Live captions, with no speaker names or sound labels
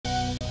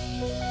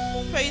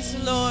Praise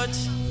the Lord.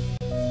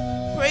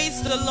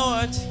 Praise the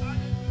Lord.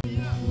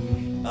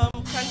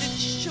 Can the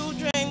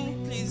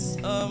children please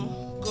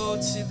go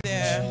to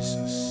their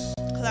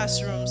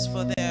classrooms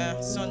for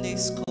their Sunday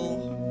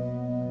school?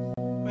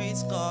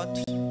 Praise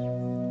God.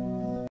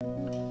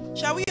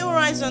 Shall we all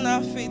rise on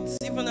our feet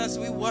even as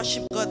we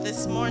worship God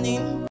this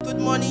morning? Good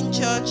morning,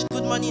 church.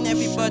 Good morning,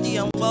 everybody,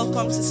 and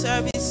welcome to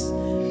service.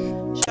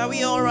 Shall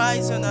we all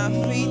rise on our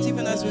feet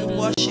even as we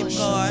worship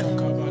God?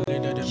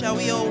 Shall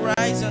we all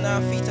rise on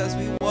our feet as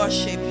we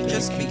worship?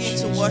 Just begin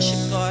to worship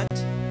God.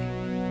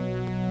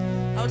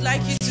 I would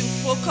like you to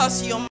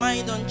focus your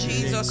mind on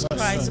Jesus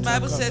Christ. The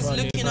Bible says,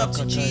 looking up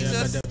to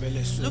Jesus,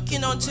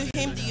 looking unto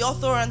him, the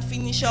author and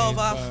finisher of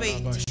our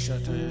faith.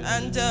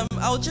 And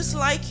I would just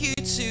like you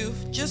to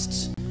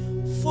just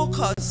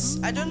focus.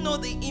 I don't know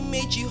the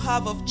image you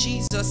have of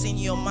Jesus in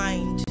your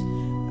mind.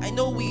 I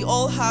know we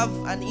all have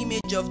an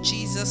image of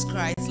Jesus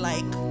Christ,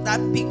 like that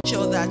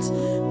picture that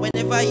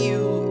whenever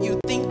you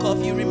think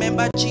of, you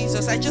remember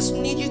Jesus. I just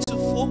need you to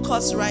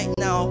focus right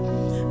now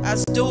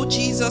as though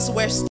Jesus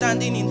were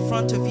standing in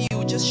front of you.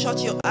 Just shut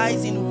your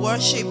eyes in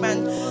worship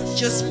and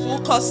just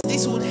focus.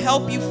 This would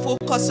help you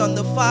focus on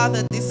the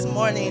Father this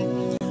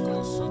morning.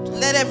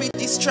 Let every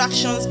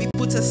distractions be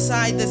put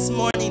aside this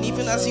morning,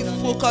 even as you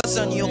focus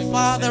on your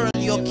Father,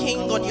 on your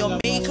King, on your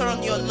Maker,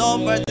 on your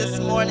Lover this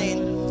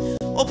morning.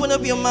 Open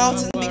up your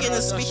mouth and begin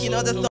to speak in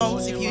other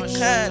tongues if you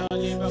can.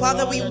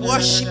 Father, we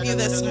worship you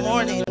this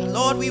morning.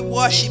 Lord, we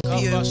worship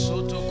you.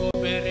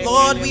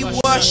 Lord, we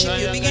worship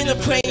you. Begin to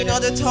pray in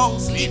other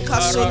tongues. Lika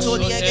soto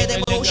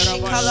liegedebo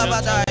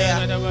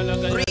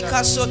shikalabadaya.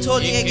 Rika soto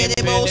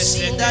liegedebo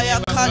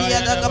sindaya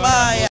kalia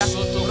dagabaya.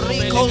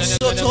 Riko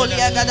soto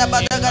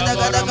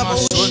liegedabadagadagadagadagabo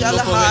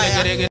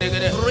shalahaya.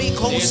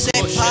 Riko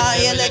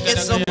sepaya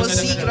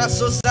legezopozigra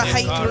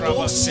sozahai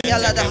krodos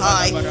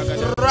yaladahai.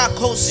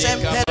 Rako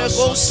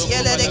sempergos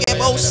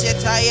yeledegebo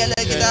setaya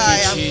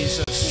legedaya.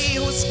 He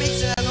who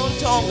speaks in an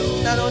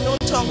unknown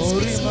tongue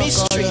speaks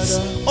mysteries.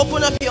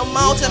 Open up your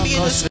mouth and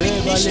begin to speak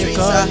mysteries.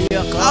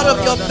 Out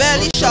of your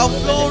belly shall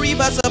flow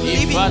rivers of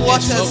living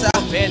waters.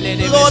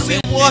 Lord, we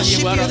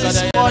worship you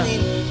this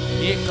morning.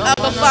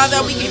 Abba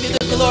Father, we give you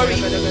the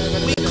glory.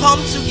 We come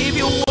to give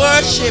you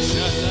worship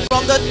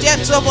from the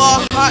depths of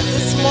our heart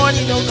this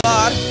morning, oh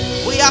God.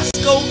 We ask,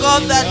 oh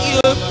God, that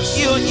you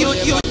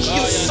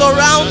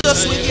surround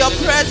us with your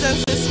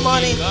presence this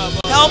morning.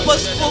 Help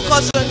us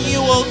focus on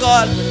you, oh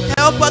God.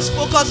 Help us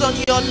focus on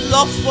your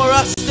love for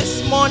us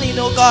this morning,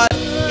 oh God.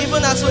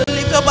 Even as we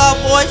lift up our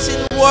voice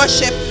in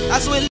worship,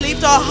 as we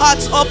lift our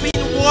hearts up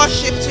in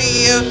worship to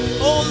you.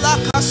 Oh, la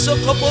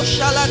kasokobo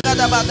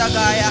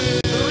shalagadabadagaya.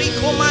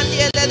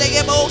 Rikomandiele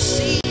degebo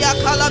siya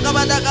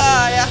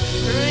kalagabadagaya.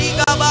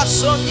 Rigaba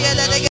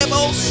sondiele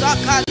degebo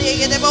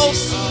sakadege debo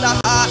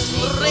silaha.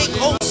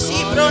 Riko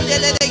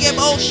sibrondele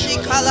degebo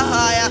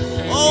shikalahaya.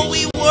 Oh,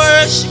 we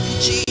worship you,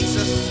 Jesus.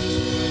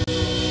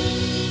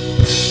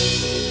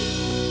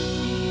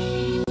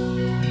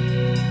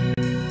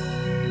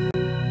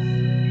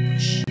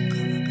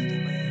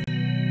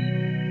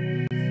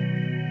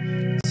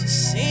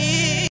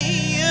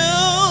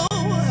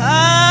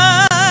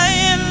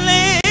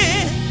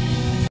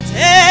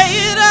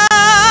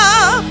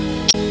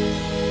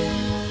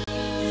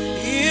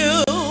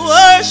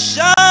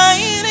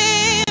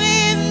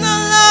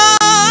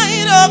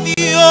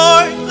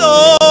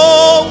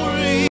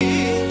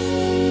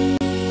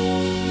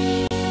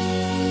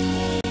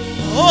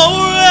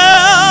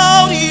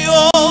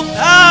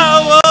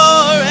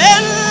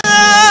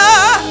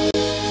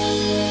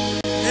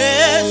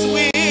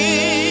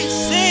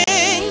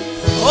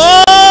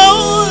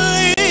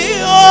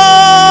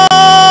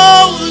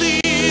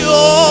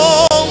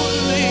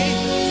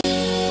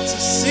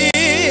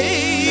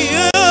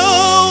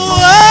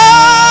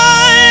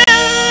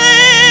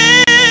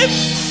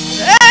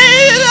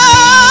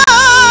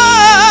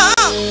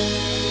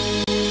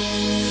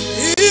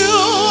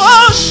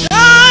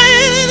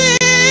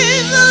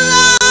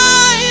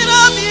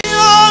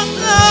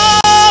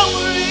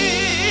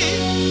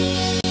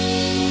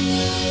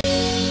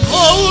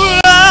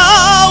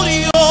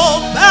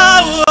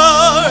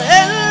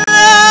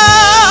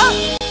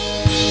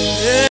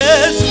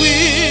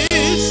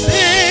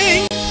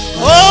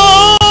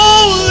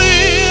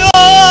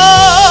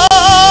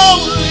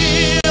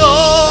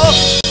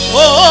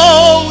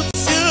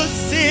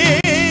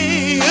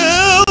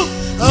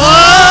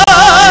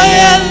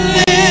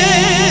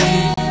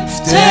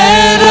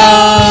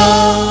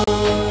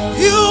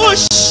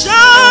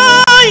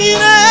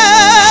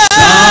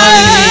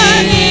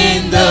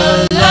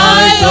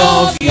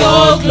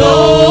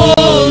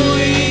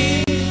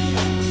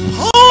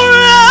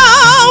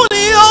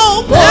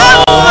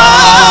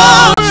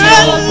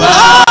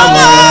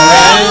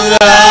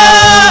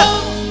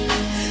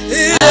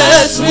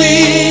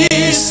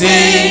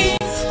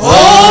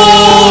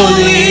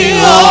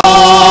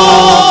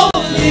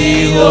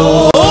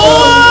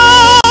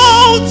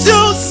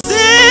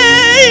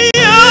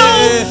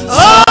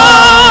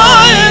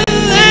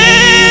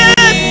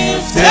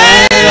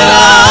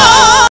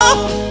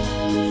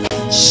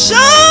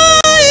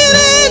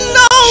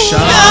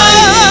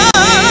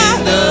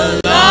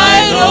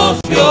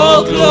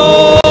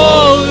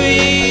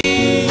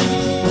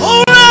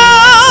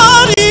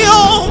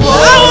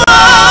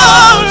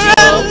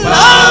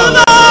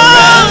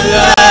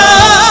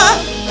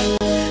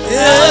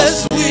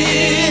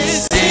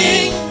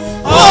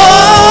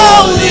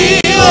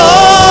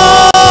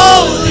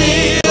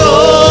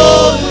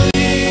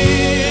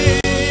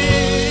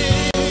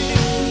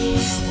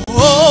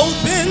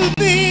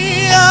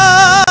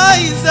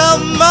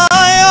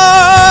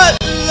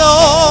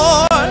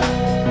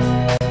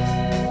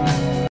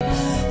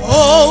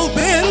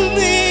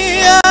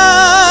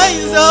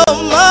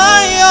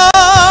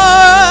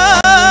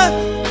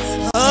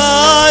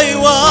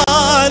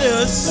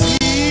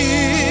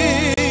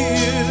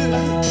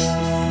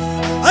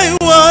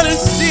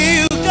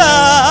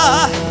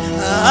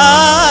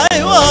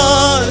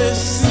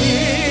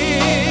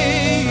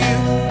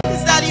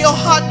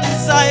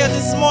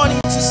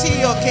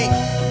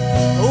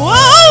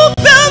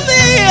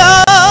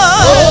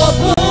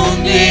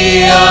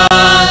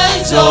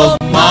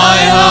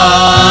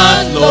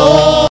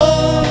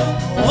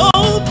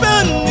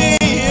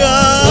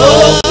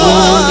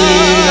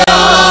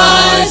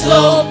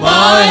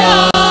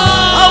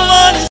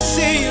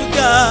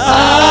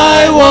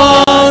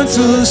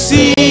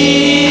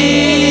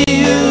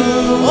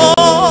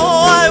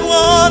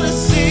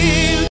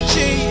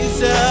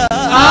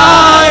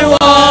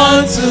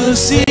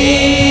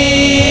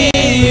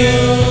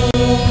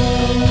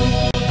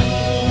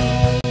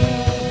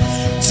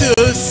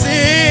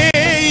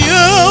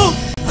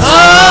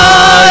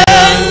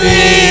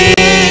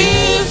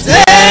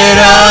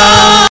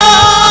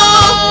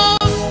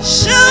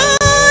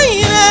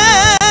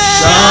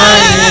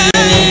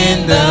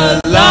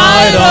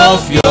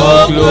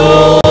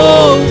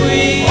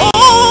 glory.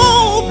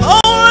 Oh,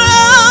 pour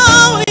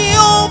out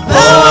your Pour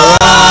power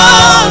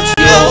out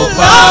your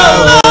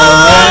power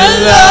and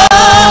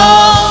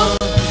love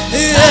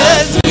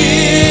as we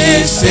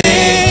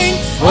sing.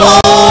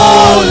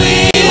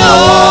 holy,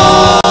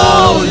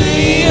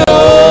 holy,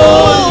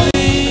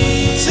 holy.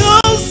 To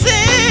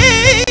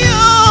see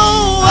you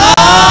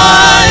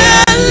High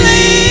and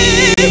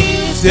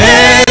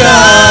lifted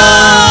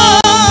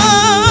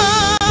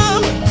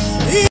up,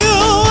 you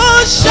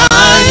are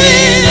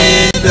shining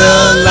in the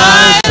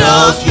light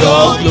of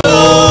your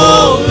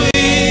glory.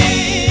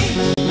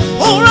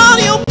 pour out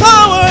your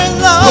power and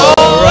love.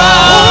 Pour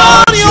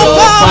out your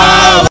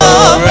power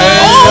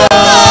and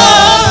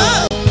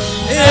love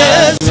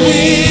as we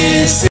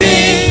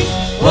sing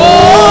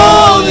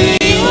holy,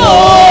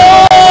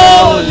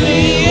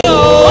 holy, holy. Oh,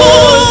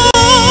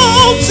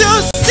 to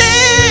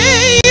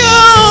see you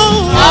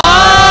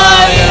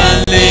High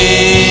and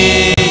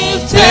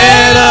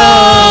lifted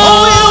up, oh,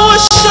 you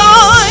were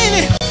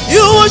shining, oh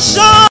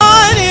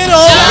shining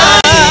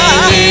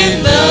in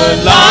the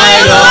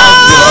light of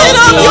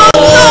your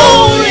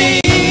glory.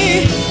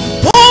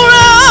 Pour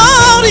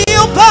out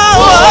your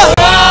power, Pour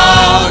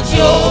out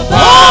your pour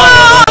power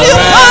out your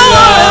and power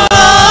love and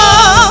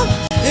love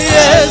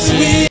as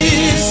we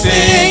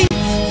sing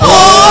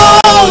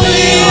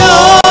holy,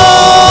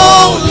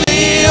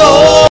 holy,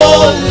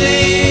 holy.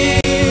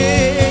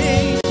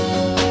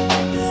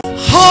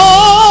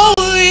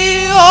 Holy,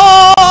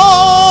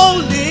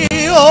 holy,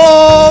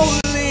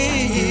 holy.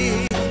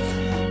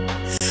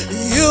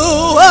 You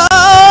are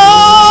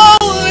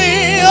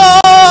holy,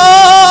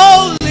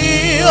 holy,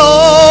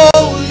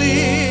 holy.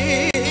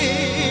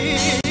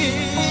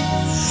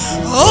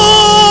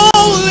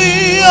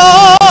 Holy,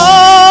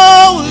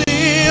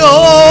 holy,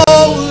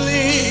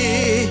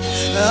 holy.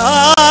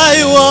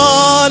 I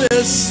want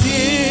to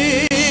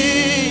see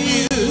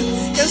you.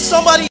 Can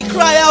somebody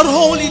cry out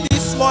holy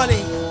this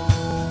morning?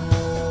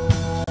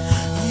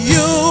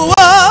 You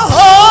are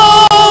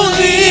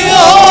holy,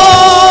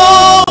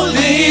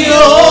 holy,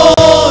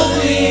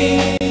 holy.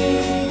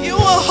 You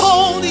are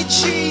holy,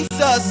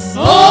 Jesus.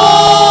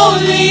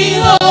 holy,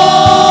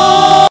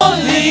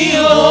 holy,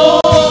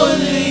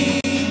 holy,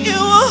 You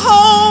are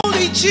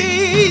holy,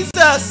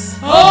 Jesus.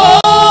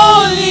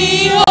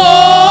 holy,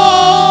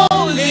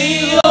 holy,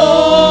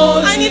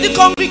 holy. I need the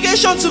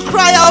congregation to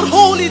cry out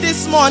holy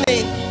this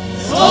morning.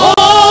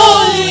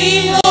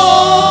 Holy,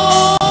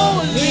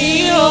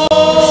 holy,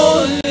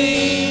 holy.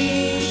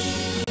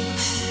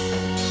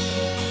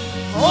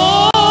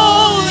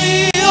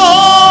 Holy,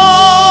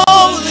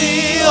 holy,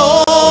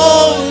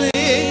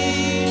 holy.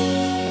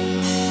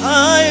 I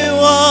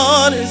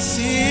want to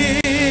see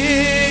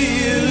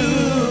you.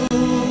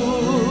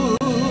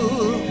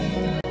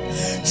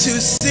 To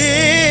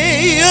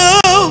see you,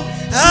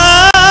 I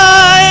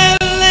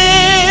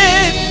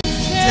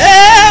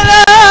lifted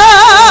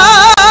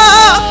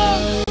up.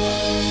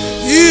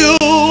 You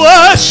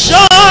are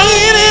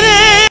shining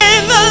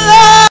in the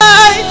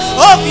light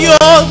of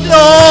your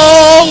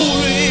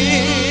glory.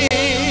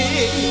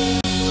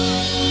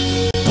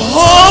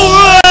 Pour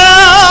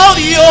out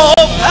your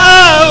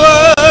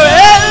power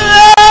and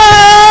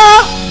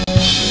love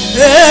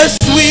as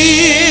we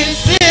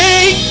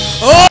sing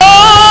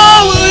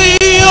holy,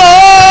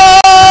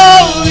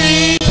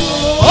 holy.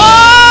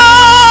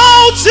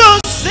 Oh, to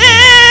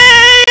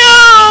see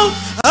you,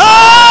 I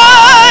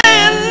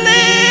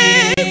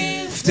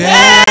lifted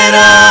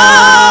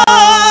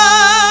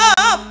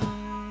up.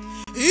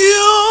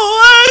 You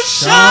are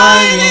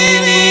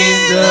shining in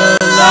the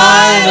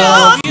light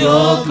of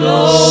your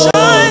glory.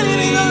 shining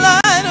in the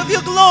light of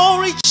your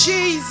glory,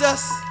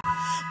 Jesus.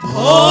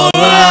 Pour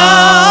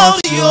out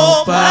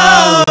your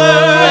power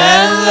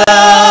and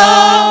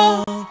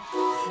love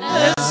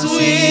as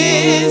we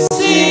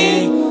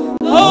sing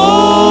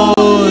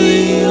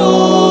Holy,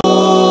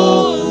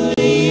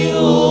 holy,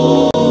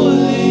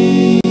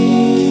 holy.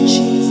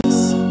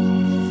 Jesus.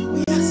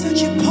 We ask that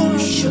you pour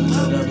out your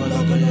power and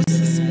love on us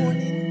this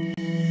morning.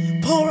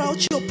 Pour out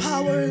your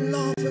power and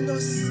love on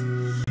us.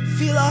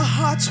 Fill our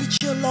hearts with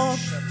your love.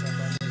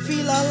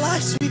 Fill our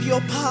lives with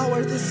your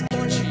power this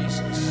morning.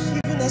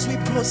 Even as we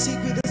proceed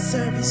with the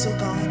service, oh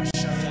God.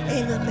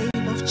 In the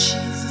name of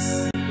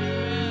Jesus.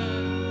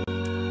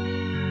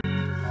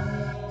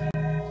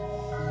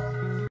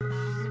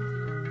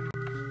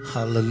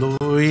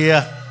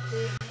 Hallelujah.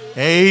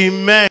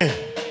 Amen.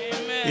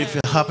 If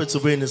you're happy to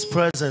be in His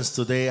presence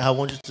today, I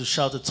want you to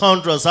shout the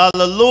thunderous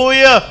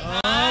hallelujah.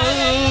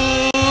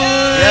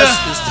 Yes,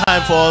 it's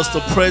time for us to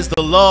praise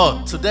the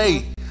Lord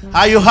today.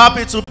 Are you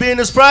happy to be in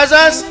His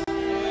presence?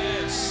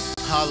 Yes.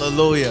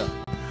 Hallelujah.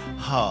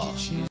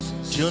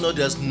 Do you know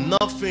there's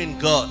nothing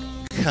God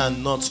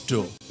cannot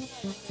do?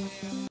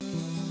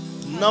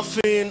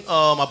 Nothing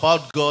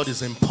about God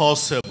is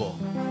impossible.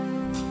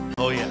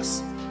 Oh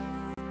yes.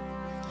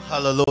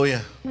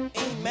 Hallelujah.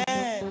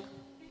 Amen.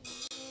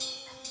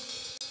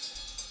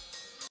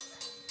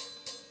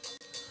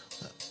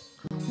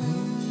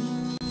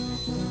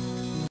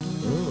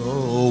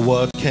 Oh,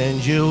 what can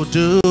you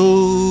do?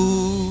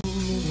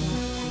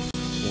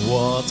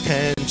 What What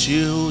can't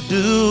you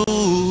do?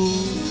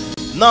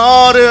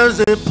 Nothing's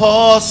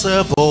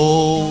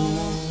impossible.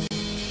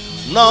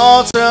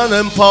 Nothing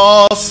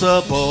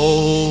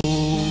impossible.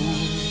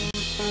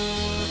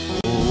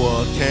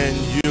 What can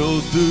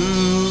you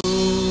do?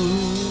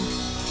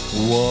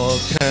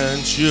 What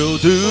can't you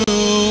do?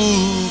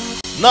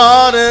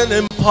 Nothing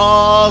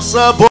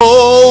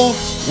impossible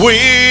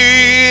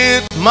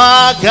with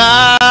my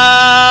God.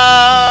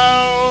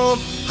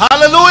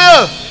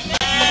 Hallelujah.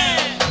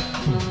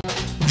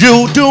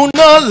 You do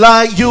not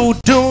lie, you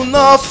do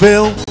not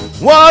fail.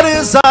 What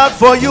is hard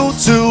for you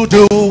to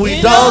do?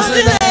 It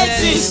doesn't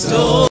exist,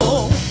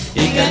 oh.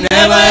 It can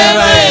never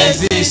ever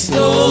exist,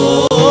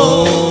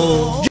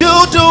 oh.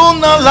 You do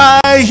not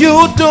lie,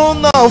 you do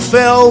not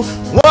fail.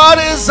 What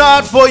is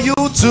hard for you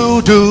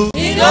to do?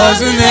 It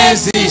doesn't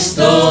exist,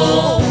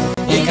 oh.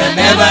 It can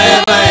never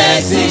ever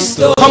exist,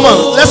 oh. Come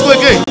on, let's go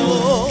again.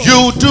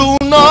 You do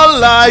not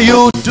lie,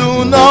 you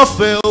do not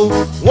fail.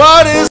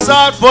 What is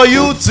hard for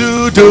you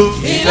to do?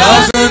 It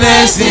doesn't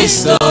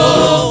exist,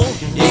 oh.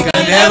 It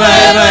can never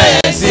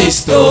ever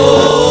exist,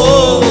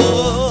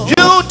 oh.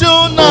 You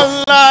do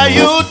not lie,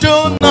 you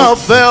do not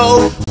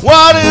fail.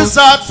 What is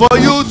hard for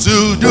you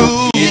to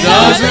do? It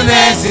doesn't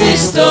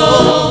exist,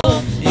 oh.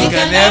 It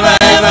can never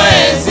ever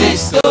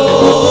exist,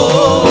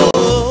 oh.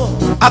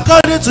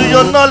 According to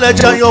your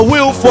knowledge and your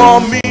will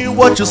for me,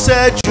 what you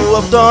said you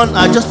have done,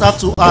 I just have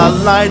to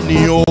align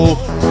you.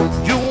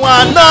 You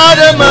are not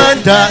a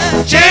man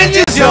that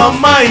changes your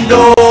mind,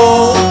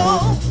 oh.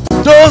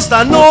 Those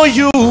that know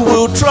you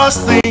will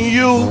trust in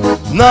you,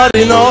 not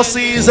in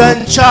horses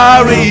and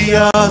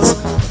chariots,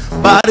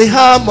 by the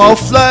arm of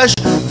flesh.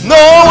 No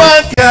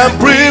one can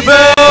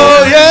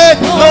prevail, yeah.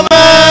 No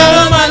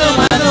man,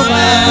 No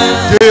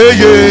man. yeah,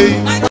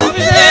 yeah. My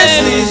confidence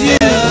is you.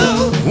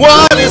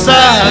 What is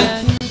that?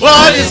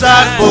 What is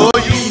that for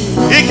you?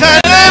 It can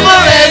never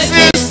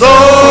exist,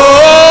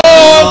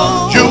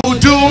 oh. You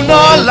do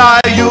not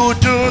lie, you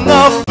do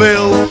not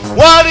fail.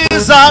 What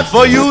is that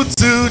for you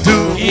to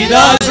do? It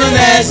doesn't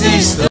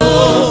exist,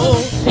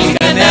 oh. It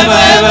can never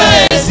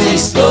ever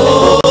exist,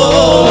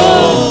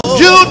 oh.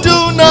 You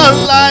do not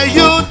lie,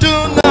 you do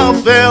not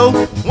fail.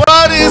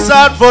 What is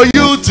that for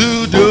you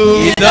to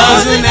do? It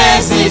doesn't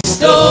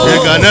exist, oh.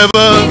 It can It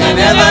never. can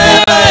never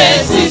ever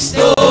exist,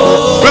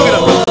 oh. Bring it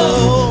up.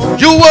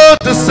 You were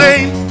the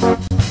same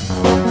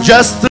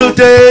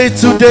yesterday,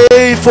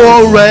 today,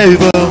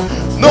 forever.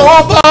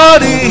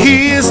 Nobody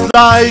is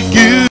like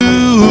you.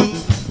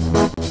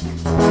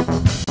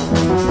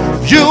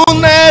 You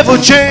never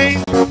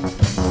change.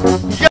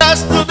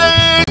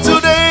 Yesterday,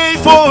 today,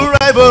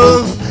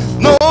 forever.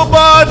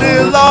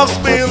 Nobody loves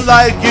me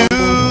like you.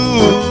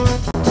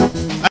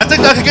 I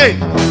take that again.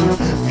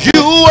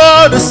 You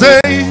are the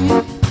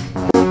same.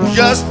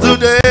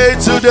 Yesterday,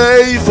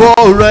 today,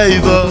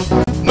 forever.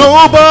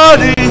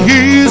 Nobody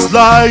is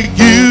like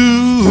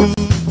you.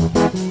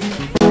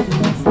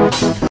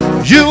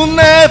 You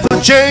never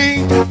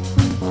change.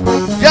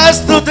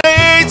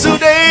 Yesterday,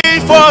 today,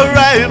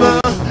 forever.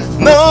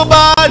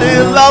 Nobody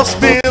loves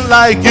me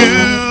like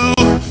you.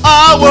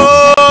 I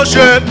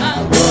worship.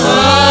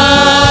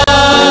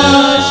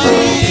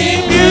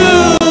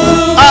 You.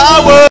 I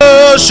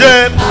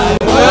worship.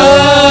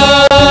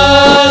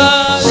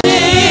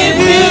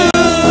 You.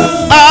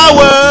 I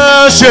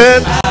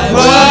worship.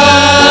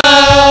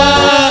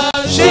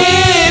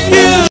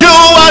 You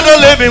are the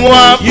living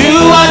one. You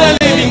are the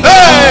living God.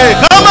 Hey,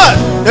 come on.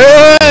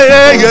 Hey,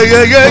 hey, yeah,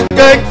 yeah, yeah,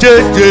 yeah, yeah,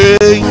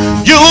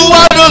 yeah. You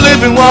are the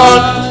living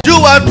one. You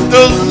are the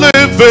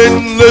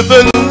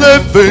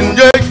living,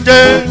 yeah,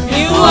 yeah.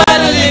 You are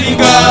the living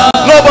God.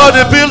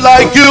 Nobody be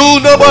like you.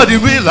 Nobody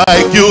be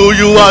like you.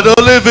 You are the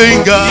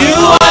living God. You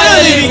are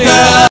the living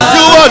God.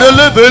 You are the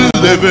living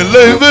God.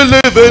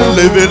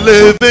 You are the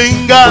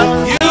living God.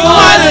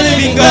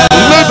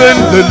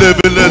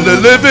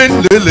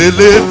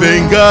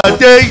 Living God.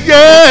 Yeah,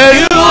 yeah.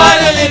 You are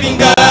the living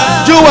God.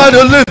 You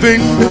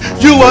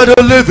are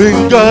the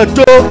living God.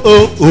 Oh,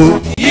 oh,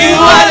 oh. You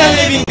are the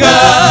living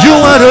God. You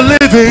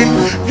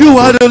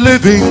are the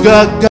living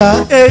God.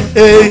 God. Hey,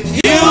 hey.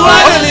 You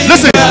are the living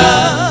Listen.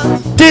 God.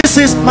 This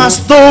is my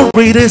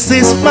story. This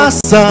is my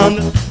song.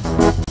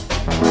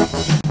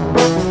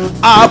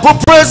 I will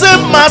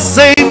present my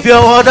Savior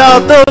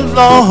without the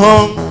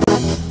long.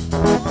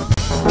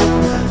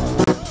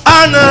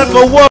 I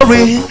never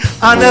worry,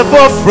 I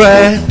never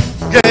fret,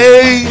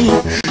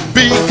 yeah,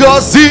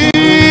 because He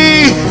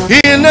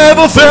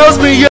never fails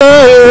me,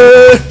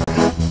 yeah.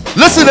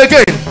 Listen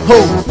again.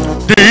 Oh,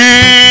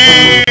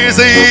 this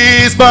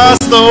is my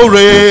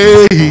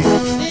story.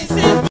 This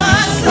is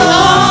my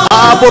song.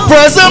 I will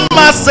present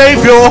my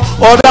Savior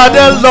without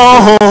the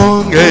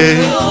long,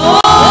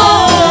 yeah.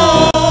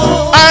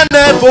 I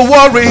never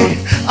worry,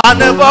 I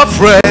never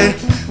fret,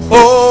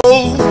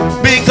 oh,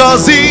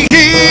 because He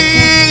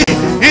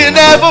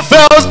never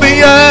fails me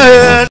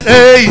yet.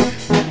 Hey.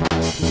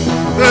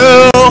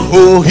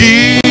 Oh,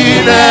 He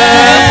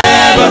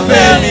never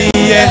failed me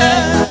yet.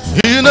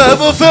 He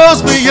never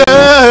fails me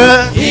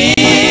yet. He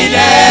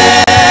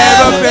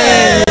never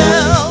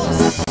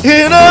fails.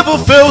 He never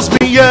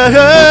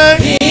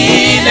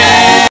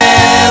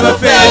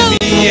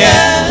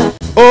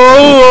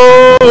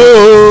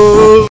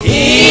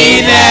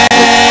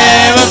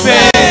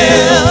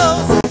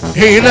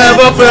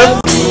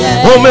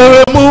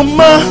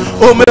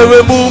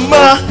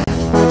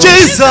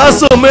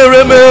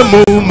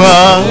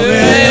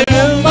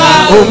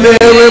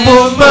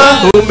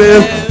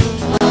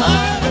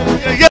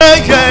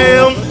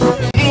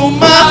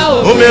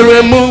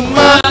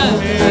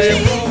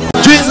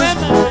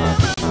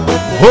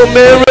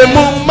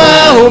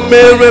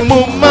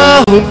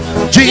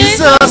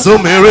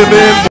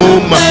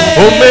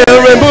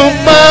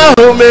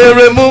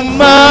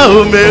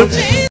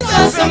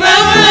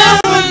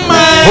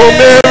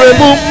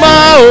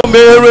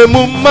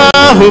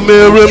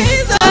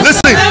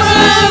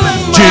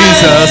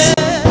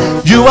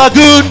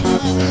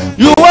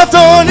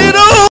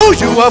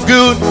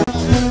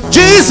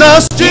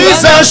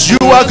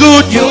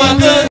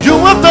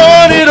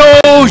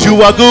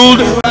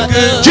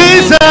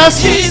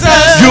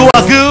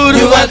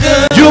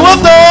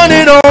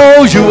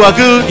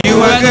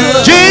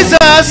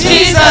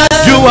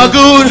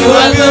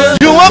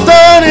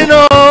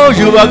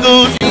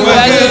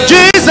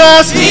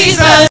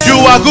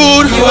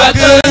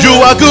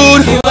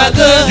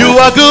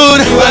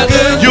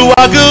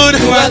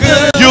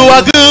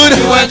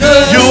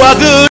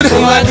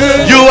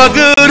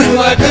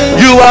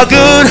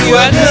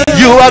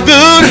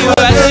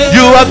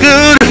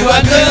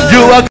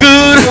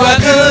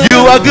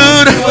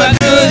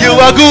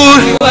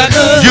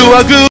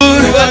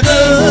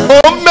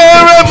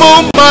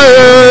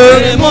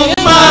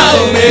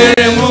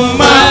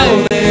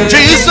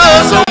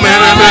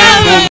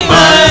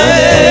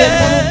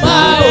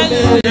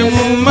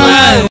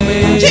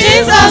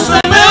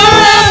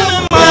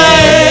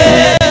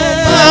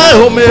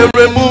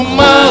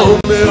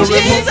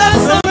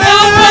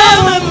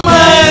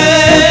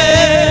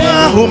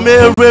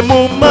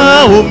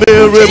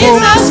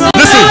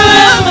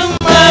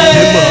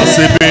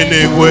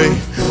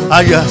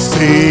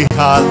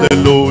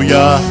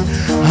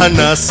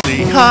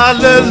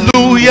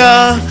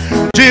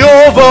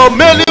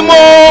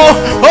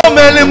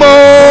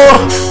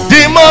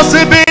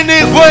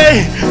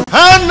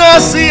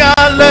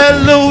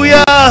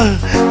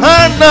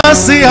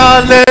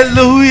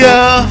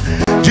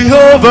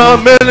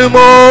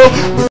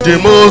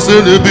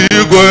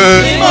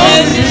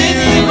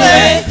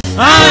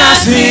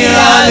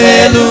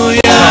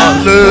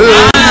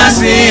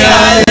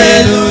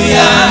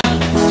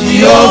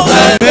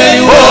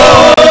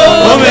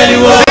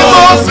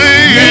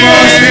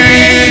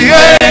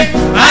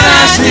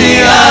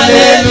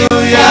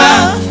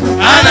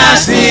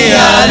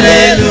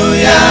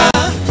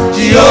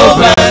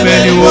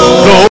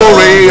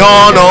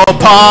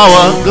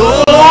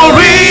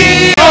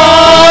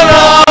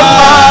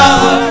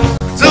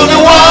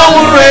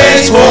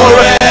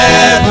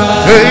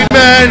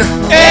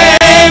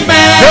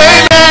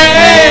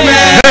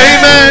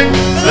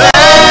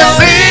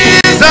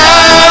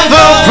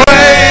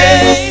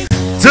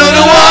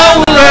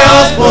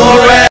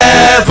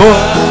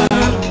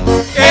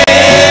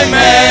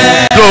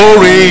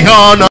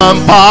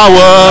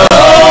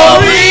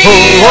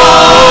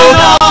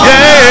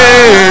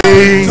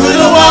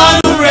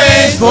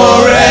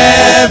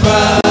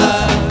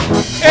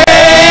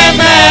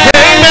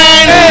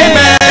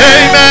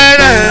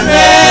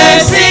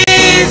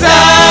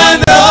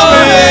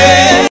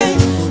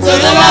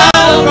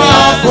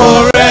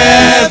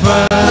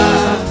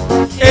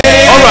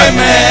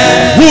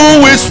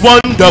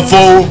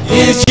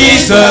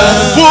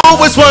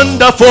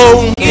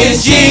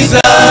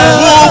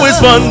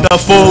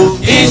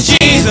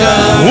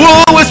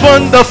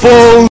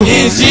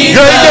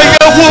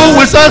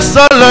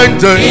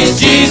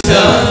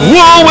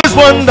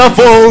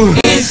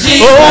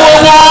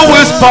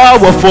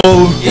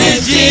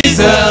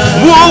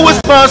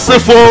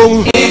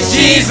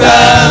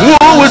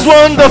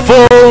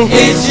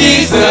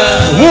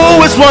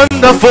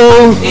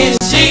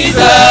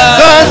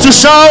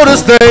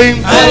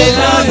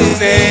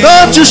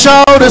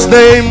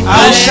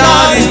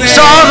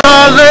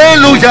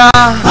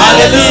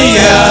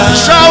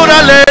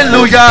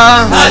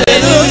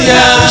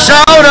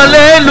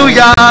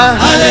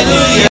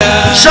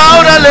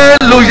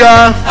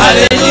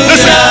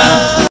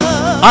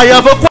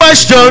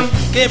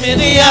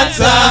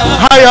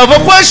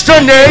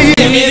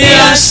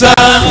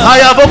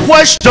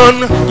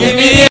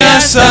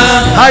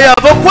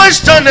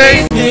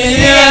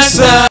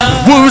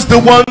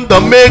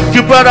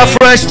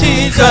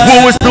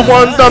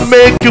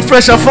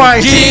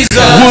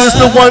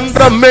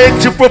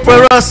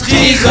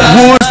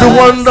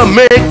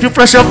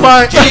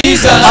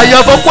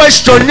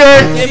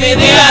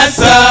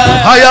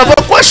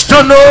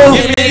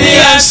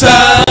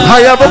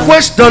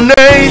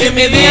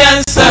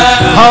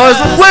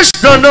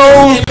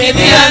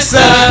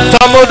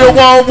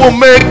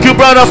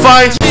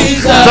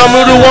Tell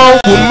me the one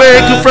who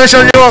make you fresh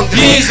and young.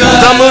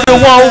 Tell me the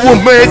one who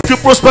make you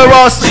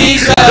prosperous.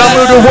 Tell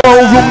me the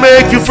one who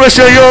make you fresh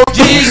and young.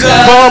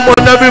 Come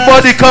on,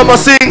 everybody, come and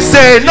sing.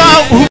 Say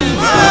now.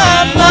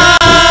 Mama,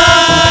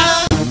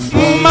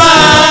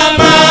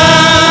 mama,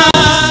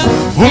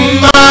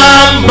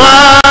 mama.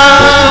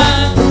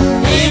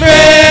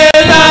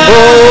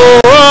 Oh,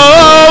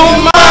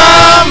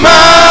 mama,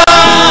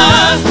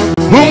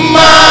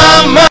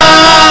 mama,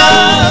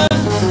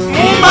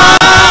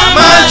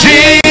 mama,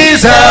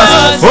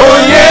 Jesus. Oh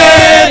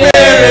yeah,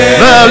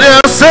 well you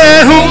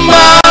say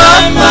mama,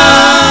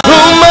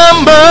 mama,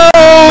 mama,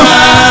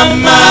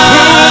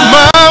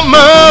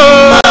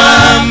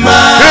 mama,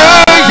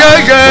 yeah,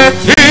 yeah,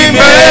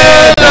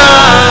 Imela.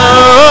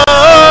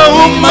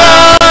 Oh,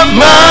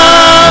 mama,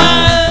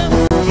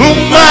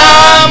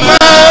 mama.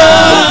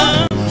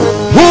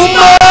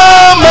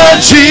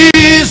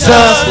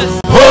 Jesus,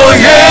 oh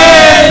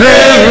yeah,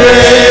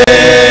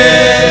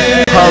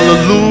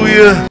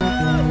 hallelujah.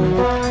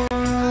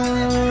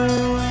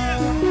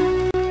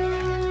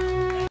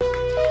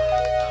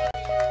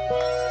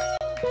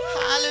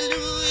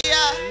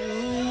 Hallelujah.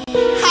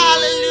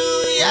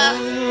 Hallelujah.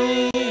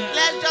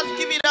 Let's just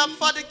give it up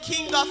for the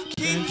King of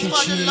Kings,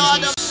 for the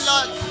Lord of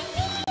Lords.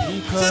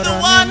 To the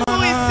one who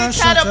is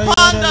seated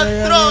upon the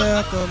throne,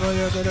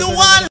 the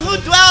one who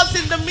dwells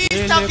in the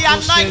midst of the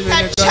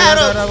anointed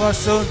cherub,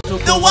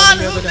 the one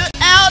who the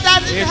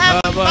elders in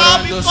heaven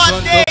bow before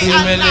day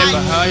and night,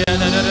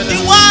 the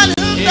one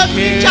who the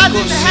creatures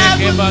in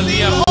heaven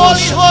sing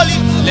holy, holy.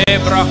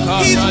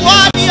 He's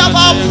worthy of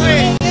our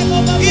praise.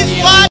 He's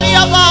worthy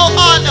of our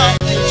honor.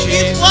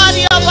 He's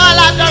worthy of our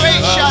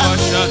adoration.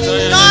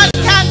 None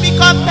can be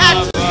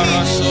compared to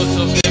him.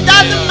 It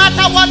doesn't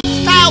matter what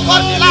style,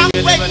 what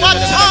language, what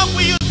tongue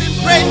we use in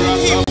praising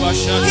him.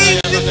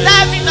 He's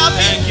deserving of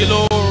it.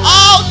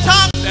 All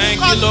tongues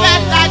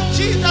confess that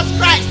Jesus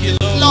Christ is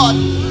Lord.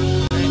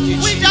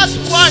 We just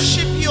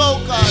worship you, O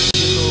God.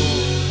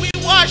 We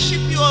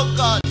worship you, O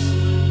God.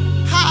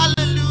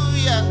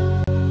 Hallelujah.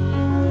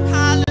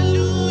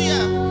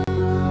 Hallelujah.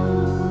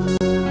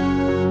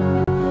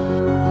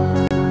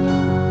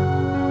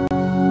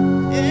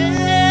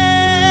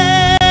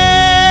 Yeah.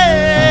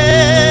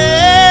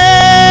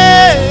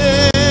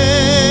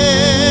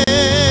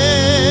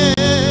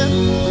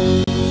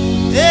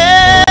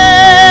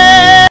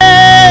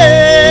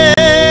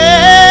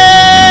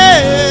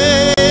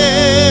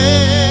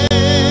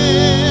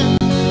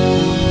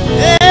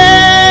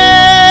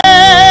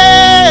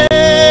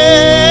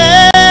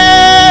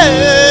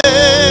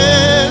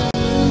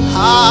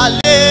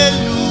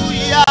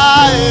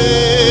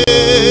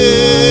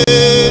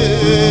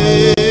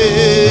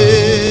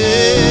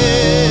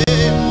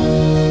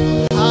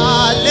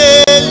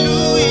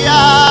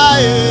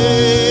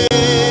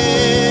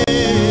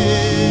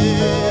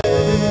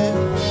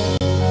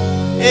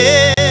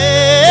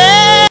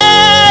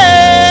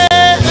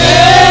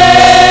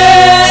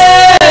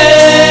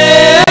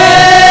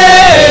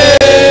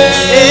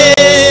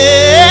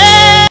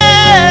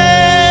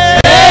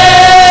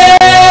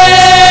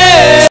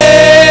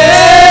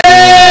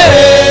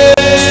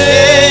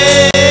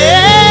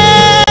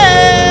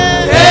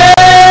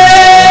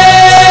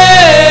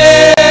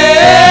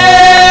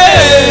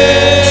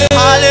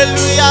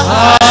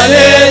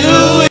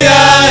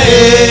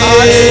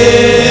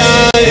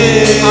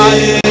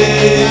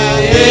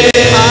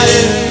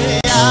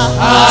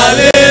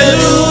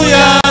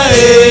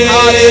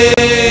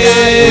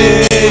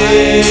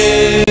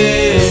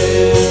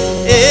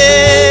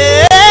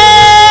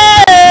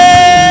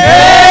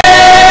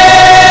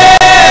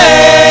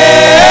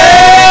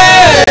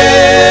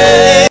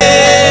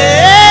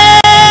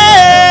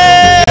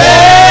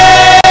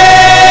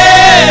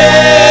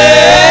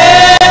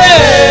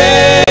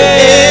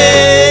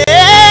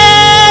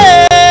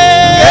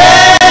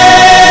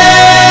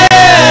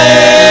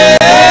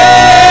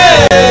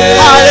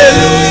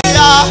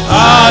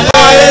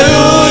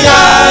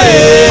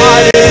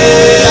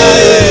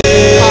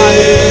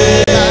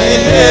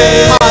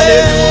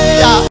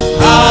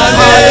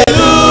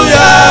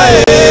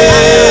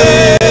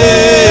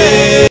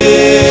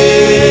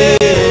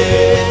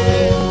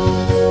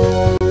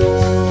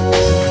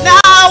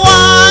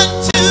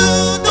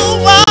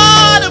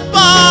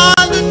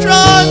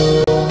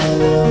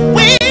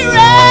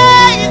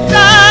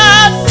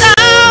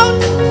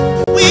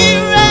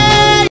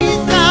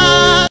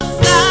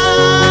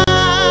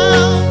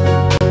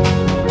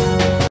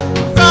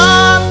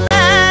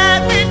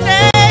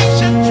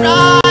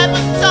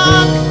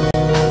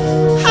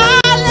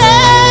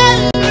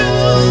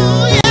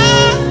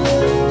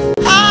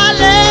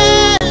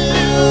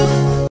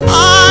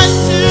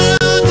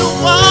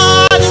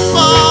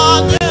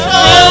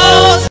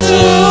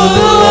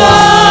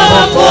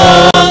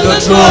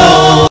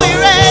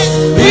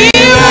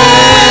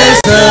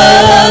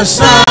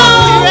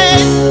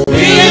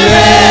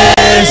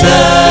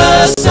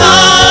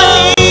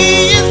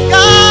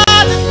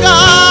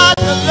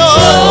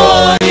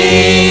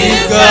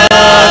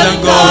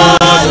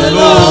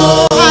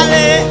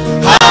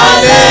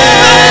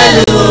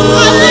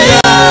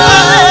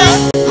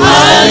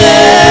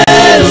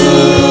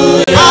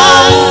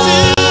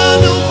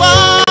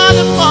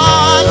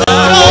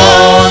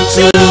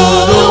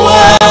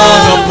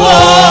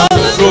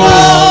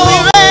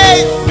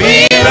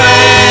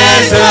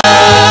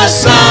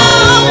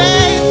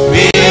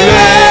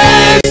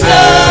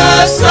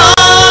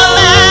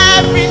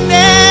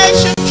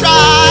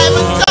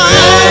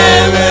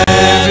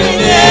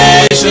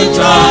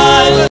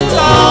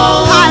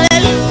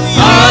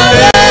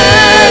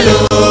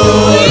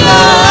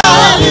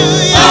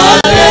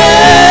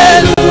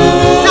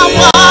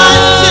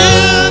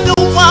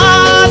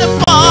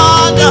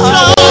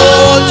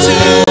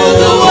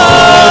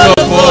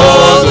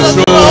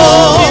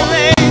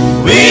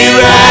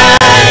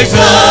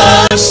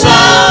 raise a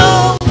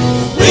sound.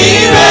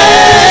 We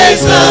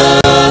raise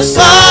a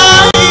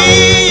sound.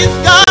 He is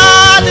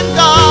God and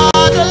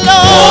God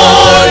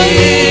alone.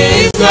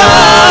 He is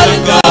God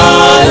and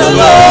God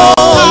alone.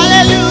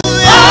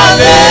 Hallelujah.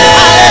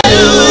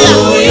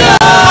 Hallelujah.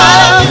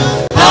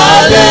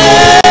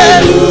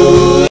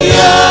 Hallelujah.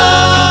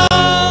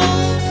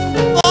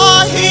 For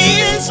he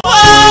is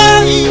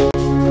worthy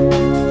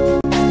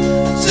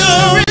to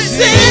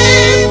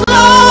receive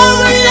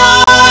glory,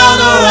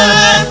 honor,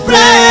 and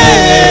praise.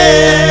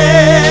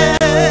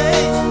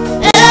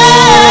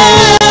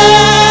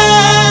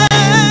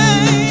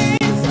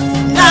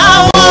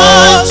 Now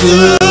unto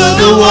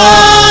the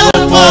one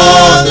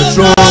upon the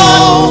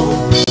throne,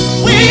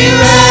 we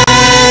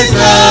raise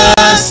a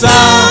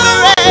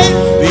sound.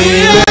 We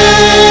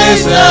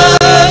raise a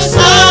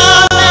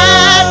sound.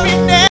 Every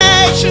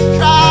nation,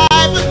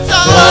 tribe, and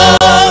tongue.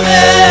 From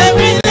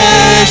every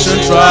nation,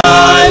 tribe,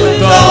 and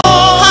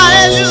tongue.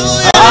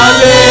 Hallelujah.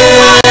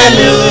 Hallelujah.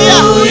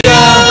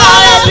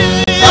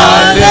 Hallelujah.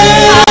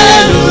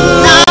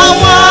 Now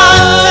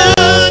unto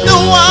the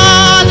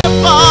one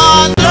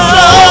upon the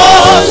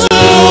throne. To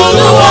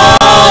the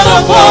one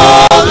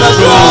upon the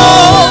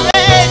throne.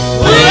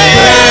 We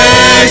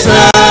raise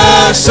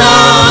a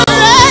sound.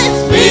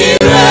 We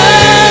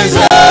raise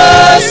a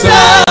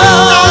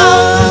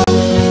sound.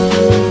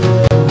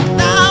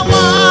 Now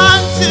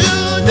unto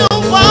the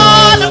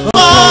one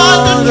upon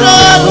the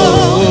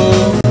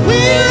throne.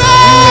 We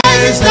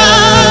raise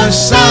a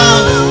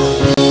sound.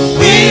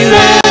 We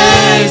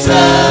raise a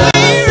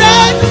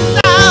sound.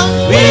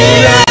 We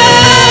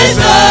raise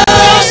a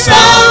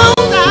sound.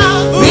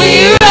 We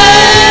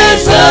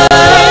raise a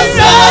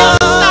sound.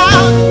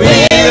 We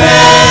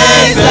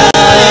raise a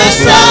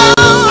sound.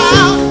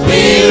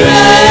 We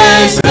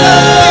raise a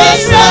sound.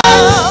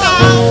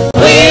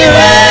 We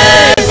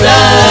raise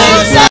a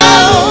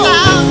sound.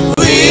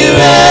 We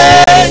raise a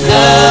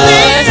sound.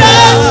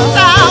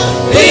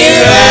 We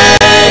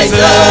raise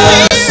a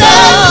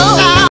sound.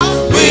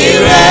 We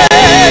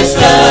raise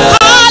a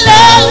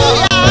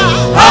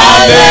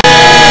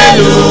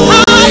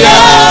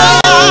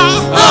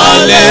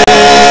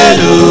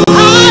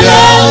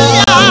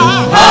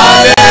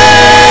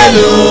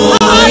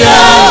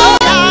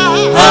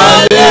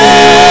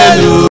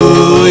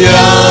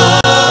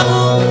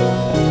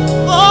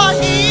For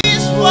he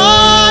is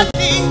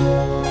worthy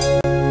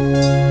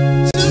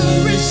to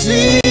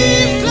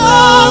receive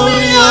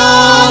glory,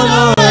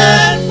 honor,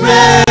 and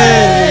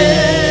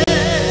praise.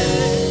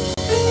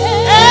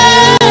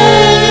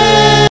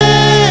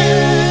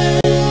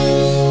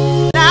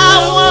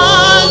 Now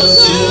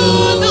unto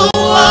the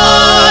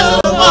one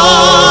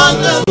upon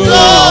the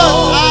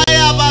throne,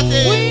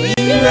 we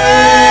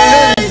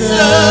raise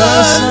a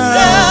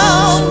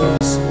sound.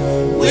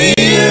 We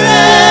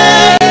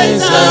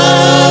raise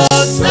a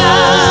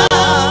sound.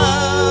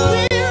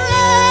 We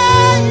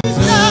raise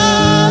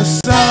a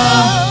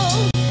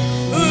sound.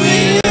 We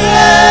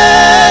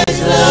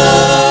raise a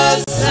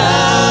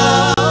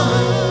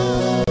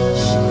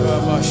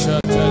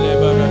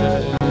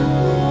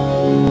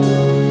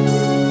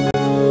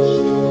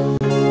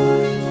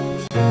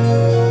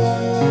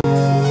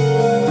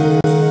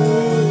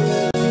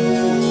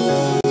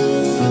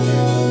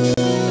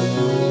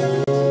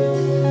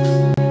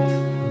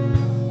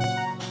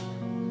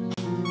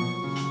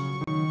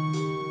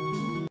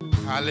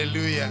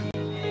Hallelujah.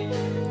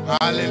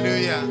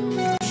 Hallelujah.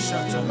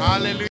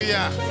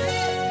 Hallelujah.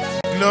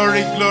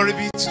 Glory, glory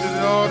be to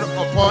the Lord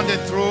upon the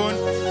throne.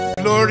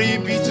 Glory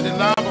be to the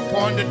Lamb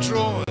upon the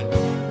throne.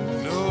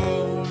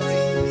 Glory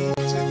be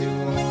to the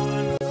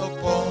one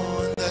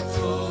upon the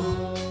throne.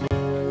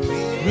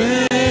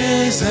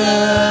 Raise a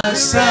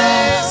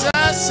sound. Raise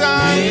a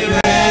sound. We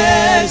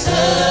raise a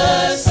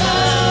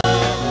sound.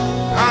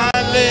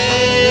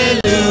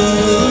 Hallelujah.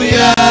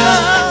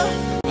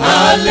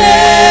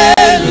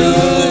 Hallelujah.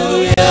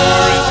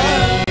 Glory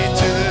be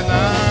to the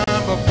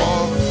Lamb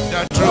upon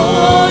the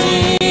throne.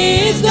 He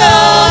is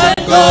God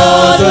and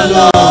God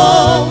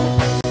alone.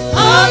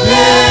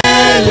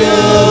 Hallelujah.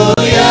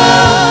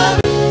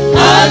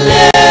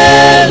 Hallelujah.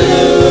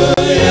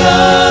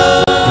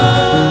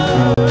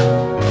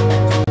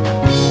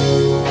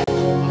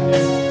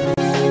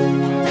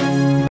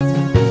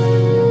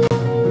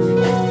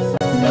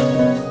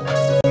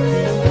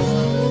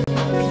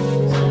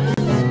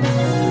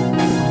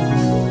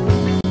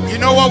 You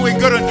know what we're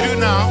going to do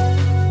now?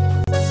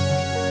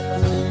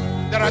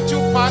 There are two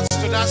parts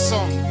to that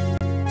song.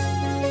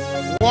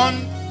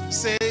 One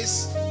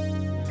says,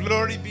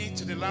 glory be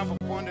to the Lamb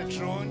upon the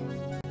throne.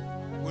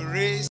 We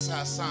raise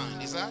our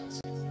sound. Is that?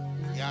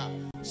 Yeah.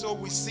 So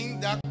we sing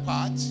that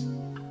part,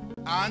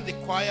 and the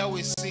choir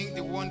will sing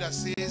the one that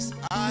says,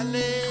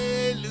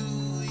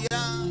 Hallelujah.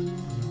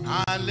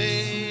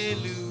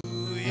 Hallelujah.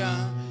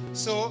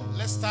 So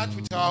let's start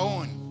with our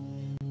own.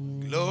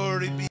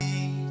 Glory be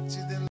to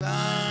the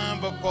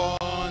Lamb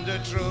upon the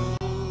throne.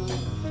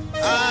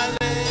 Hallelujah.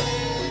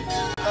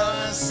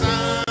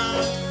 Sound.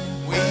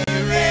 We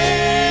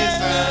raise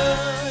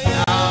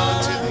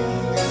now to the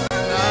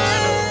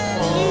Lamb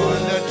upon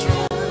the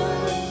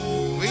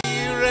throne. We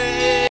raise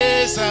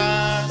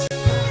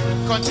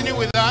continue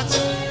with that.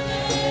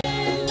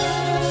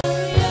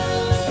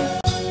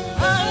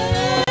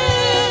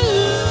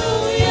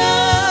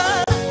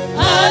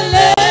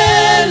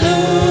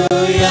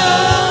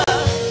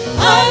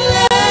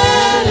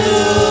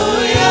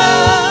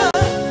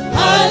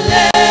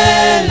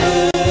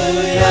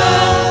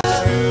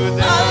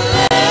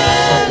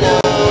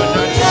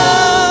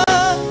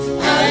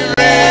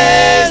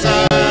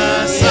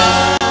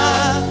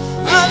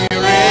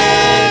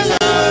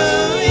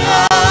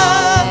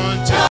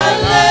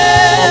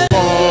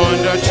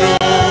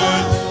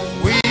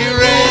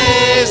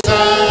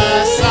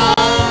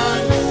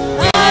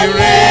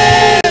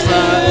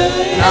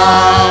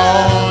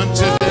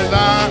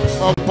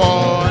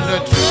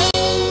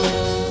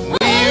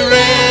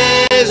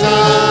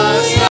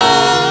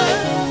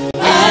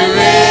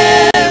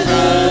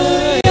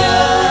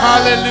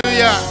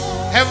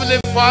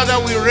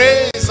 Father, we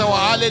raise our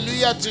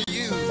hallelujah to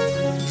you.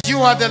 You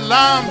are the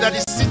Lamb that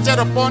is seated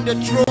upon the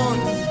throne.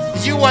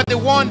 You are the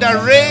one that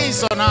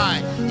reigns on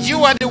high.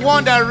 You are the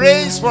one that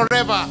reigns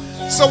forever.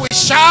 So we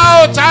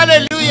shout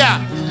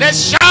hallelujah.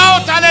 Let's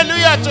shout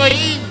hallelujah to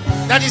him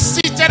that is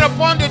seated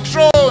upon the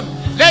throne.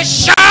 Let's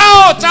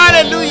shout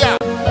hallelujah.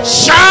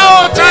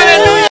 Shout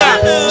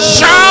hallelujah.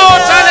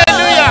 Shout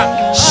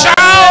hallelujah.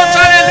 Shout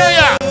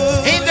hallelujah.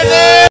 In the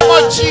name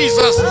of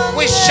Jesus,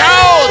 we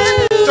shout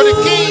to the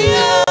King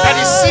that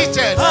is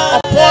seated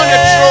upon the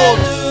throne.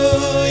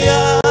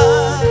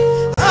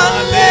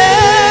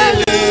 Hallelujah.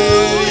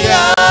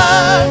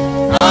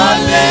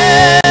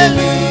 Hallelujah.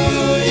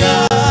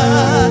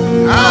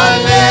 Hallelujah.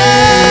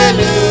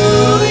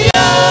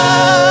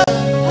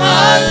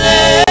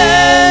 Hallelujah.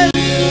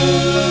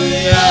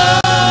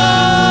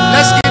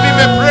 Let's give him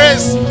a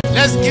praise.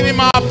 Let's give him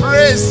our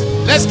praise.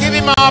 Let's give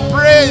him our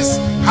praise.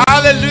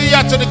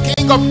 Hallelujah to the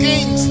King of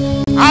Kings.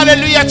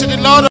 Hallelujah to the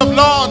Lord of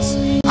Lords.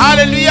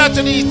 Hallelujah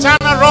to the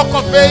eternal Rock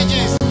of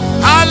Ages.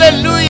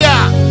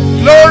 Hallelujah.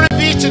 Glory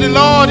be to the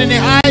Lord in the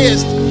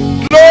highest.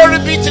 Glory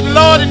be to the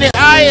Lord in the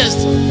highest.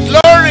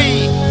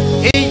 Glory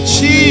in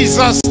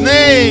Jesus'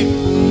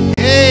 name.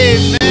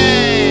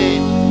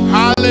 Amen.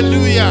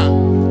 Hallelujah.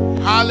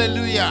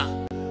 Hallelujah.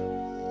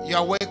 You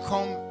are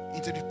welcome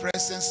into the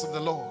presence of the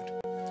Lord.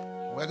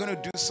 We're going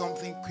to do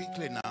something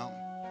quickly now.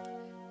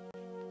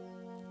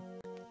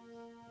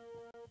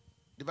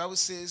 The Bible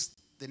says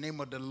the name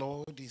of the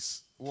Lord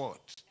is what?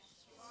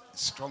 A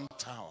strong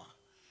tower.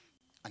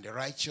 And the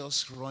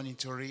righteous run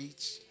into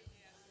it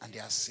and they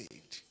are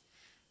saved.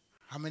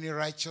 How many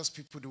righteous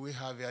people do we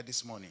have here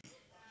this morning?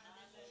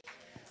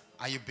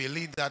 And you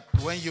believe that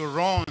when you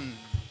run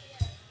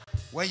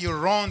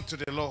to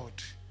the Lord,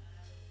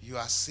 you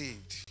are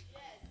saved.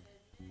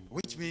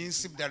 Which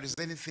means if there is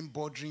anything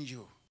bothering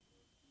you,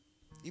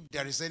 if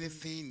there is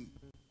anything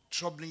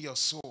troubling your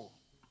soul,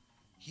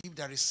 if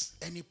there is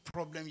any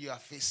problem you are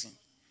facing,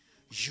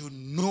 you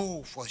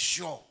know for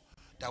sure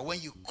that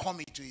when you come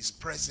into his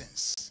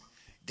presence,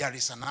 there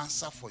is an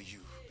answer for you.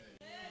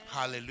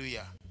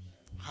 Hallelujah.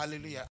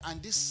 Hallelujah.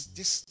 And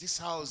this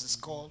house is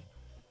called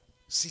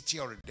City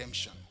of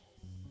Redemption.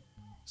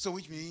 So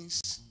which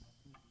means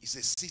it's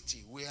a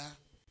city where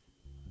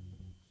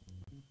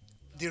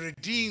the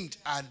redeemed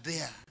are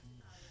there.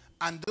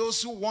 And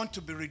those who want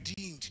to be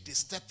redeemed, they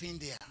step in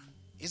there.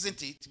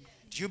 Isn't it?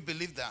 Do you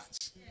believe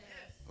that?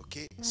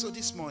 Okay. So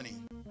this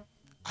morning,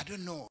 I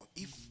don't know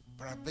if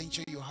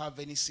peradventure you have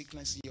any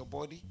sickness in your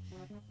body.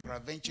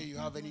 Peradventure you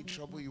have any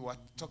trouble. You were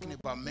talking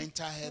about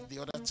mental health the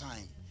other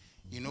time.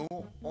 You know,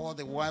 all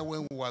the while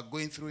when we were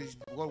going through it,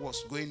 what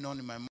was going on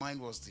in my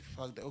mind was the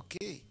fact that,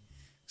 okay,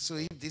 so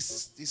if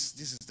this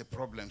is the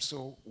problem,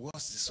 so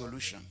what's the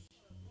solution?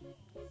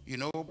 You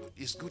know,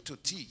 it's good to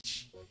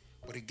teach.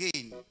 But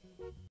again,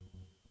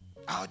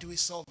 how do we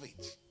solve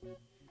it?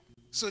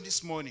 So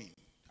this morning,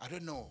 I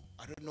don't know.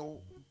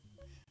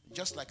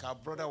 Just like our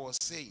brother was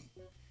saying,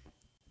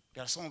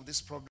 there are some of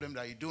these problems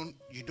that you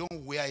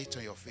don't wear it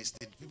on your face.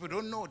 People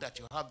don't know that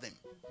you have them.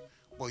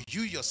 But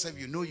you yourself,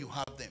 you know you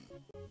have them.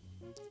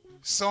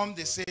 Some,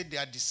 they say they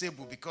are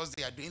disabled because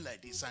they are doing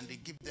like this and they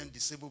give them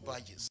disabled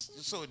badges.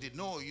 So they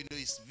know,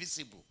 it's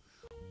visible.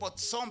 But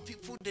some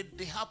people,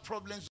 they have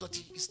problems that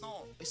it's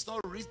not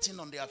written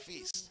on their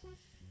face.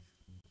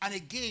 And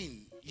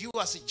again, you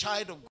as a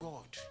child of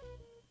God,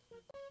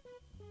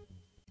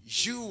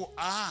 you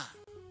are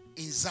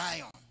in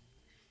Zion.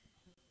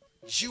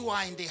 You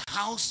are in the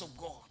house of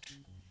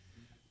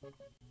God.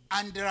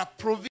 And there are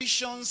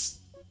provisions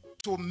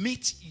to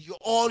meet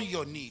all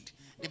your need.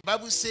 The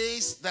Bible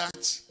says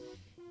that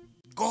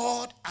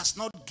God has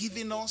not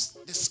given us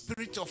the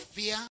spirit of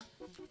fear,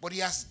 but he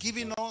has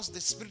given us the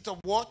spirit of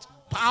what?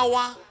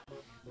 Power,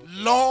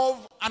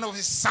 love, and of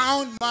a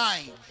sound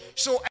mind.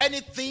 So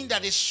anything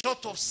that is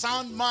short of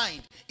sound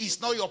mind is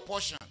not your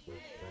portion.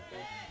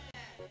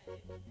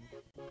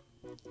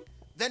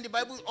 Then the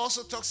Bible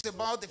also talks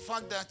about the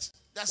fact that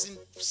that's in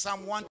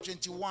Psalm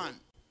 121.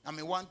 I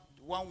mean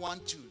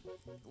 112.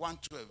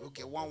 112.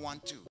 Okay,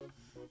 112.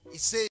 It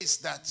says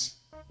that,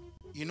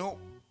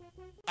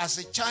 as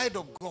a child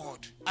of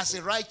God, as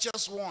a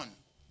righteous one,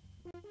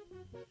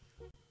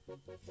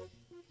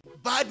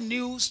 bad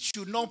news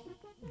should not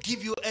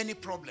give you any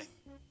problem.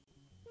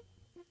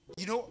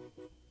 You know,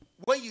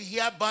 when you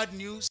hear bad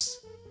news,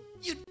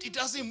 it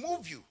doesn't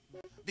move you.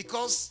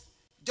 Because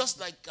just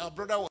like our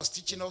brother was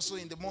teaching also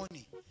in the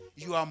morning,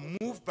 you are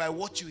moved by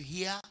what you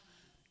hear.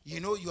 You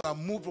know, you are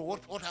moved by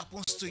what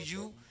happens to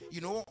you.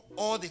 You know,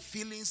 all the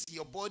feelings,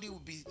 your body will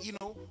be, you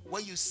know,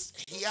 when you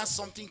hear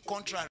something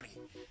contrary.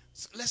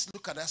 So let's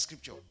look at that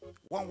scripture.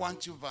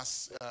 112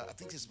 verse, I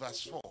think it's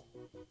verse 4.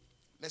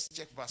 Let's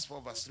check verse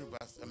 4, verse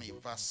 3,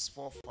 verse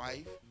 4,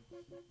 5.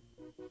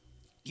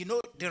 You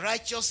know, the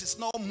righteous is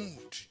not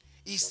moved.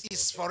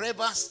 Is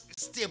forever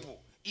stable.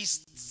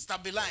 Is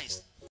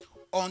stabilized.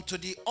 Unto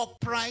the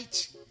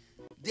upright,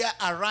 there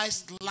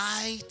arise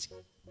light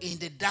in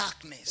the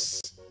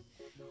darkness.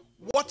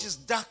 What is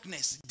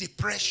darkness?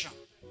 Depression.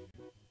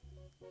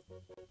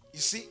 You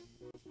see?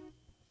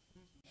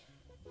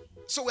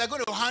 So we're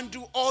going to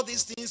handle all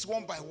these things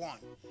one by one.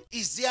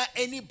 Is there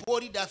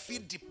anybody that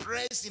feels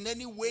depressed in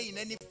any way, in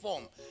any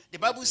form? The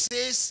Bible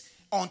says,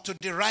 unto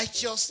the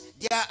righteous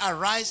there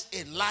arise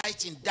a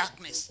light in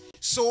darkness.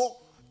 So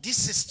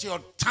this is your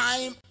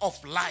time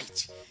of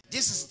light.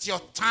 This is your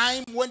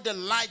time when the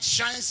light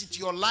shines into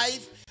your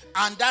life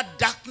and that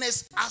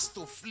darkness has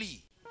to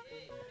flee.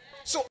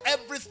 So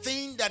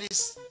everything that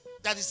is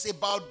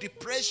about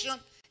depression,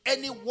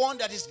 anyone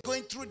that is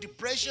going through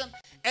depression,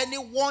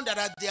 anyone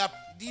that they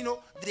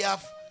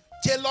have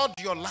tailored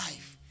your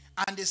life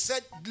and they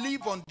said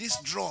live on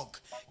this drug,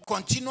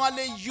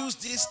 continually use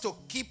this to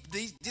keep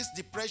this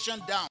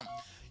depression down.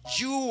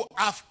 You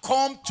have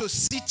come to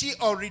city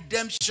of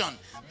redemption.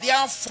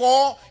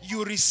 Therefore,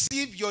 you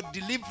receive your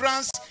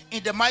deliverance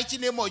in the mighty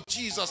name of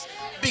Jesus.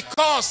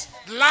 Because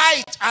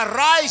light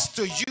arise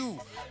to you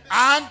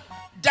and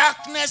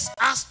darkness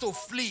has to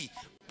flee.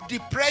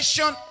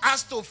 Depression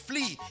has to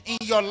flee in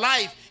your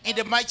life in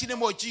the mighty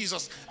name of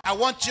Jesus. I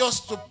want us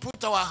to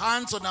put our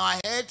hands on our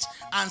heads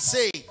and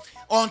say,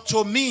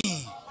 unto me,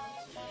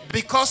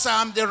 because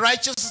I am the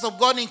righteousness of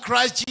God in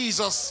Christ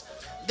Jesus,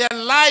 the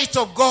light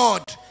of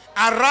God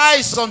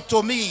arise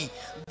unto me.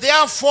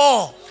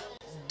 Therefore,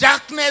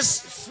 darkness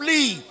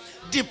flee,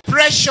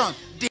 depression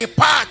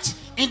depart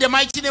in the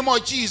mighty name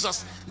of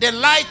Jesus. The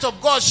light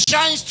of God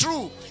shines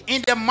through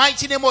in the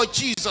mighty name of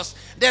Jesus.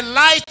 The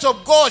light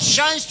of God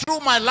shines through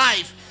my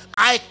life.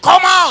 I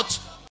come out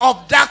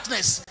of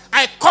darkness.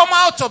 I come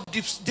out of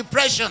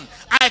depression.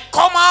 I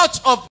come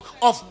out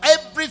of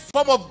every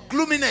form of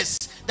gloominess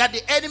that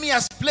the enemy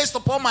has placed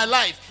upon my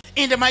life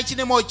in the mighty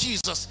name of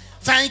Jesus.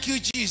 Thank you,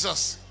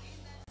 Jesus.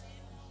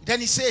 Then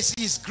he says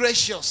he is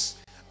gracious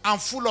and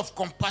full of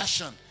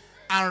compassion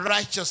and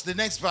righteous. The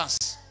next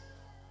verse.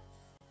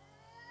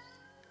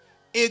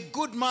 A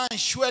good man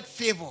showeth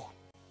favor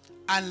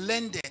and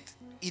lendeth.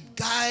 It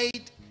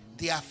guide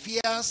the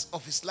affairs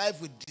of his life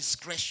with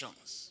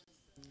discretions.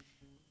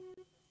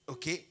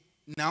 Okay.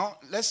 Now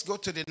let's go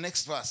to the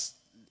next verse.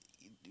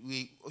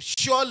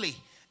 Surely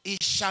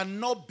it shall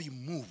not be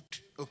moved.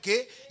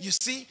 Okay. You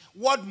see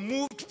what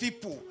moved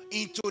people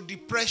into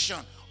depression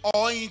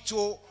or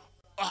into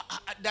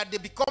that they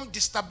become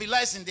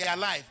destabilized in their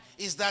life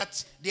is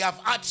that they have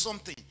had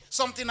something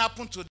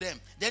happened to them,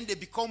 then they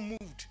become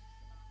moved.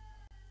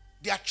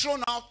 They are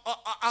thrown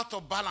out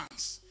of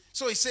balance.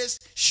 So it says,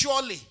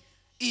 surely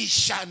it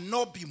shall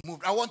not be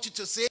moved. I want you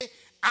to say,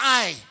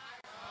 I,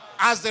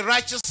 as the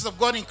righteousness of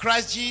God in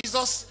Christ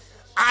Jesus,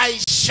 I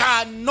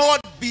shall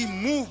not be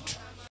moved.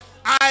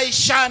 I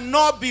shall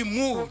not be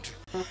moved.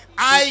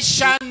 I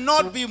shall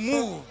not be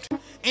moved.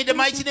 In the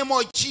mighty name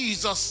of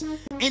Jesus.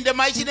 In the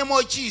mighty name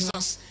of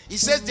Jesus. He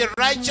says the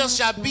righteous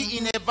shall be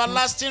in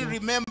everlasting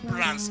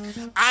remembrance.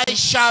 I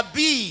shall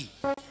be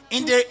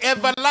in the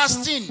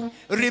everlasting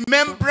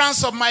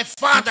remembrance of my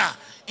Father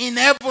in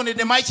heaven in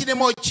the mighty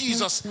name of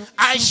Jesus.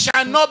 I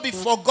shall not be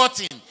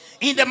forgotten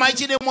in the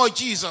mighty name of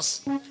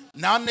Jesus.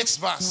 Now next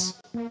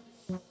verse.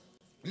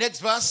 Next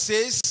verse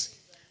says,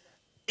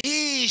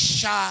 he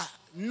shall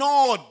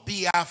not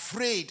be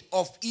afraid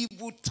of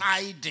evil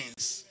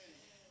tidings.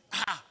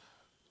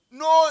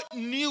 No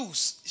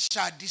news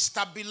shall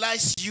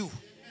destabilize you.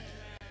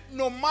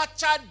 No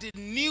matter the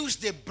news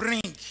they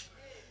bring,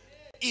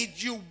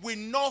 you will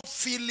not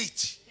feel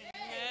it.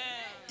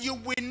 You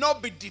will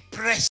not be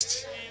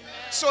depressed.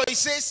 So he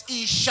says,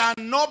 he shall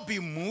not be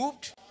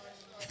moved.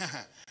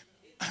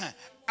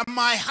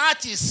 My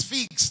heart is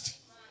fixed,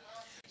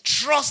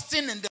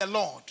 trusting in the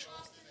Lord.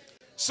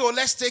 So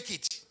let's take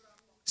it.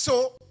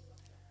 So,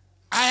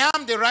 I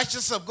am the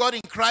righteousness of God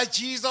in Christ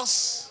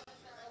Jesus.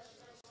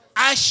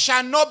 I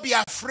shall not be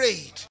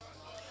afraid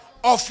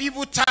of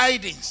evil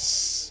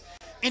tidings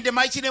in the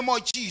mighty name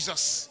of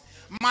Jesus.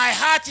 My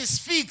heart is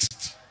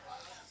fixed,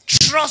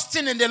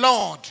 trusting in the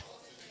Lord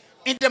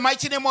in the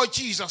mighty name of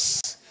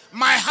Jesus.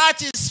 My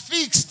heart is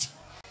fixed,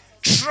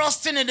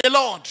 trusting in the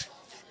Lord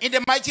in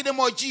the mighty name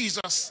of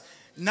Jesus.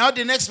 Now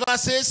the next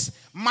verse says,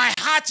 my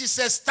heart is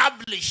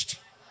established.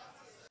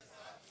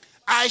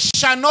 I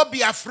shall not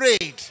be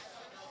afraid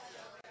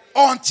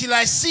until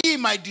I see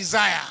my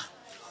desire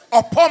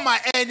upon my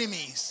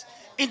enemies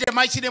in the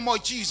mighty name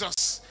of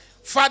Jesus.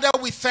 Father,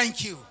 we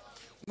thank you.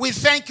 We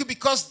thank you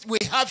because we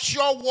have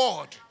sure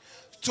word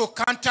to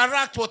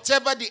counteract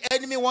whatever the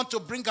enemy wants to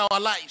bring our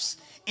lives.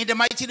 In the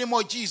mighty name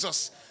of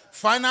Jesus.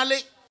 Finally,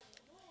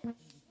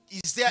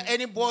 is there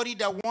anybody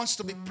that wants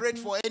to be prayed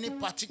for any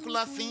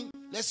particular thing?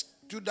 Let's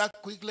do that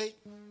quickly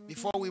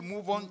before we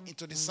move on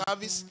into the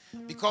service.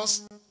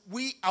 Because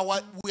we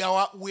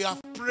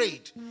have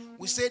prayed.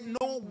 We said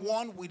no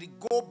one will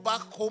go back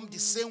home the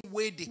same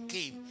way they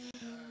came.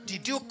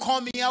 Did you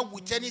come here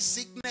with any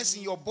sickness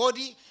in your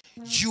body?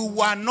 You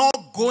are not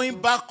going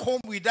back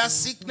home with that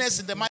sickness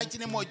in the mighty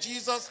name of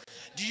Jesus.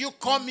 Do you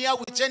come here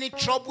with any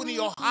trouble in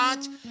your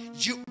heart?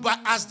 But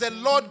as the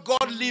Lord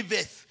God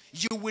liveth,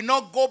 you will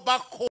not go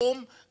back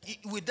home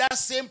with that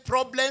same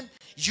problem.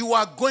 You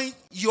are going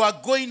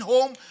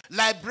home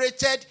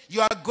liberated.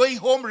 You are going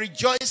home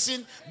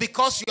rejoicing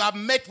because you have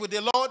met with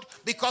the Lord,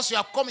 because you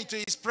have come into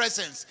his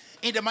presence.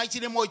 In the mighty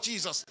name of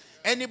Jesus.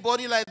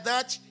 Anybody like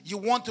that you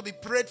want to be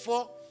prayed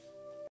for?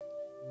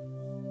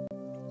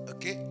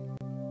 Okay.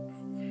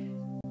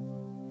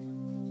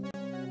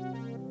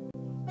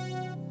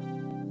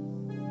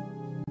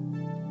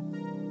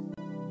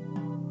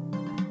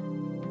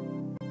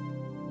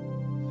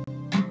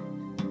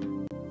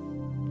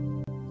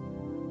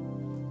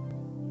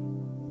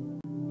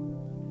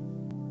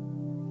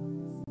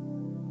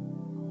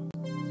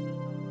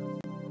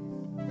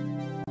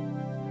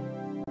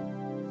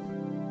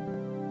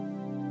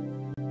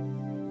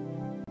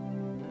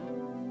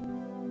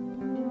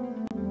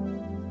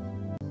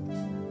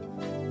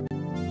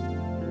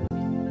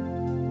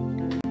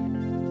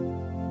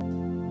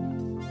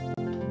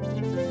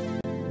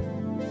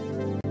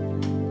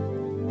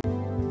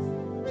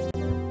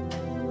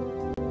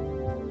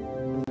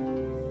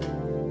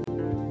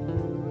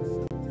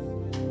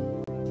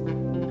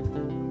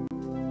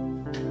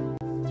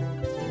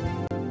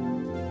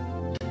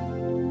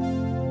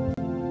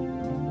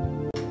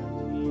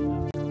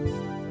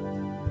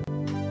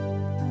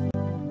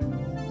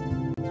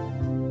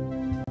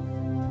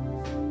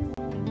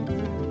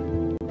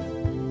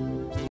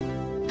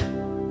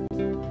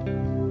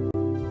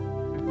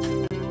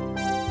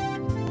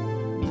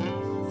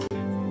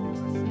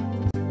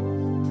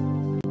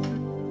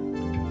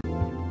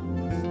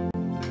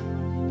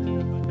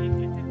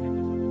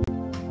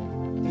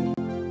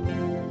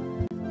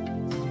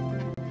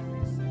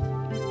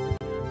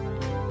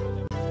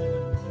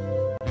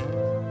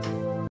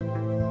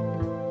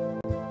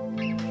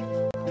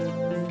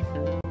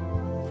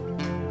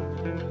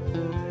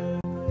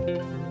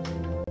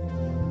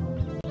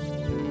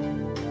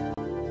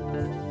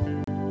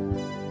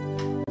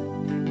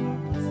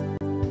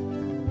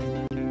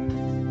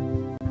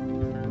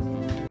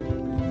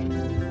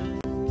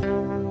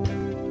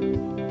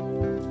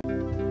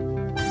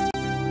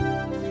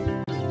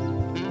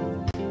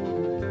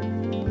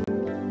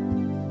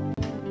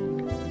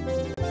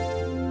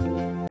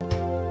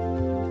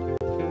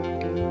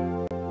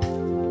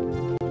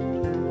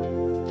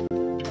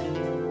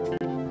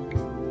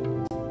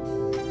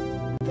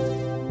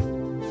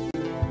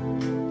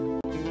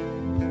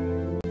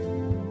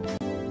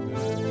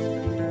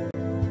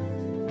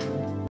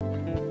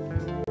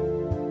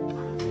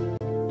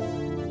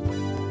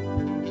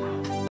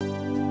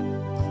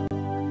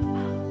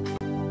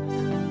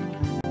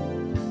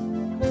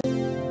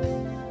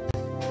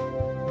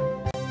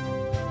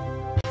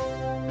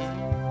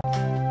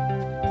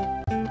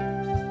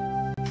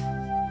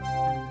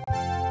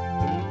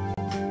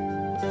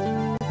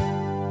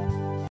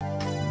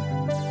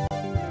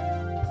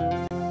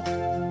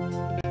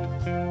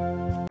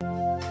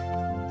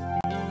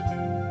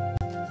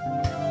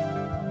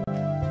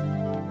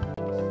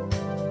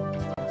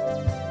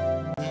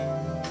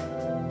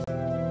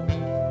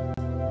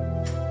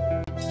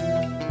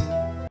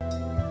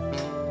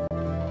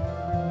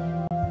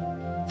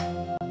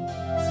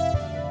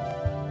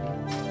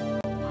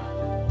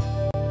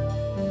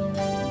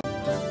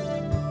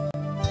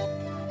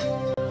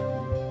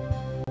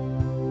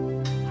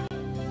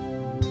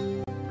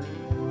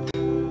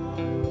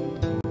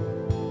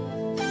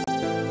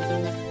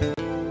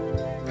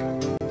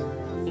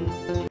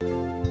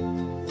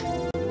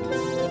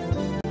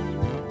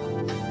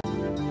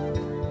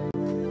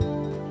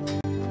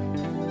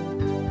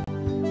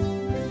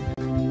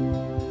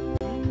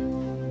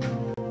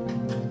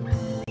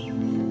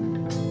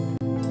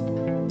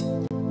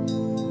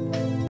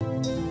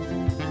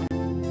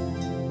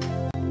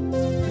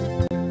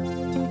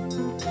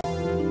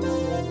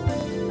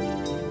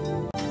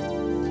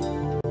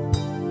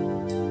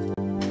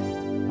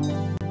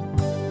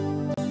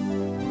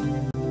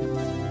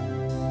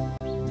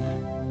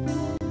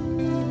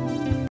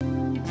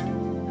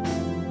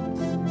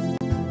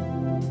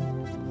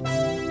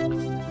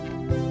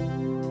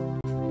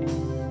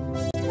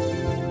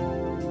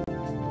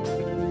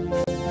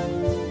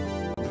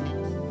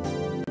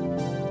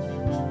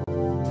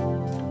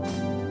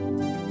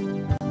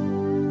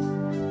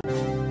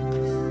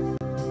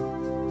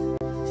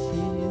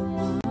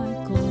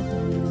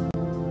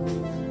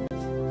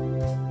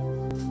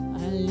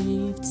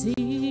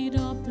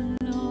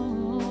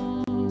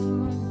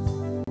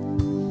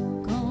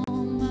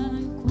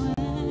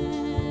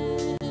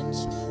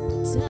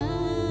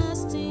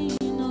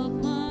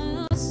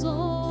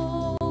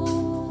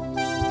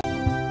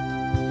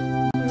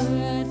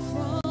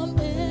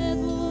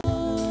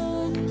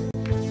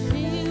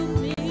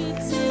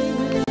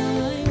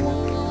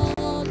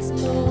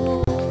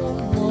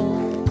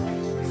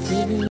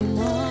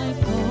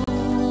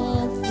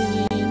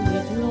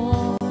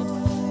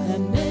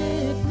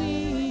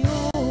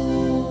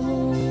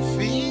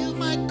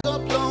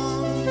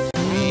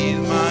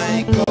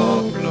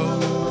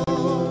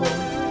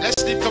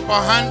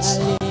 our hands.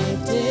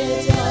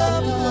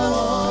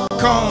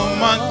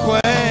 Come and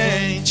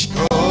quench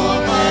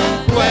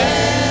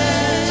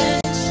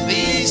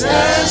this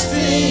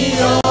thirsty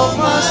of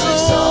my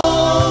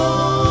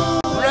soul.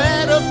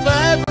 Bread of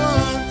heaven,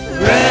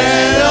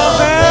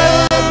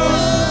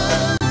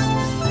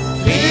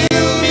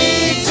 fill me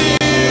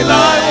till I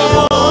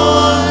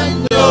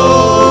want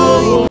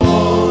no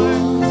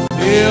more.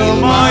 Fill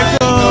my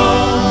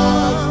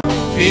cup,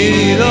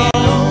 fill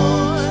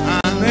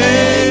and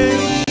make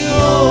me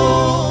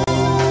whole.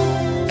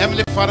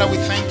 Heavenly Father, we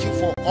thank you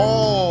for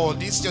all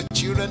these your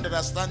children that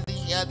are standing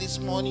here this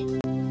morning.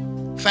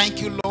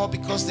 Thank you, Lord,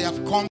 because they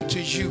have come to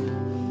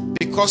you,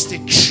 because they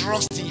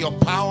trust in your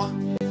power,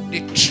 they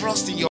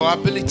trust in your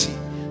ability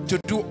to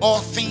do all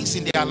things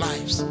in their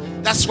lives.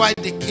 That's why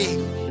they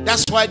came.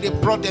 That's why they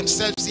brought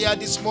themselves here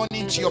this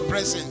morning to your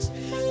presence.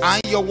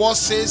 And your word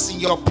says, in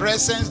your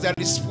presence there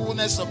is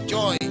fullness of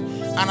joy,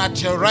 and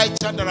at your right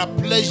hand there are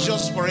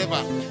pleasures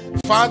forever.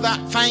 Father,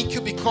 thank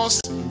you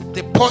because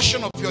the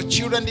portion of your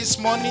children this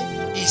morning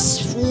is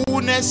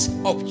fullness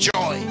of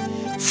joy.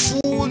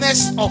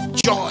 Fullness of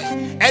joy.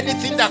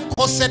 Anything that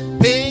causes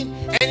pain,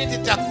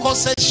 anything that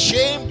causes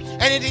shame,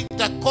 anything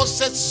that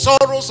causes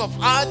sorrows of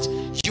heart,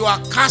 you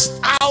are cast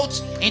out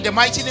in the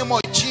mighty name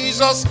of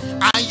Jesus,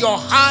 and your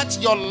heart,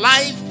 your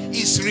life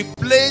is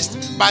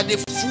replaced by the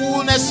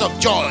fullness of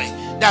joy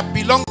that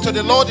belongs to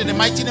the Lord in the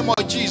mighty name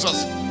of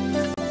Jesus.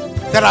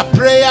 There are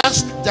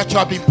prayers that you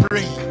have been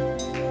praying.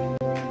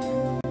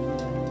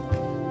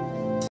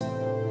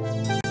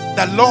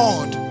 The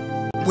Lord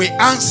will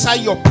answer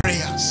your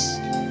prayers.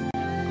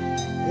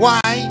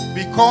 Why?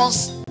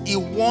 Because he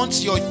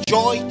wants your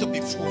joy to be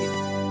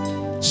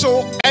full.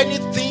 So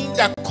anything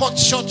that cut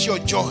short your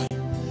joy,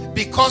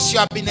 because you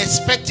have been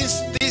expecting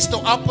things to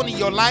happen in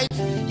your life,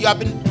 you have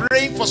been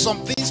praying for some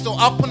things to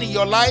happen in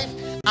your life,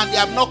 and they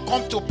have not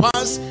come to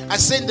pass, I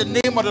say in the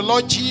name of the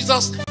Lord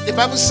Jesus, the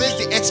Bible says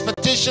the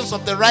expectations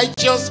of the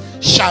righteous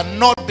shall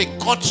not be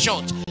cut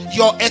short.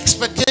 Your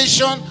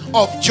expectation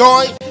of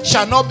joy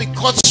shall not be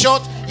cut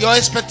short. Your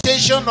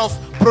expectation of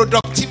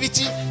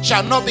productivity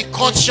shall not be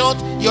cut short.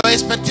 Your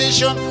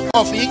expectation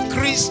of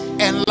increase,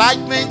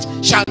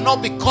 enlightenment shall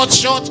not be cut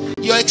short.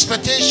 Your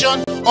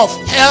expectation of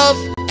health,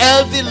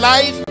 healthy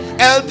life,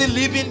 healthy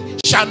living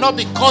shall not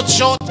be cut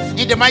short.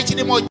 In the mighty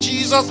name of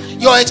Jesus,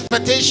 your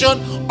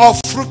expectation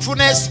of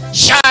fruitfulness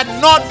shall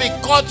not be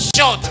cut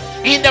short.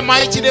 In the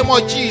mighty name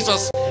of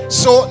Jesus.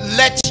 So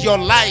let your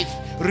life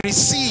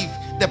receive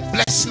the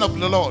blessing of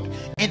the Lord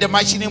in the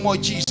mighty name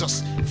of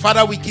Jesus.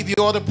 Father, we give you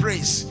all the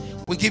praise.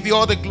 We give you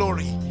all the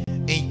glory.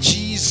 In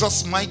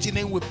Jesus' mighty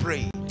name we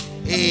pray.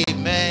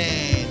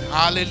 Amen.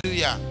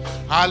 Hallelujah.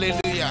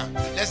 Hallelujah.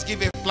 Let's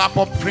give a clap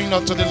of praise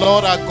unto the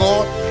Lord our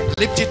God.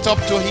 Lift it up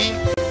to him.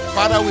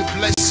 Father, we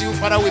bless you.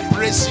 Father, we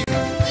praise you.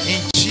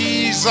 In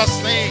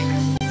Jesus'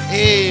 name.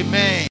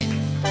 Amen.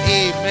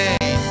 Amen.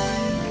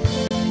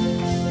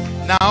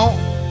 Now,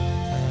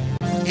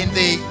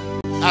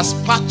 as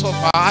part of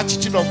our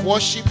attitude of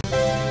worship,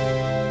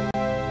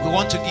 we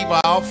want to give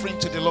our offering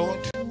to the Lord.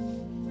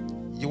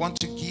 You want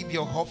to give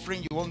your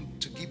offering, you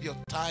want to give your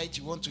tithe,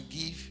 you want to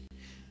give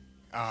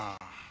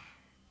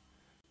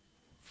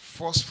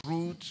first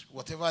fruit,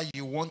 whatever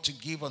you want to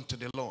give unto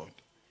the Lord.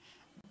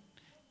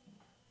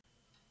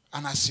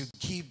 And as you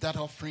give that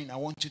offering, I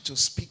want you to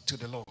speak to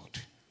the Lord.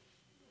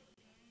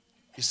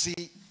 You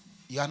see,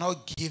 you are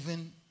not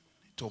giving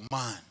to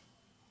man.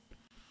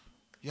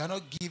 You are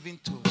not giving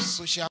to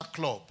social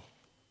club.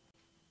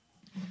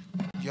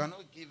 You are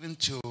not giving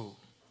to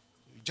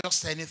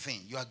just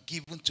anything. You are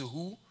giving to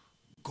who?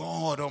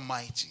 God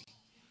Almighty.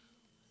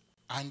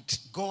 And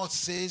God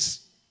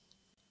says,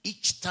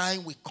 each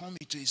time we come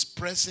into his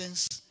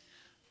presence,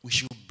 we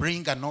should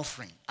bring an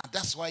offering. And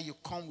that's why you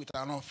come with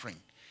an offering.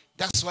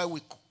 That's why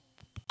we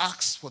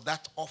ask for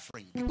that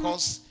offering.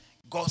 Because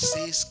God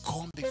says,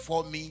 come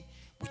before me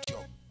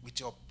with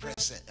your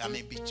present,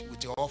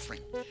 with your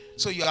offering.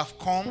 So you have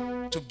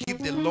come to give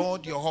the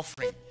Lord your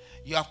offering.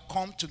 You have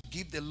come to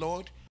give the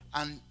Lord,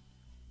 and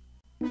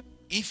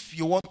if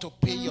you want to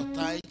pay your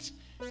tithe,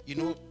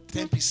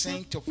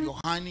 10% of your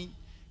honey,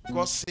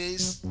 God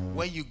says,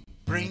 when you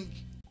bring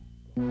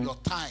your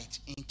tithe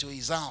into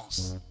his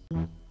house,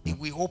 he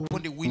will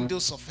open the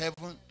windows of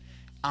heaven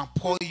and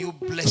pour you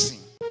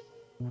blessing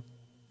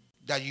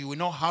that you will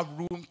not have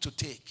room to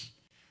take.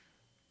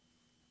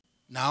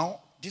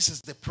 Now, this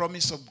is the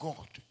promise of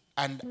God.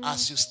 And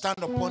as you stand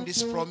upon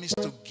this promise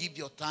to give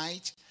your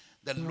tithe,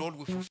 the Lord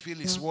will fulfill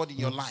his word in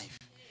your life.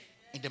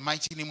 In the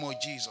mighty name of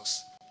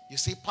Jesus. You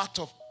see,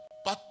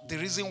 the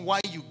reason why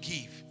you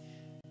give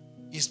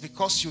is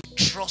because you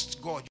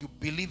trust God. You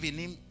believe in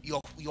him.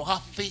 You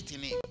have faith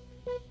in him.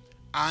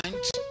 And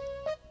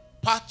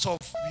part of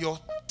your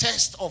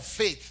test of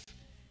faith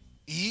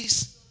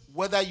is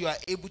whether you are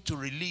able to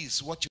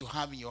release what you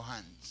have in your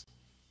hands.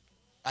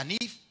 And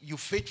if you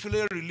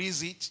faithfully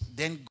release it,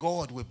 then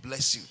God will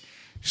bless you.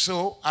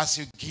 So as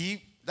you give,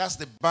 that's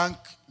the bank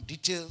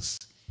details.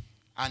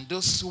 And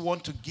those who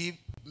want to give,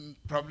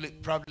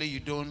 probably you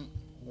don't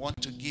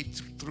want to give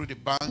through the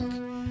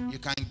bank, you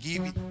can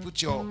give it,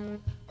 put your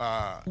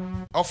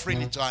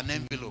offering into an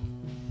envelope.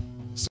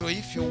 So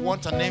if you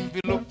want an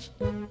envelope,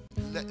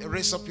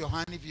 raise up your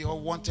hand if you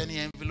want any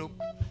envelope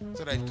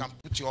so that you can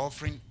put your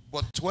offering.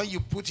 But when you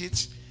put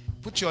it,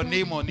 put your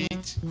name on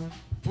it,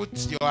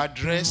 put your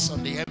address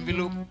on the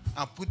envelope,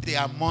 and put the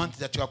amount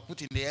that you are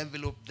putting in the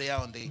envelope there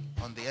on the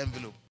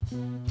envelope.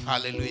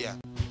 Hallelujah.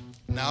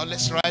 Now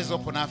let's rise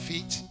up on our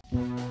feet.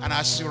 And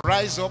as you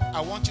rise up,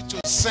 I want you to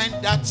send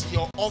that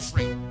your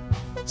offering.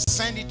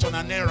 Send it on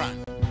an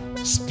errand.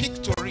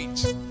 Speak to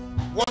it.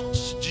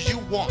 What do you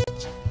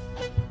want?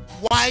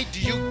 Why do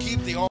you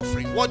give the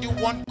offering? What do you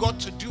want God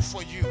to do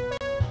for you?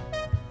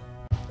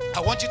 I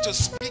want you to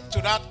speak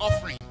to that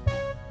offering.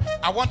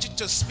 I want you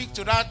to speak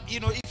to that.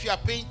 If you are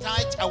paying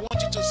tithe, I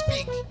want you to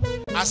speak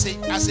as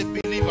a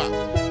believer.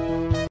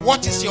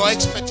 What is your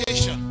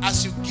expectation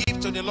as you give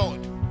to the Lord?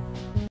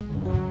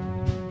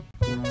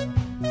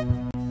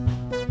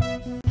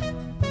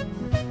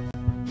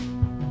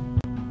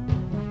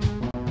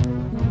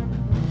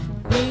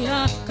 We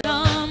have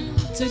come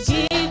to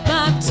give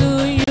back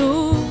to you.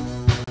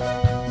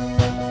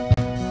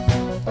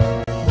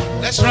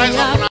 Let's rise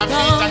up on our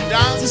feet and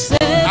dance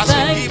as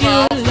we give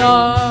our offering.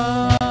 Lord.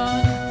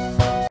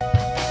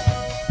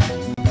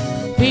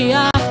 We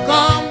have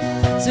come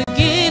to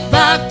give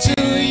back to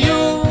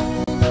you.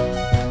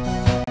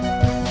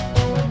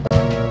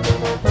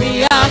 We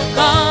have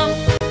come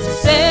to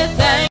say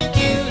thank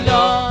you,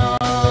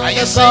 Lord. Are you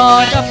The saying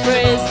God thank of you,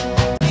 praise, Lord?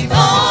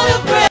 God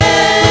of praise,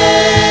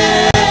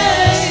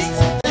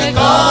 the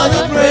God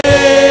of praise,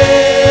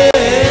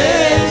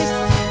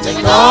 the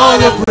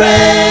God of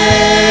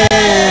praise,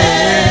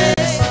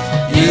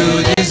 you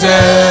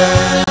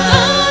deserve.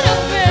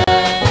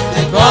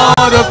 The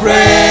God of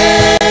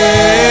praise,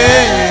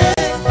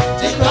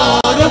 the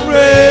God of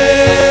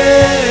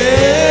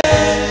praise,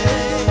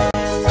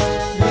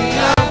 we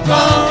have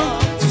come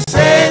to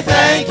say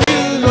thank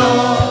you,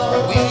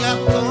 Lord. We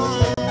have come.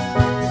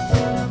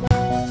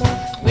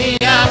 We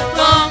have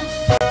come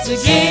to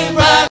give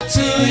back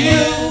to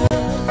you.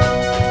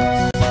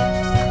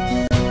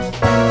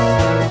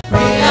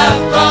 We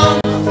have come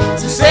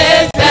to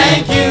say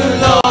thank you,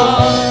 Lord.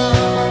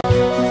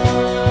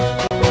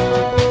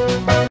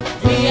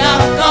 We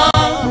have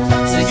come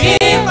to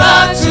give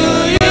back to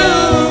you.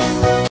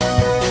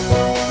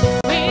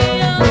 We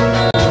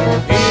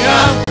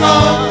have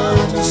come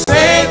to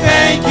say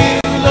thank you,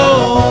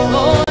 Lord.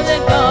 Oh, the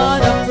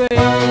God of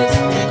praise,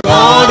 the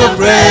God of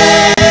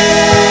praise,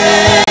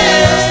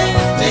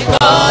 the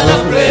God of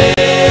praise,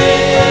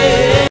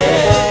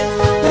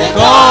 the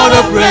God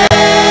of praise,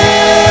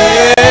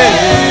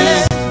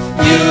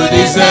 you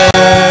deserve.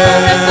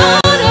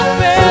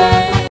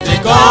 The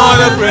God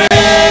of praise,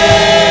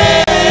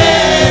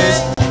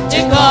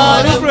 the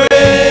God of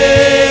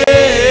praise,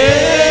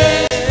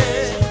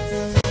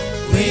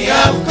 we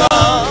have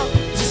come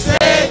to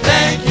say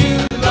thank you,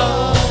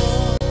 Lord.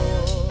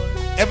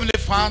 Heavenly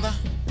Father,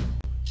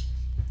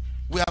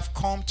 we have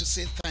come to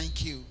say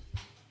thank you.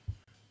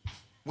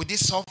 With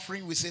this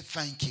offering, we say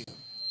thank you.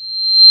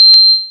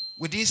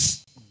 With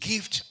this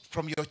gift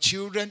from your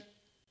children,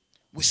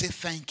 we say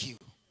thank you.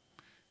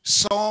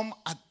 Some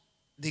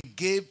they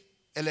gave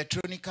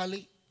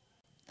electronically,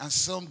 and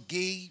some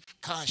gave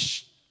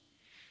cash.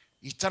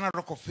 Eternal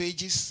Rock of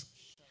Ages,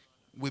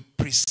 we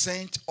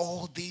present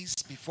all these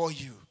before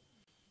you.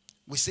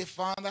 We say,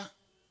 Father,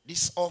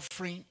 this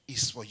offering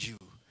is for you.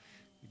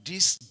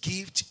 This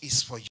gift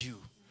is for you.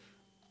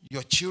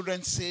 Your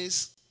children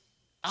says,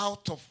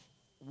 out of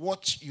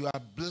what you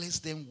have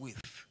blessed them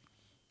with,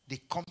 they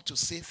come to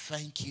say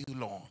thank you,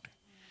 Lord.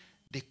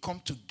 They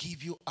come to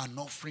give you an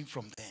offering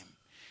from them.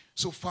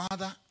 So,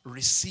 Father,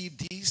 receive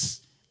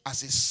this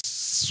as a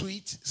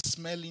sweet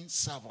smelling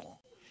savour,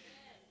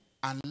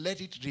 and let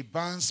it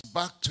rebound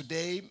back to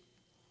them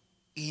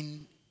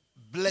in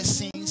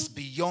blessings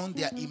beyond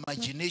their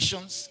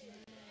imaginations,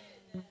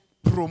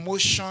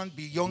 promotion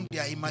beyond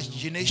their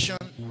imagination,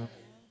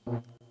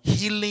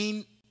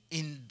 healing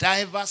in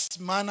diverse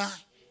manner,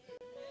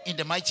 in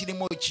the mighty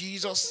name of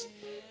Jesus.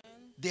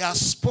 They have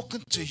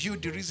spoken to you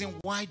the reason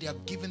why they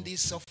have given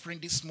this offering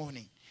this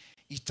morning.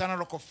 Eternal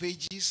Rock of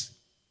Ages,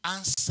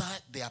 answer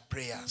their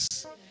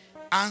prayers.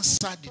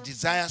 Answer the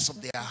desires of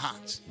their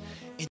heart.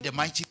 In the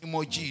mighty name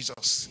of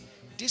Jesus.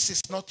 This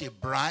is not a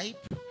bribe,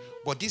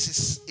 but this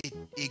is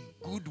a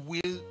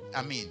goodwill,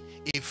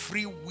 a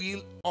free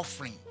will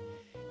offering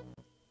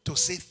to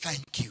say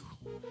thank you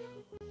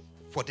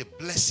for the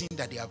blessing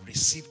that they have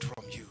received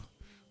from you.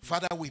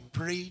 Father, we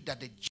pray that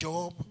the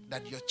job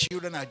that your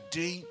children are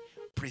doing,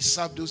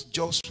 preserve those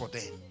jobs for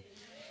them.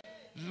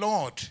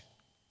 Lord,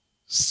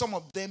 some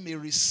of them may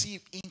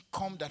receive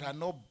income that are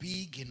not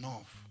big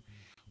enough.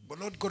 But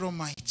Lord God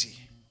Almighty,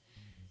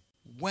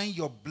 when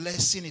your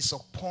blessing is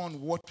upon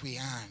what we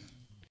earn,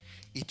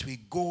 it will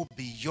go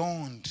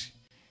beyond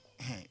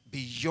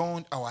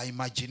our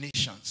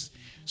imaginations.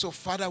 So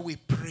Father, we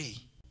pray,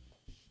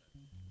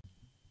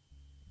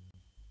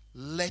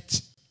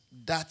 let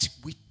that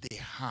which they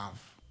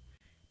have,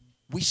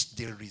 which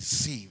they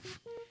receive,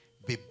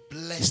 be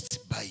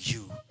blessed by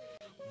you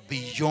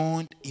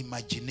beyond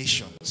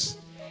imaginations.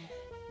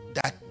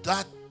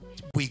 That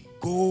we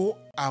go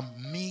and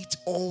meet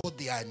all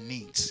their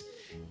needs.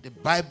 The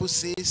Bible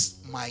says,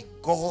 my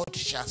God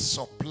shall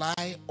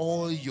supply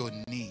all your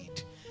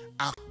need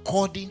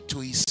according to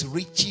his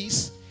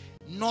riches,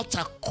 not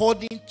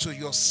according to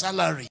your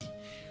salary,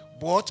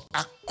 but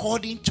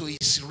according to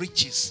his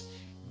riches.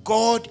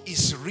 God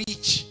is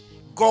rich.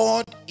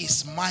 God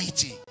is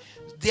mighty.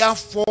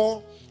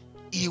 Therefore,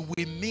 he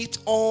will meet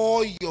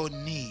all your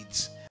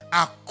needs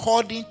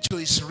according to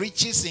his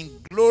riches in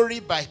glory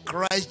by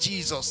Christ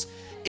Jesus.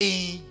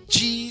 In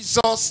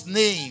Jesus'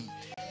 name,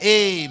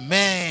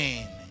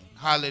 amen.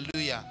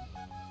 Hallelujah.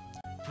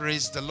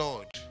 Praise the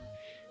Lord.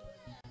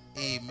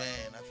 Amen.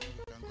 I think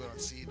we can go and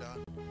sit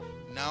down.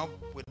 Now,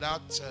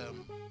 without,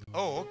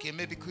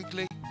 maybe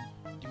quickly.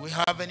 Do we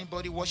have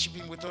anybody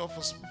worshiping with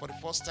us for the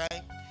first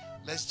time?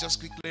 Let's just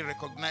quickly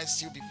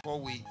recognize you before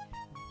we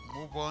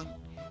move on.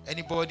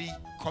 Anybody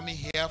coming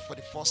here for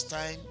the first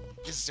time?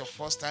 This is your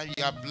first time.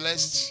 You are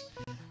blessed.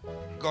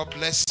 God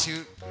bless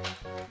you.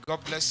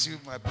 God bless you,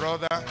 my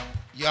brother.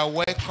 You are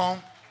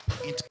welcome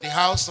into the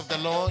house of the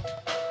Lord.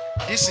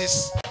 This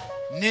is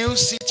New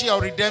City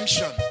of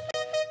Redemption,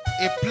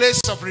 a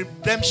place of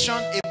redemption,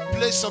 a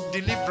place of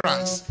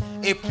deliverance,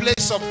 a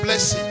place of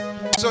blessing.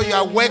 So you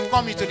are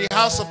welcome into the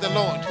house of the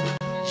Lord.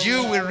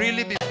 You will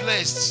really be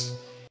blessed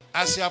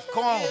as you have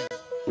come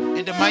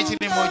in the mighty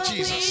name of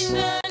Jesus. In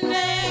the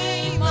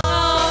name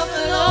of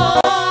the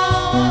Lord,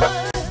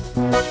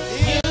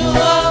 you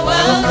are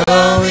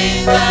welcome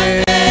in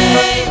the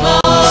name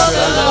of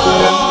the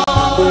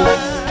Lord.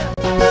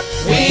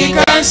 We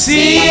can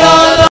see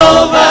all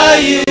over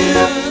you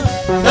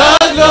the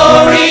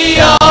glory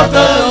of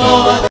the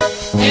Lord.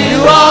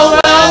 You are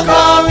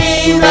welcome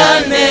in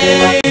the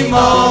name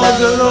of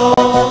the Lord.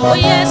 Oh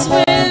yes,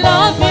 we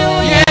love you.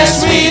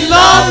 Yes, we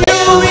love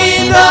you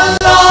in the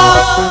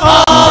love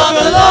of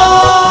the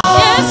Lord.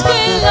 Yes, we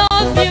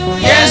love you.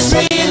 Yes,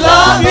 we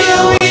love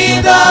you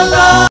in the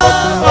love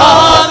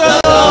of the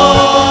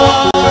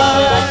Lord.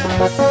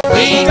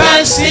 We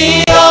can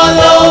see all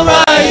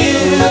over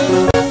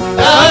you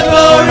the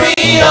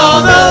glory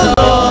of the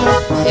Lord.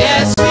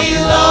 Yes, we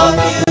love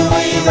you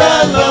in the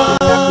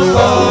love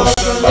of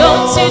the Lord.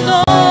 Don't you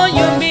know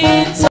you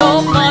mean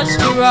so much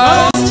to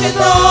us? Don't you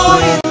know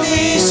you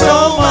mean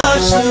so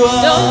much to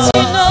us? Don't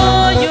you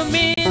know you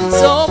mean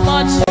so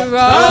much to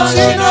us? Don't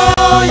you know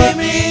you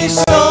mean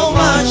so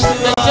much to us?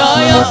 The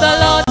joy of the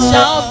Lord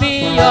shall be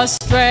your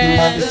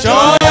strength. The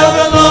joy of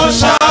the Lord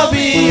shall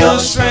be your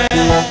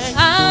strength.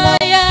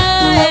 Higher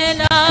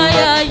and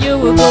higher you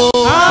will go.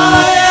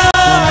 Higher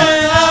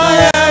and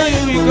higher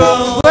you will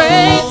go.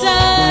 Greater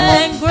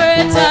and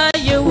greater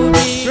you will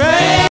be.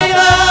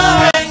 Greater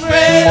and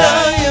greater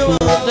you will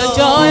be. The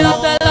joy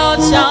of the Lord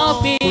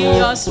shall be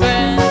your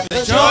strength.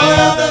 The joy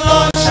of the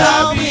Lord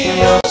shall be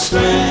your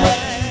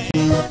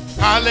strength.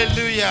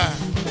 Hallelujah.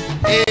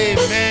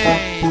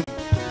 Amen.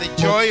 The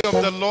joy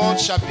of the Lord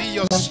shall be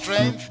your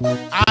strength.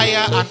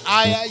 Higher and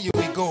higher you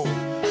will go.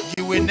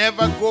 You will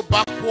never go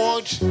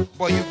backward,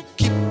 but you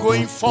keep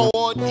going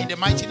forward in the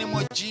mighty name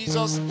of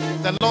Jesus.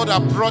 The Lord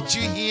has brought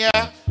you here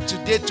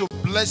today to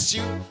bless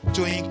you,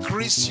 to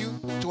increase you,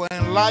 to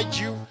enlarge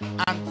you,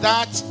 and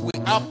that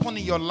will happen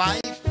in your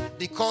life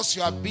because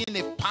you have been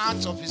a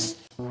part of his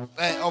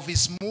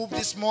move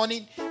this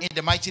morning in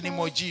the mighty name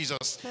of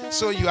Jesus.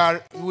 So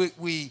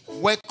we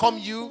welcome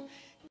you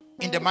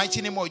in the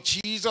mighty name of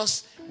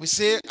Jesus. We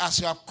say, as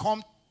you have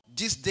come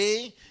this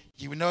day,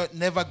 you will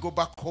never go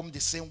back home the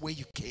same way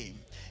you came.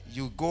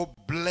 You go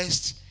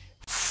blessed,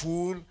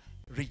 full,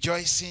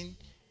 rejoicing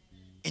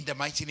in the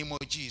mighty name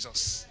of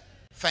Jesus.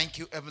 Thank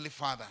you, Heavenly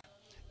Father.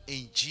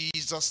 In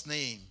Jesus'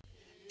 name,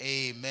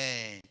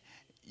 amen.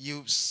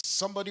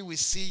 Somebody will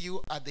see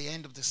you at the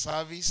end of the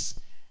service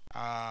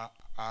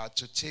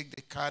to take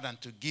the card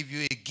and to give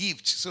you a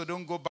gift. So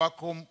don't go back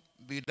home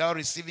without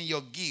receiving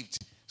your gift.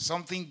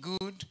 Something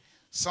good,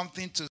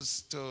 something to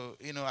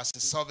as a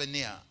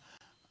souvenir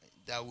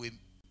that will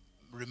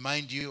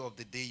remind you of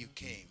the day you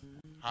came.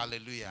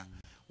 Hallelujah.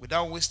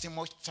 Without wasting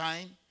much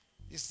time,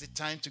 this is the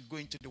time to go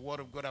into the Word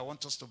of God. I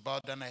want us to bow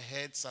down our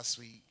heads as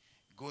we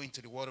go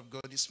into the Word of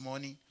God this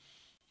morning.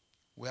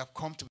 We have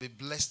come to be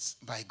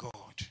blessed by God.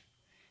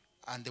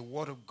 And the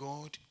Word of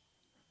God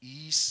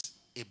is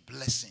a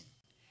blessing.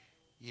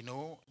 You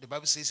know, the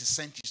Bible says he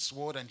sent his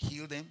word and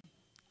healed them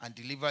and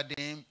delivered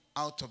them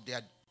out of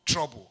their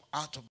trouble,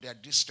 out of their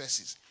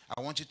distresses.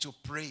 I want you to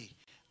pray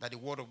that the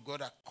Word of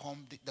God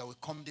that will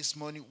come this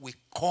morning will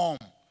come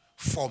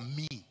for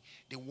me.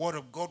 The Word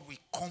of God will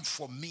come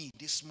for me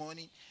this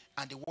morning,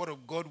 and the Word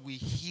of God will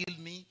heal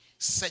me,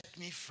 set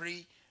me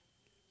free,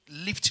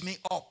 lift me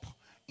up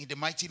in the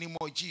mighty name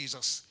of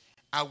Jesus.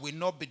 I will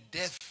not be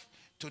deaf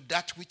to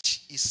that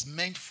which is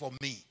meant for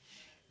me.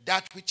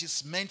 That which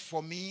is meant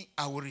for me,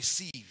 I will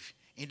receive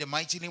in the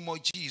mighty name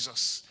of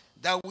Jesus.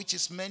 That which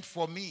is meant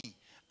for me,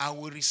 I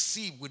will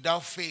receive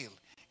without fail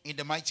in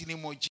the mighty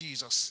name of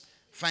Jesus.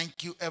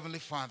 Thank you, Heavenly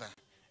Father.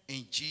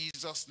 In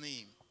Jesus'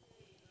 name,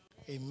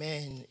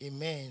 Amen.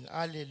 Amen.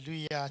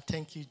 Hallelujah.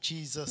 Thank you,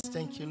 Jesus.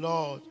 Thank you,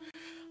 Lord.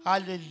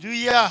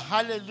 Hallelujah.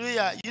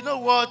 Hallelujah. You know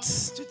what?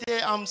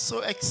 Today I'm so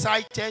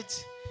excited.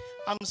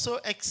 I'm so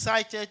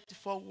excited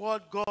for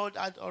what God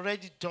had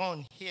already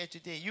done here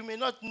today. You may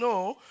not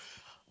know,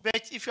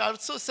 but if you are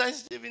so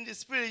sensitive in the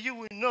spirit, you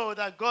will know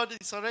that God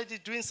is already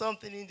doing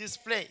something in this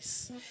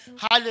place.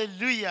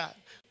 Hallelujah.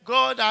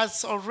 God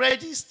has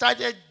already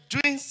started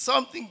doing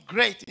something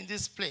great in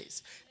this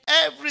place.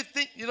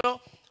 Everything,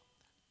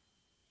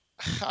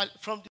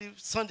 from the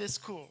Sunday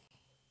school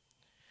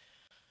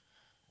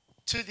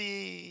to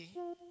the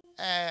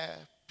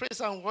praise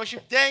and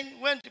worship. Then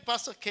when the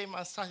pastor came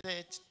and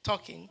started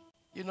talking,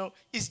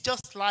 it's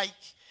just like,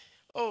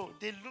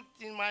 they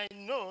looked in my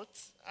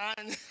notes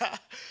and,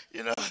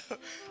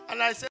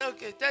 and I said,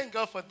 okay, thank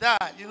God for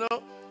that,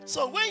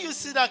 So when you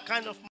see that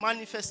kind of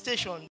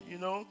manifestation,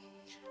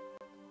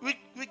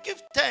 we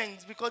give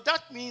thanks because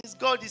that means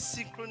God is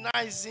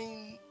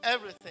synchronizing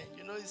everything,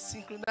 He's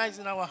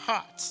synchronizing our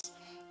hearts,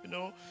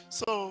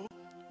 So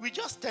we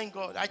just thank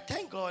God. I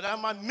thank God.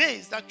 I'm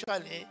amazed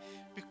actually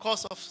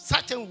because of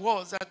certain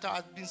words that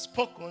have been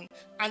spoken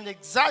and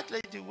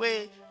exactly the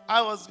way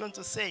I was going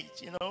to say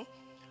it,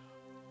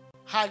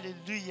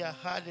 Hallelujah,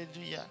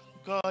 hallelujah.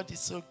 God is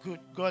so good.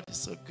 God is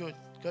so good.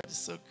 God is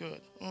so good.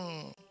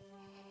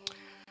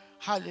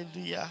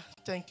 Hallelujah.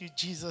 Thank you,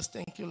 Jesus.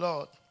 Thank you,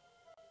 Lord.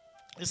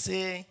 You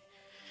see,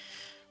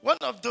 one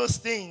of those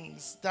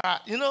things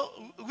that,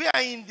 we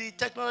are in the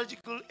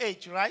technological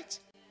age, right?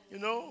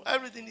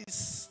 Everything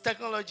is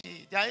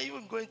technology. They are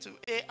even going to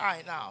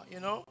AI now,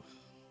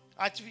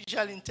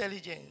 artificial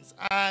intelligence.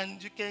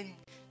 And you can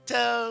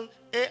tell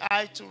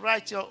AI to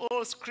write your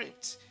own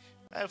script.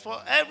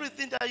 For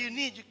everything that you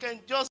need, you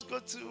can just go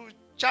to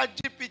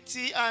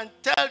ChatGPT and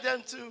tell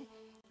them to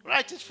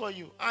write it for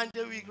you. And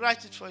they will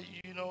write it for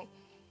you,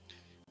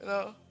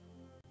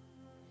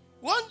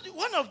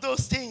 One of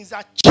those things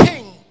that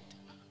changed.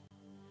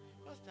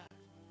 What's that?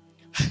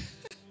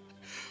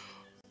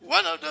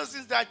 One of those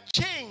things that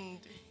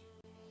changed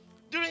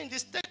during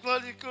this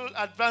technological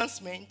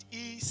advancement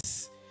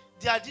is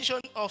the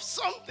addition of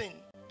something.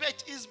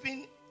 But it's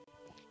been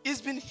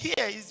here,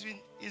 it's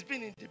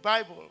been in the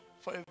Bible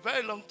for a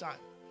very long time.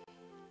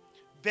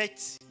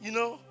 But,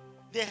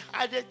 they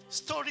added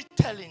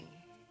storytelling.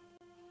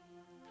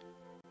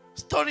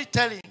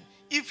 Storytelling.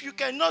 If you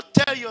cannot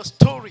tell your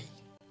story,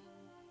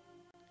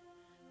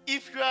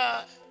 if you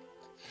are,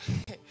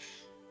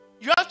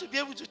 you have to be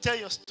able to tell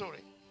your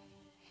story.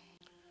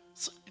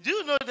 So, do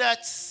you know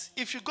that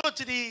if you go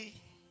to the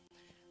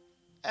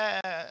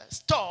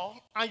store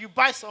and you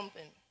buy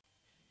something,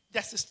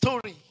 there's a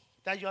story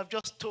that you have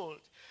just told.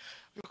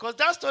 Because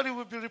that story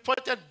will be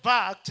reported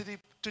back to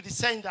the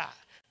sender.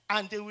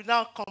 And they will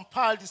now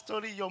compile the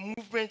story, your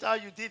movement, how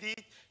you did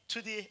it,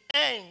 to the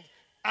end.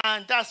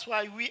 And that's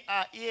why we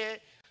are here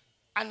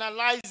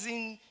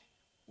analyzing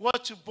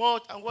what you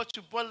bought and what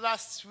you bought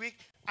last week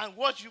and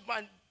what you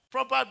might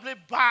probably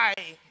buy.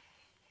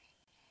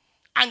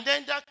 And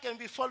then that can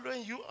be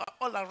following you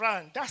all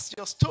around. That's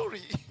your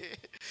story.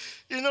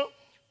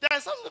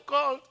 There's something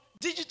called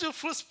digital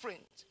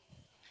footprint.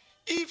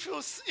 If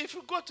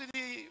you go to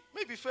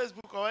maybe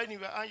Facebook or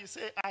anywhere and you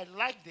say, I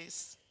like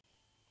this,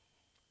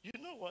 you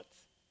know what?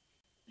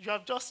 You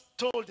have just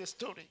told a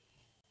story.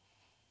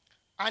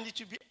 And it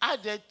will be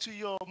added to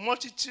your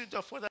multitude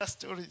of other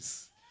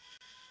stories.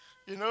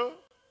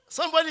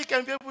 Somebody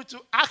can be able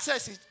to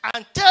access it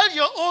and tell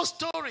your own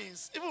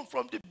stories, even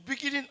from the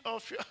beginning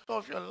of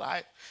your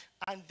life.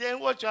 And then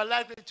what you're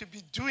likely to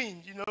be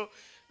doing,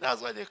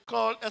 that's what they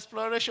call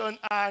exploration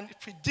and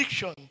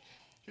prediction,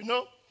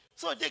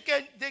 So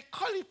they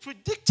call it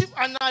predictive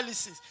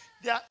analysis.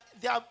 They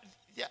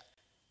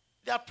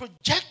are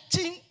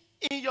projecting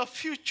in your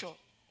future.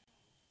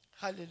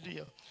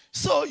 Hallelujah.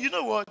 So you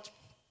know what?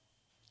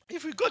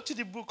 If we go to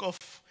the book of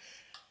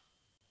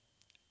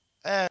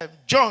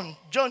John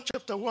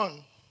chapter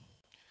 1.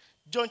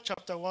 John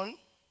chapter 1.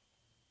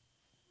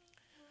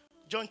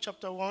 John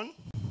chapter 1.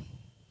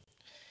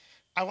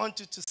 I want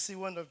you to see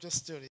one of the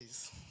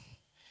stories.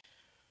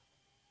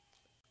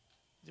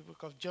 The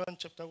book of John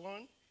chapter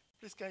 1.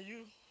 Please, can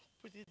you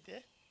put it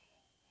there?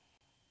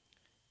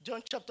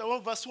 John chapter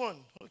 1, verse 1.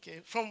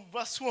 Okay, from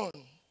verse 1.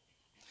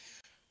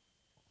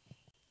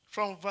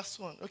 From verse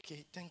 1.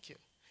 Okay, thank you.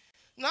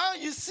 Now,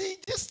 you see,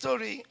 this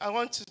story, I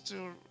want you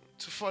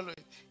to follow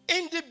it.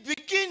 In the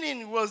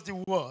beginning was the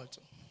Word.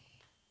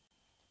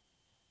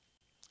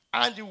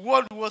 And the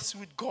Word was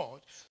with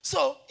God.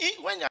 So,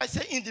 when I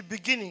say in the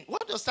beginning,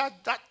 what does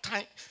that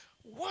time,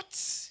 what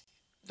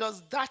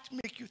does that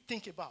make you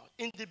think about?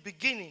 In the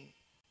beginning.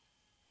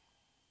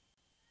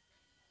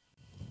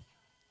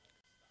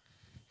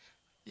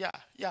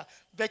 Yeah.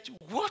 But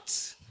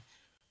what?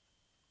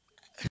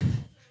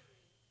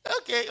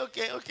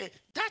 Okay.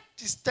 That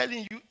is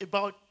telling you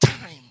about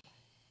time.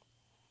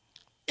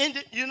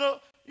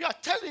 You are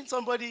telling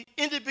somebody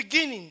in the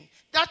beginning.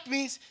 That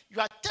means you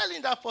are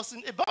telling that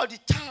person about the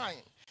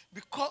time.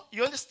 Because,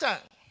 you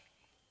understand?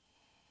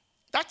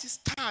 That is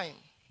time.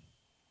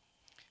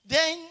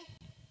 Then,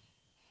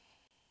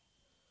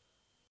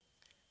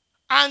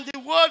 And the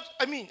word,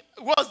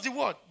 was the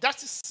word.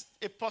 That is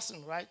a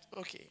person, right?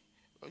 Okay.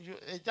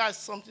 That's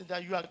something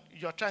that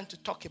you are trying to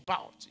talk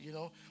about,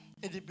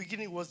 In the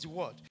beginning was the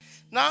word.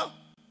 Now,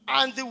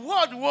 and the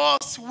word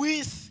was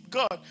with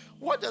God.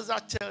 What does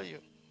that tell you?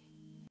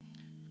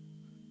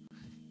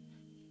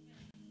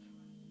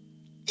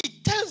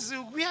 It tells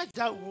you where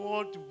that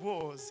word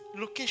was,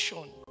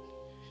 location.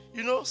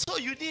 So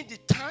you need the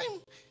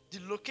time, the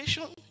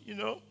location,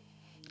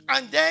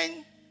 and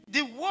then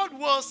the word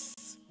was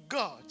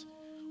God.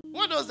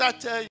 What does that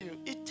tell you?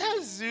 It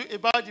tells you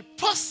about the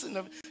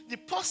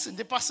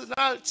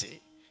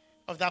personality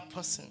of that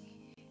person.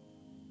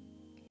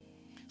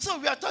 So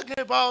we are talking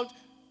about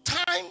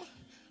time,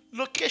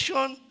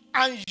 location,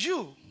 and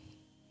you.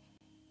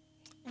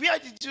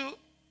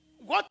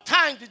 What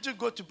time did you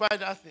go to buy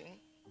that thing?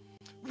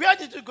 Where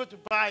did you go to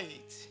buy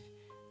it?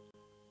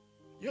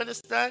 You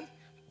understand?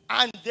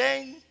 And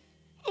then,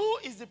 who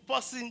is the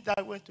person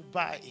that went to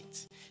buy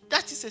it?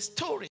 That is a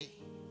story.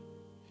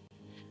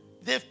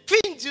 They've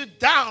pinned you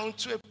down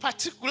to a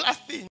particular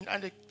thing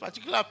and a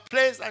particular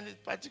place and a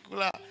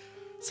particular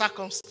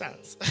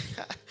circumstance.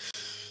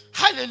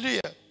 Hallelujah.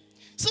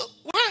 So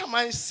why am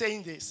I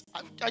saying this?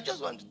 I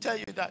just want to tell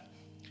you that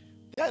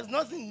there is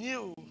nothing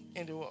new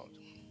in the world.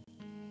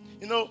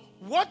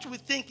 What we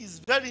think is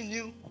very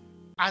new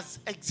has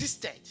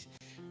existed.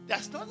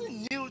 There's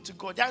nothing new to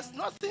God. There's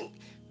nothing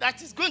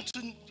that is going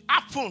to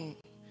happen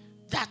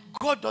that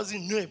God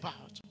doesn't know about.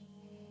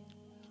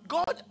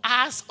 God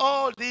has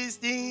all these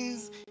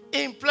things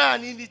in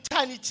plan in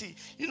eternity.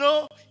 We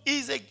are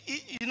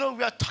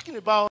talking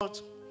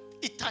about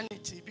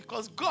eternity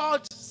because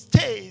God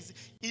stays,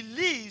 He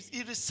lives,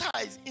 He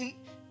resides in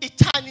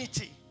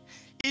eternity.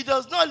 He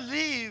does not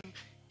live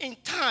in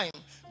time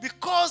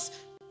because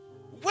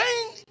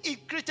when He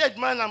created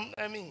man,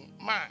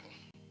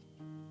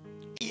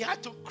 He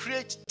had to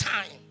create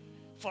time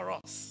for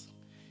us.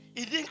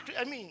 He didn't.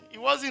 He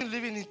wasn't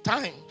living in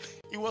time.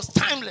 He was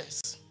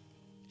timeless.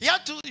 He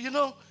had to,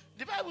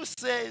 the Bible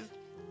says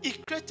He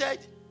created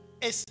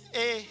a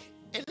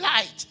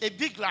light, a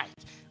big light,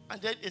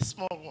 and then a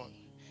small one.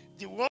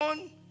 The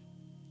one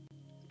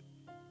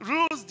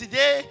rules the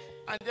day,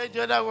 and then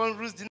the other one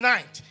rules the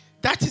night.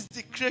 That is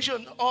the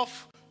creation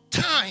of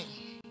time.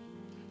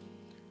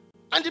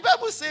 And the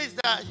Bible says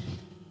that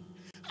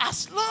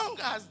as long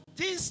as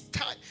this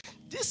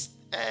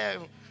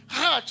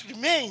heart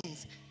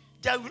remains,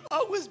 there will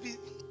always be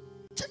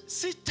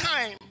seed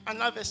time and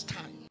harvest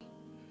time.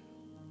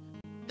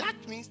 That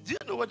means, do you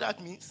know what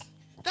that means?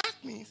 That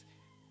means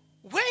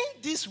when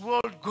this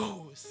world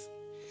goes,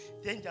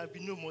 then there will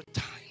be no more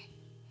time.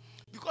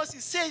 Because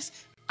it says,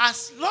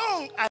 as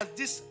long as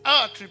this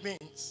earth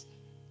remains,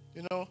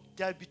 there will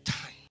be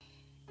time.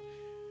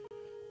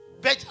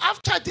 But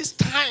after this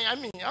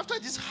time, after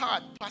this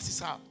heart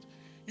passes out,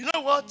 you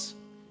know what?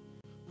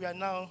 We are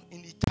now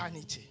in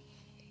eternity.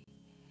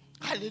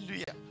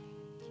 Hallelujah.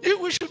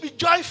 We should be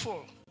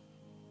joyful.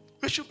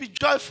 We should be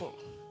joyful.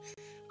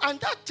 And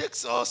that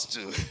takes us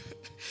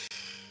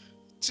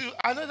to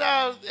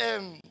another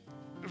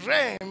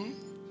realm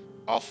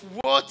of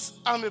what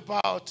I'm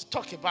about to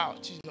talk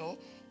about,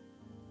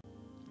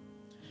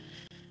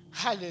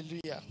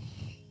 Hallelujah.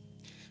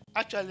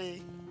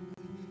 Actually,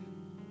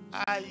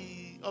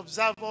 I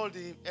observe all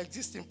the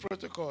existing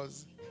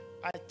protocols.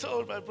 I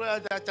told my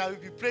brother that I will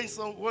be playing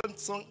one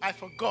song I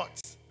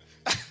forgot.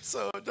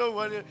 So don't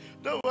worry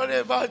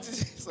about it.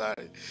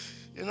 Sorry.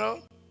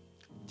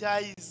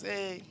 There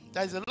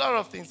is a lot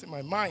of things in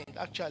my mind,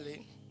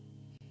 actually.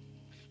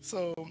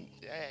 So,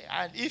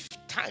 and if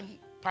time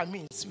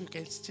permits, we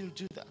can still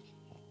do that.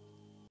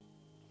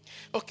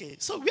 Okay,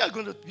 so we are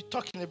going to be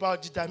talking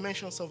about the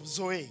dimensions of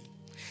Zoe,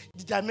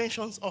 the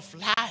dimensions of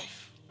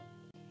life.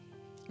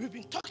 We've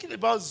been talking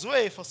about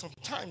Zoe for some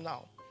time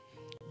now,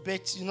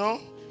 but we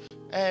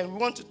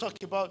want to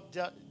talk about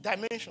the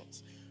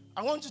dimensions.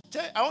 I want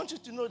you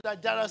to know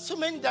that there are so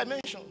many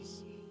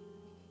dimensions.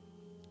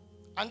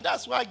 And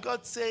that's why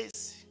God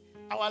says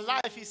our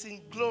life is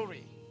in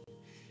glory.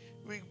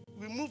 We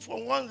move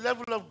from one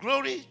level of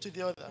glory to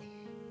the other.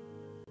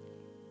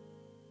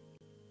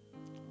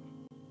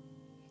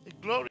 The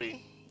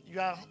glory,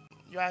 you are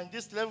in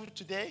this level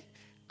today,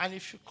 and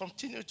if you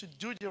continue to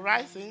do the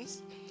right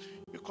things,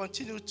 you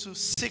continue to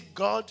seek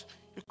God,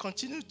 you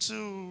continue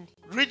to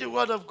read the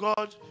Word of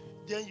God,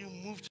 then you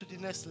move to the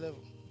next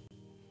level.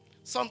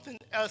 Something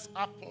else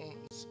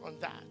happens on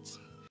that.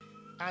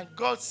 And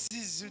God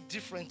sees you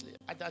differently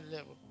at that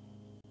level.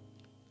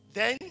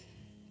 Then,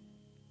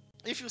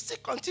 if you still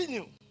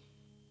continue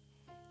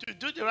to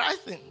do the right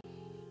thing,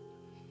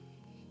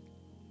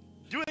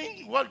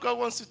 doing what God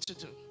wants you to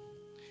do,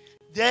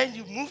 then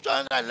you move to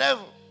another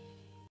level.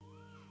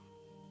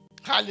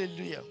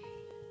 Hallelujah.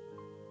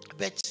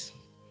 But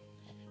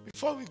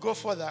before we go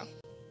further,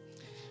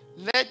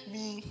 let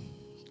me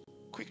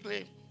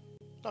quickly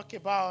talk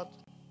about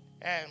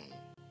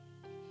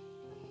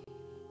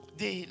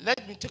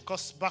let me take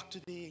us back to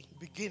the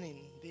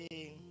beginning,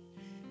 the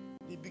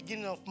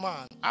beginning of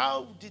man.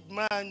 How did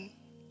man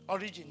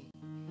origin?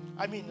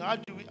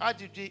 how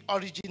did they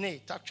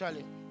originate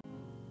actually?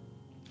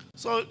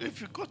 So if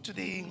you go to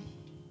the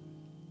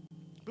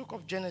book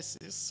of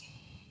Genesis,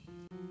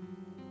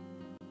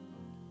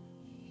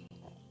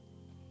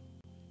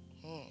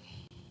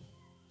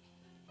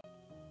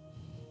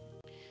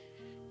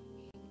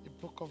 the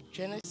book of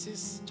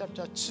Genesis,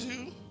 chapter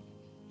 2,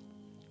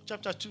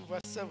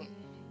 verse 7.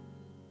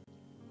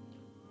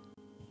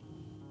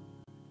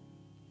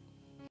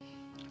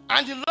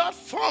 And the Lord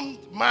formed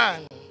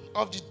man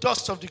of the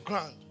dust of the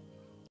ground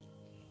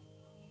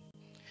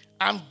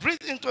and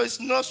breathed into his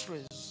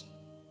nostrils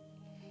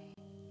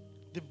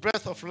the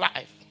breath of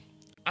life,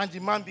 and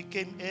the man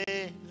became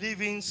a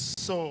living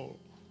soul.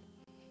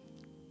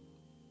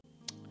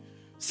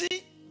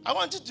 See, I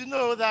want you to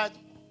know that,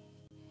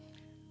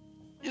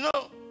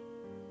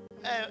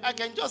 I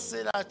can just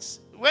say that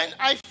when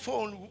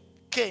iPhone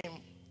came,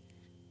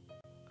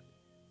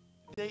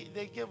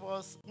 they gave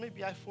us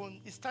maybe iPhone.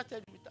 It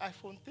started with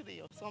iPhone 3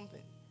 or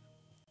something.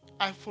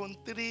 iPhone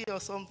 3 or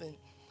something.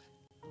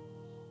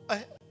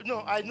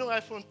 No, I know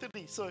iPhone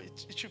 3, so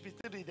it should be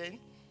 3 then.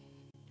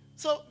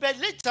 So, but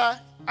later,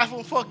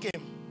 iPhone 4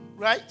 came,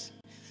 right?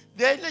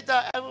 Then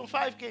later, iPhone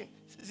 5 came.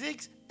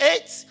 6,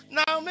 8.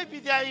 Now, maybe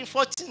they are in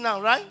 14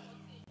 now, right?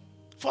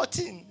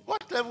 14.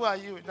 What level are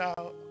you now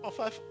of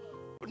iPhone?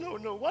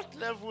 No. What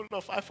level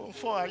of iPhone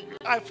 4 are you?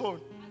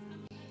 iPhone.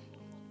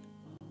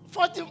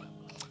 14.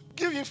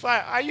 Give me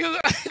 5. Are you?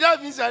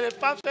 That means you are a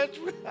perfect.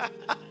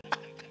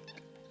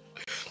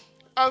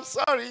 I'm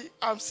sorry.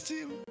 I'm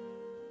still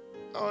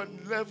on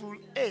level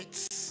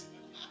 8.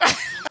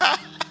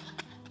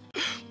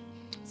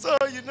 So,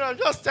 I'm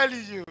just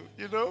telling you,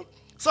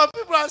 Some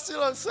people are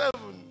still on 7.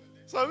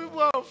 Some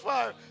people are on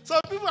 5.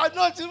 Some people are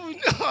not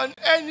even on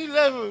any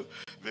level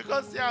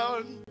because they are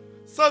on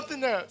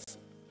something else,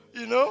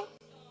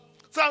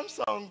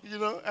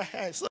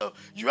 Samsung, So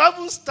you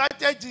haven't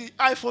started the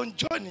iPhone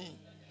journey,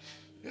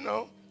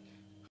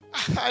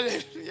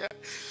 Hallelujah.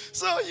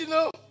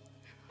 So,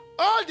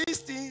 all these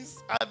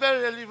things are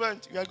very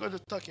relevant. We are going to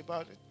talk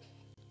about it,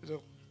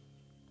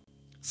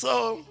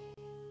 So,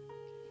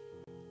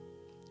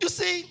 you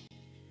see,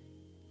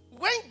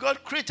 when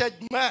God created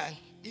man,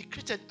 he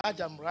created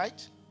Adam,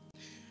 right?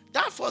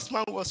 That first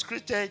man was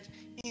created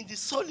in the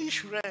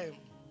soulish realm.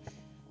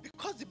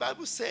 Because the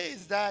Bible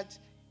says that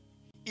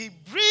he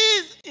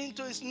breathed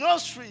into his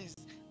nostrils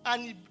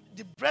and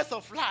the breath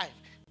of life,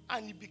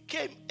 and he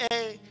became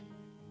a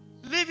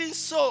living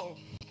soul.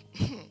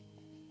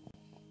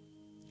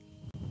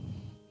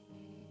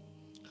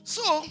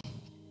 So,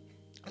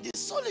 the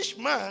soulish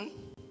man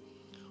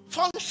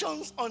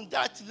functions on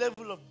that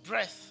level of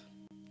breath.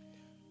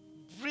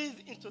 Breathe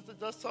into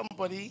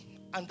somebody,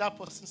 and that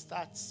person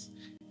starts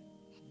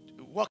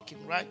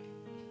walking, right?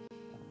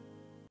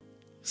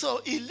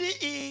 So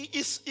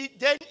he's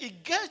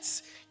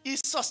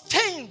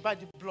sustained by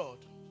the blood.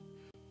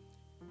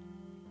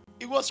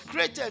 He was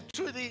created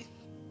through the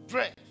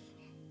breath,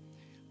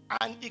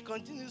 and he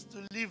continues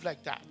to live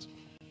like that.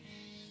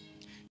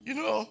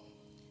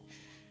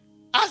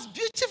 As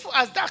beautiful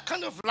as that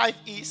kind of life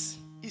is,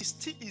 it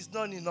still is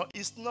not enough.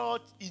 It's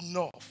not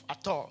enough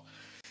at all.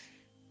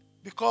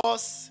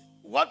 Because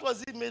what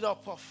was he made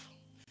up of?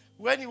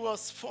 When he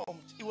was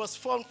formed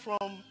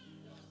from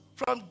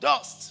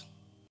dust.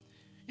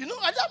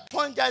 At that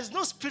point, there is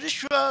no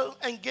spiritual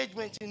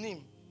engagement in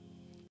him.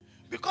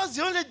 Because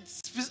the only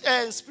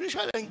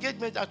spiritual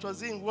engagement that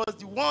was in was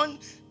the one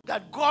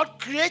that God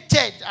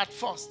created at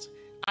first.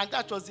 And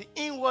that was the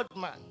inward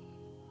man.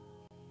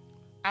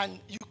 And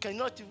you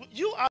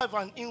have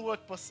an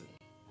inward person.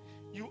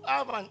 You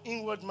have an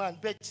inward man,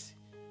 but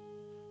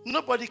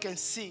nobody can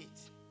see it,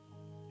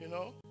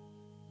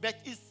 But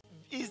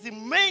it's the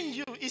main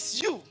you,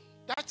 it's you.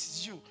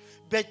 That's you.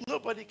 But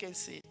nobody can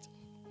see it.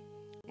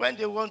 When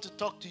they want to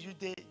talk to you,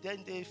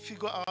 then they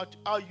figure out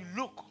how you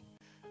look.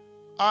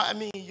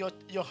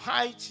 Your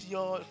height,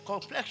 your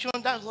complexion,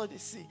 that's what they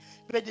see.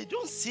 But they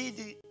don't see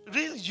the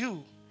real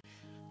you.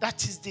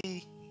 That is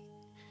the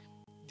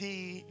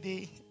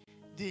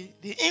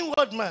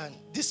inward man,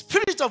 the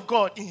Spirit of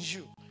God in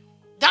you.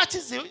 That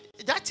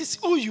is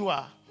who you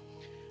are.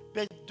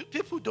 But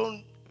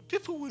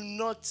people will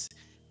not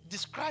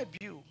describe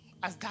you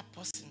as that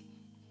person.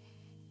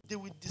 They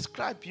will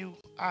describe you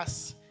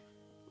as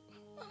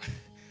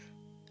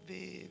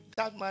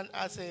that man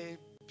has a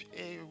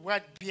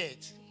white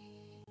beard.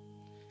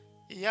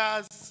 He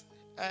has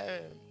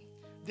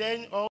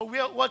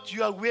what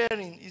you are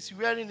wearing is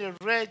wearing a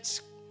red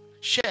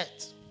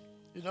shirt.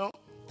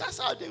 That's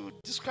how they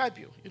would describe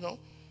you.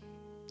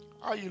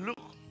 How you look.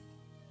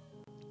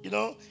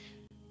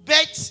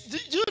 But do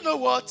you know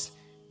what?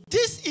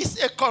 This is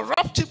a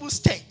corruptible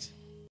state.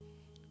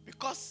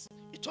 Because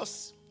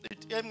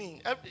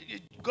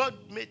God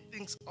made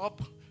things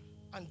up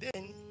and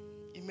then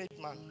he made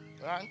man.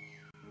 Right?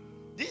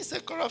 This is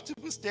a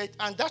corruptible state,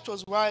 and that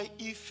was why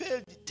he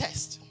failed the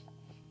test.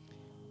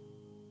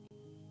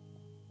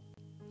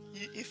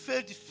 He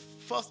failed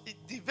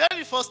the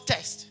very first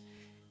test.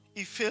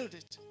 He failed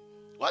it.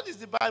 What does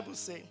the Bible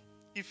say?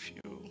 If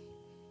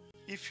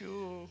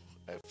you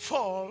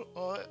fall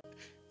or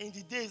in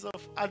the days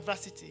of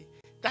adversity,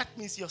 that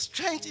means your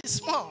strength is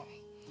small.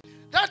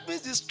 That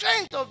means the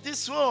strength of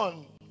this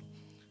one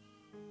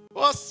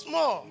was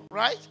small,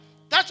 right?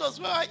 That was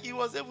why he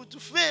was able to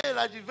fail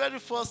at the very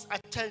first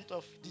attempt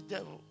of the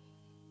devil.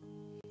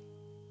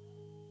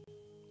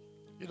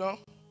 You know?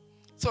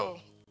 So,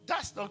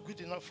 that's not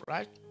good enough,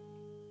 right?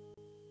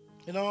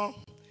 You know?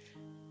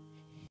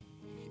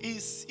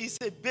 It's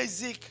a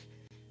basic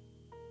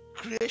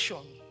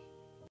creation.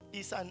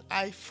 It's an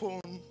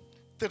iPhone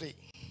 3.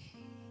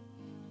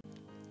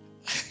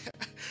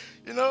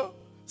 You know?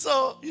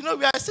 So, you know,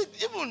 we are saying,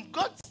 even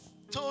God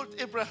told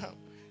Abraham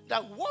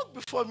that walk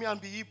before me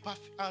and be ye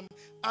perfect,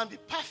 and be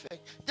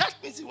perfect. That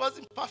means he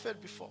wasn't perfect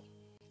before.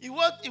 He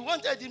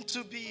wanted him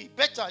to be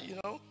better, you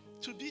know,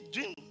 to be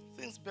doing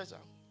things better.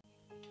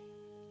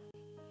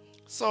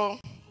 So,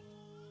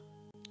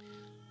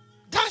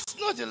 that's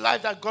not the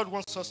life that God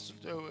wants us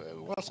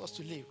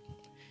to live.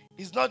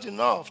 It's not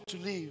enough to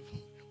live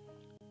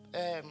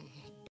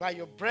by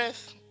your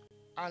breath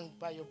and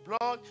by your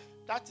blood.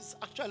 That is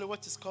actually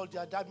what is called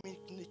the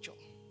Adamic nature.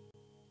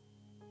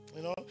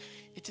 You know,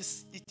 it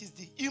is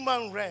the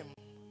human realm.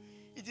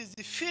 It is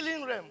the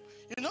feeling realm.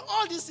 You know,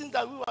 all these things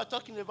that we were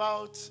talking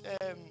about,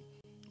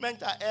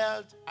 mental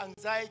health,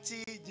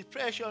 anxiety,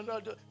 depression,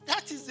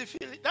 that is the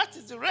feeling, that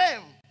is the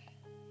realm.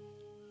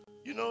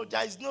 You know,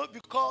 there is no,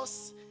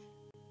 because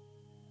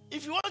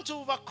if you want to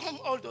overcome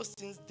all those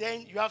things,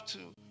 then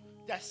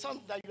there's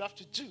something that you have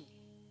to do.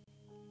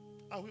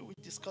 And we will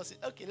discuss it.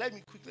 Okay, let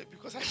me quickly,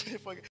 because I may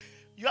forget.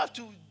 You have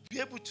to be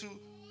able to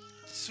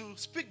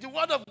speak the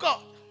word of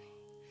God.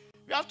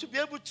 You have to be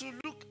able to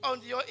look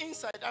on your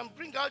inside and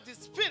bring out the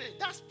spirit,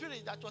 that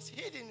spirit that was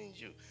hidden in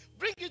you.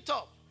 Bring it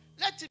up.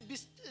 Let it be,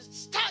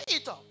 stir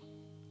it up.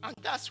 And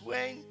that's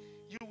when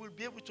you will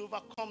be able to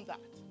overcome that.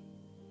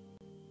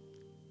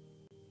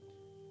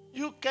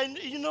 You can,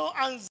 you know,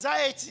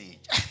 anxiety.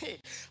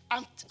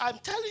 I'm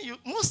telling you,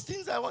 most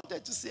things I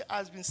wanted to say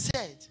has been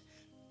said.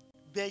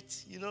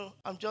 But, you know,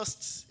 I'm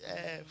just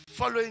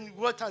following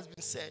what has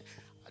been said.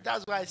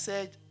 That's why I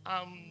said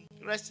I'm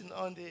resting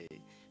on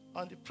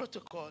the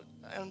protocol,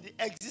 on the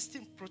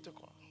existing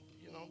protocol,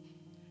 you know.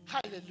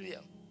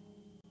 Hallelujah.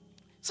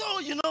 So,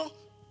 you know,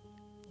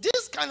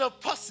 this kind of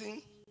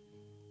person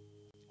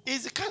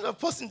is the kind of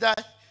person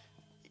that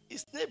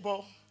his neighbor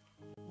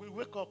will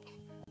wake up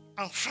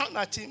and frown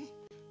at him,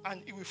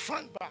 and he will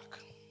frown back.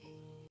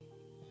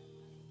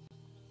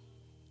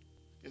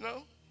 You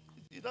know,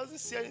 he doesn't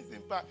say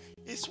anything back.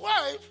 His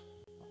wife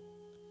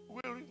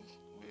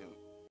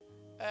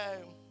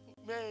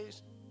may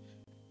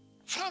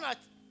frown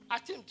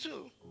at him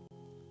too,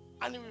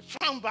 and he will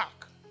frown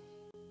back.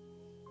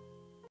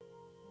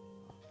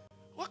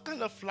 What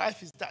kind of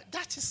life is that?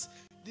 That is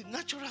the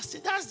natural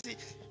state.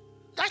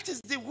 That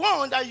is the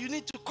one that you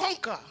need to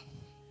conquer.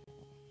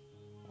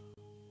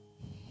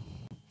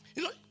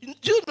 You know,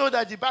 do you know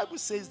that the Bible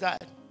says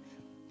that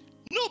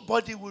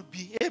nobody will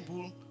be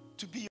able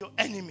to be your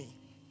enemy?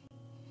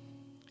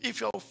 If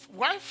your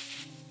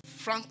wife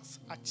frowns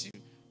at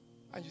you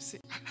and you say,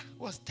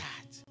 what's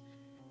that?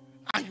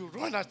 And you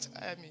run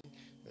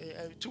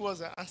towards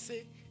her and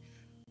say,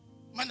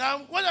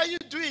 Madam, what are you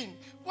doing?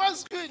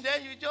 What's going there?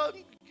 You just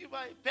give her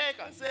a peck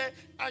and say,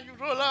 and you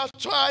roll out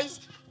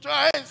twice,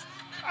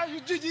 and you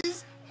do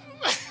this.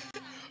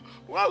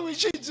 What will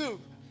she do?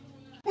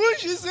 Will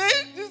she say,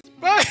 this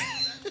man?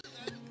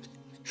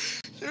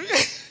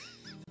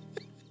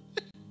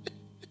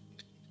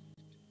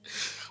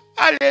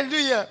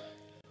 Hallelujah.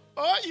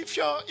 Or if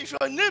your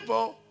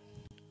neighbor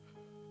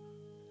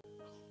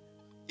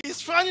is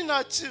frowning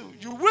at you,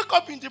 you wake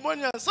up in the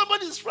morning and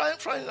somebody is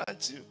frowning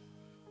at you.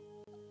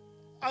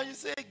 And you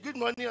say, good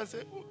morning, and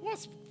say,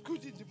 what's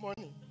good in the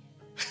morning?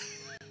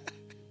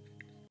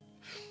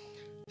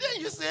 Then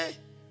you say,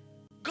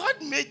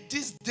 God made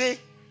this day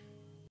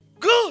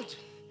good.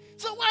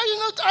 So why are you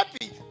not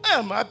happy? I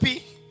am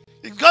happy.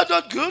 Is God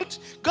not good?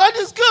 God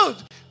is good.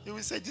 You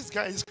will say, this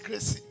guy is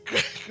crazy.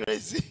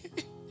 Crazy.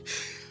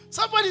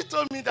 Somebody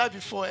told me that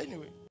before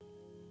anyway.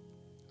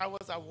 I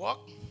was at work.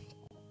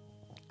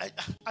 I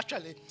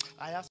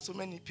have so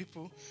many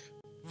people,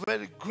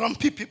 very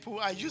grumpy people.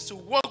 I used to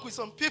work with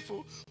some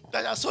people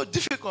that are so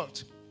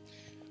difficult.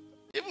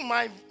 Even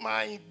my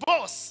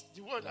boss,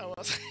 the one I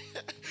was,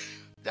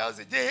 there was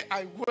a day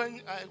I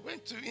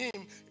went to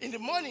him in the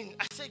morning.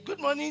 I said, good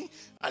morning.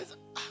 And he said,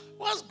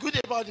 what's good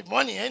about the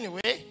morning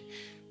anyway?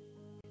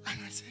 And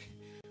I said,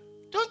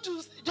 don't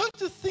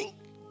you think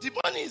the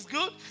money is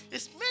good?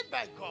 It's made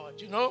by God,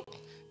 you know.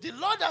 The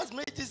Lord has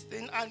made this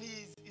thing and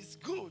it's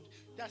good.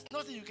 There's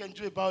nothing you can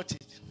do about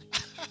it.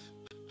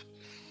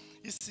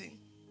 You see.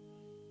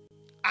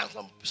 And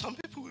some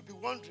people will be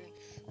wondering,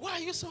 why are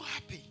you so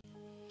happy?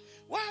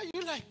 Why are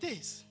you like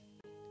this?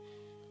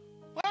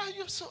 Why are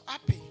you so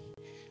happy?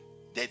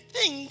 They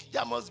think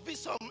there must be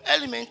some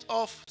element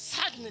of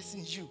sadness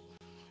in you.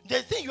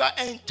 They think you are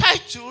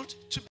entitled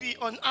to be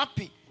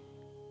unhappy.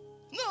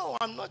 No,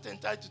 I'm not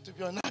entitled to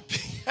be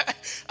unhappy.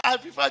 I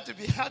prefer to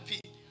be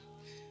happy.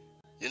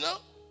 You know?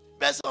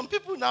 But some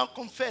people now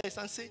confess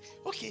and say,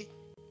 okay,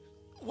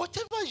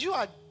 whatever you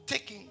are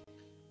taking,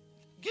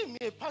 give me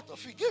a part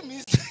of it. Give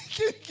me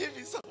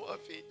some of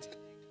it.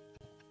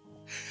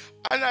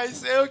 And I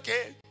say,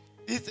 okay,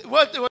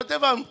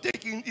 whatever I'm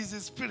taking is the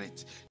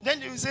spirit.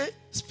 Then you say,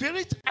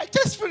 spirit? I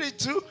take spirit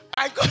too.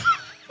 I go.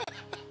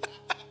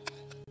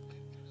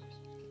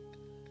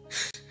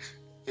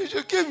 You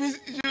should give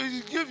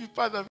me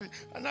part of it.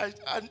 And I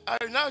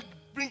now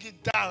bring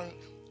it down.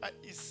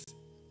 This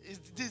is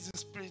the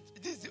spirit.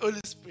 This is the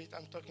Holy Spirit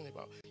I'm talking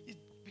about.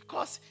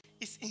 Because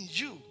it's in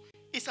you.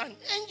 It's an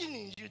engine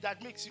in you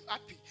that makes you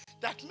happy,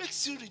 that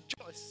makes you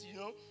rejoice, you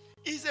know.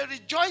 He's a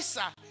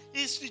rejoicer.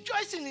 He's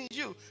rejoicing in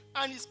you,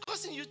 and it's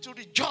causing you to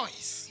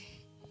rejoice.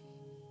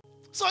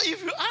 So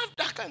if you have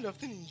that kind of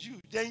thing in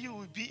you, then you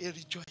will be a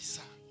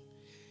rejoicer.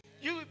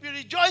 You will be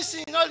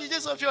rejoicing in all the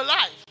days of your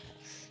life.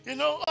 You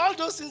know, all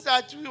those things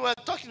that we were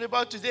talking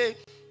about today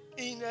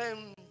in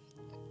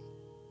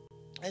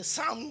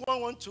Psalm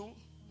 112,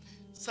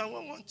 Psalm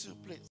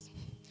 112, please.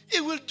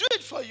 It will do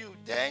it for you.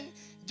 Then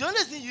the only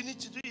thing you need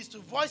to do is to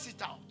voice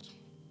it out.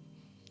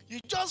 You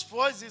just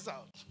voice this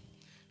out.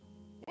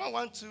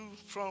 112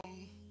 from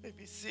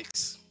maybe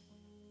 6.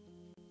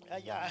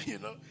 Yeah, you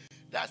know,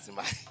 that's in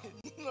my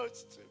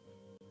notes too.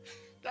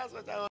 That's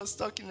what I was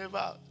talking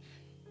about.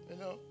 You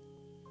know,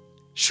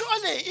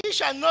 surely you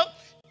shall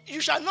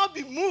not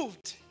be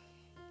moved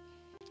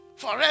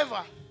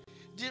forever.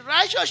 The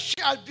righteous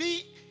shall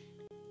be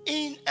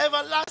in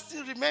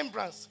everlasting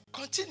remembrance.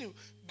 Continue.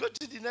 Go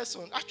to the next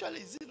one. Actually,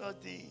 is it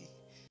not the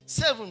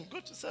 7? Go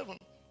to 7.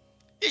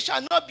 He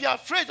shall not be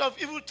afraid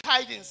of evil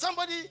tidings.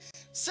 Somebody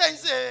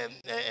sends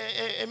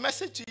a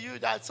message to you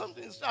that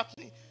something is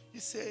happening. You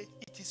say,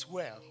 it is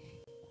well.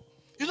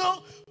 You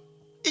know,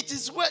 it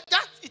is well.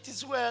 That it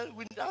is well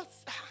without,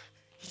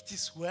 it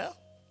is well.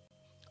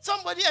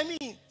 Somebody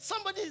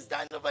is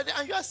dying over there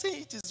and you are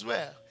saying it is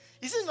well.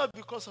 Is it not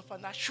because of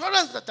an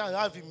assurance that I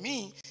have in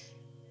me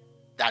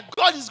that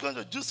God is going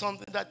to do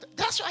something?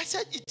 That's why I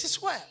said it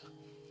is well.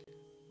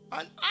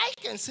 And I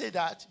can say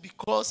that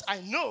because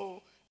I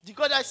know the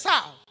God I serve.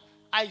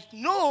 I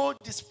know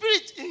the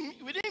spirit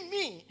within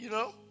me, you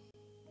know.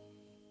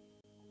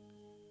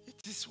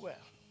 It is well.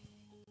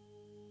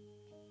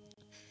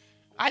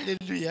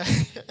 Hallelujah.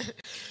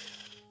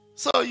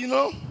 So, you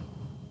know,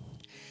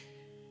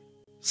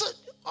 so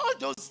all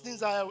those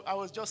things I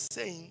was just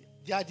saying,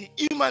 they are the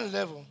human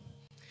level.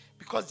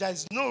 Because there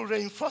is no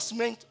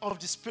reinforcement of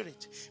the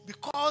spirit.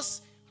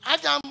 Because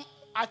Adam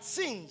had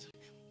sinned.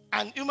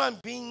 And human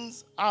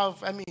beings have,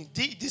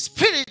 the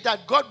spirit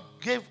that God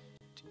gave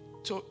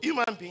to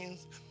human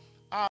beings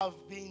have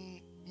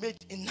been made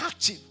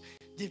inactive.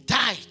 They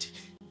died.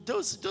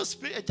 That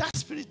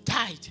spirit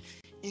died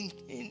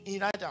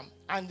in Adam.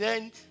 And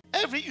then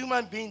every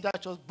human being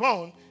that was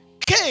born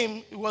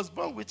was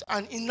born with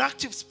an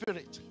inactive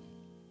spirit.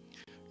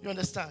 You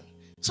understand?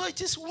 So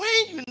it is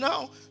when you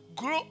now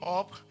grow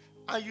up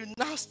and you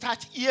now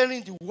start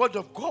hearing the word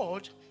of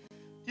God,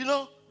 you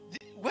know,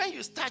 when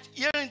you start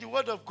hearing the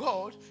word of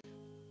God,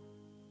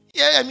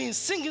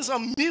 singing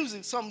some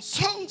music, some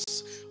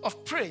songs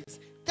of praise,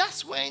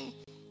 that's when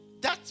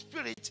that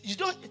spirit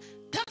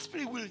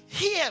will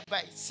hear by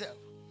itself.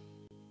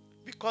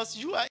 Because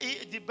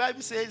the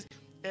Bible says,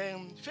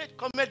 faith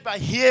cometh by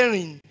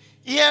hearing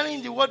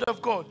the word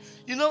of God.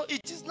 You know,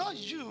 it is not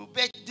you,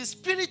 but the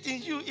spirit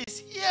in you is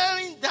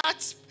hearing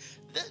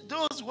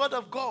those word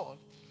of God.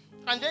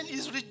 And then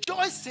is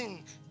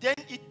rejoicing. Then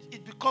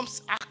it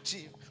becomes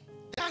active.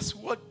 That's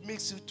what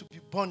makes you to be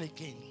born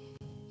again.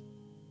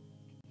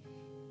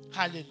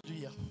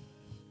 Hallelujah.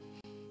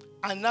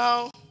 And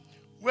now,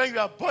 when you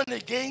are born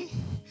again,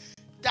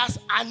 that's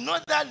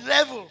another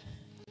level.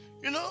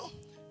 You know,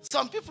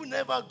 some people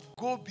never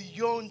go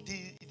beyond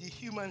the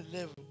human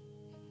level.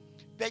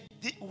 But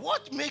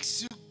what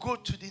makes you go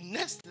to the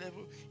next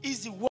level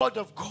is the word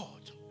of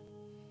God.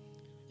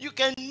 You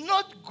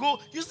cannot go.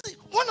 You see,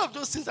 one of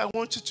those things I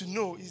want you to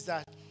know is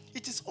that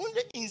it is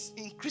only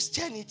in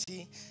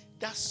Christianity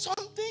that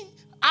something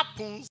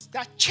happens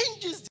that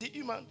changes the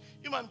human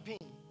being.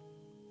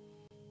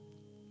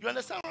 You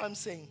understand what I'm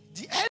saying?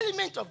 The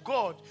element of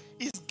God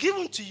is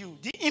given to you.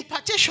 The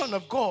impartation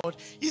of God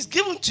is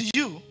given to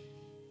you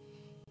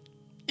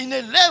in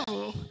a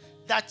level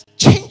that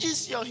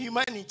changes your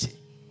humanity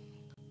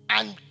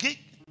and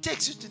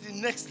takes you to the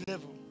next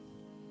level.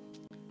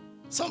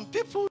 Some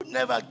people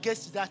never get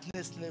to that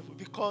next level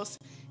because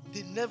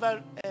they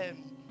never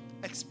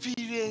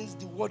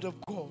experienced the word of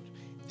God.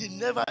 They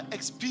never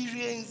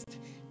experienced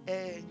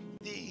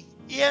the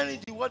hearing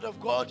the word of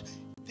God.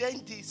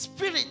 Then the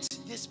spirit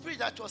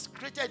that was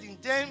created in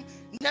them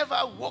never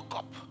woke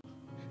up.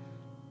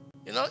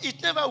 You know,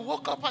 it never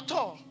woke up at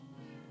all.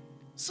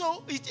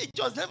 So it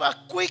was never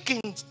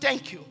quickened.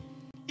 Thank you.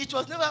 It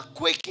was never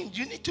quickened.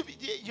 You need to be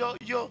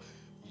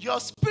your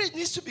spirit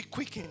needs to be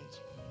quickened.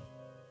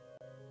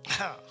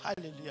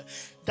 Hallelujah.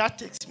 That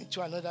takes me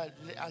to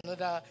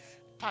another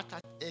part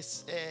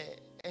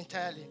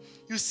entirely.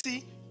 You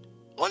see,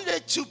 only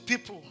 2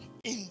 people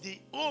in the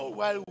whole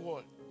wide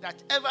world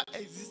that ever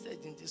existed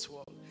in this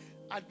world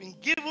had been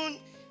given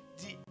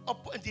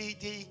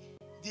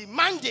the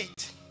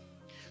mandate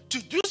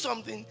to do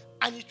something,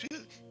 and it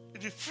will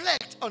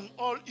reflect on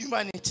all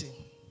humanity.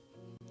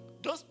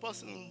 Those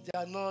persons, they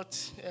are not,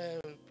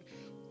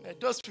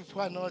 those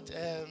people are not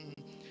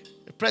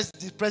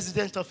the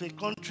president of a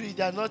country,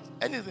 they are not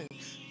anything.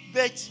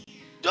 But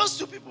those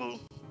two people,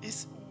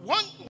 is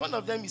one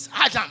of them is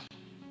Adam.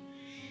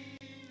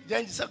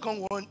 Then the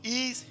second one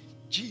is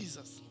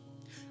Jesus.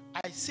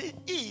 I say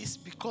is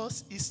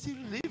because he's still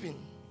living.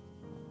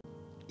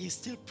 He's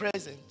still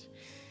present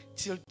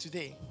till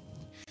today.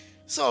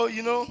 So,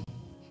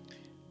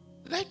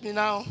 let me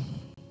now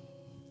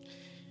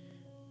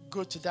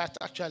go to that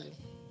actually.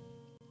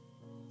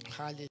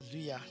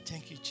 Hallelujah.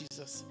 Thank you,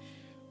 Jesus.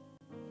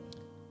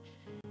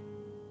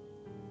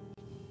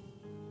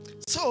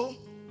 So,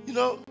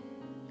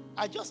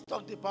 I just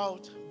talked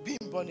about being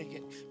born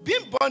again.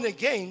 Being born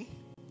again,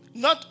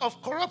 not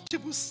of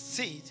corruptible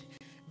seed,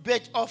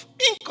 but of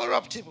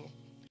incorruptible,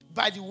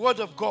 by the word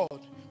of God,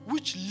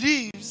 which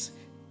lives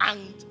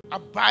and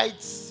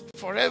abides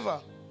forever.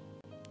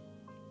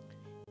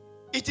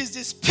 It is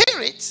the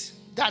spirit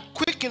that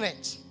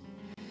quickeneth.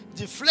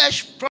 The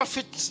flesh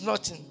profits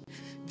nothing.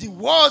 The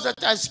words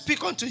that I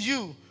speak unto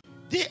you,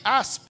 they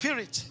are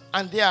spirit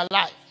and they are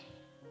life.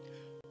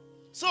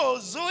 So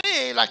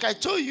Zoe, like I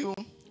told you,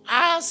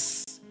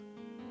 has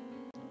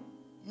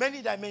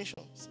many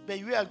dimensions,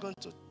 but we are going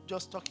to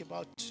just talk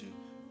about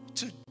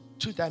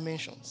two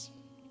dimensions.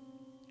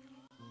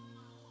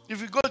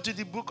 If we go to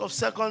the book of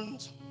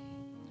Second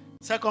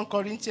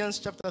Corinthians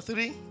chapter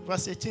 3,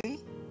 verse 18.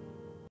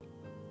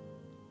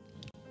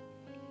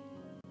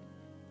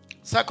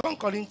 2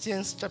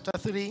 Corinthians chapter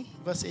 3,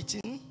 verse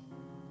 18.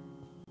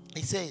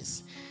 It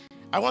says,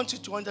 I want you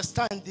to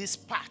understand this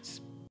part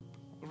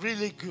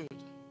really good.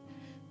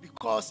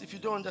 Because if you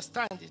don't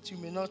understand it, you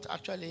may not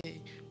actually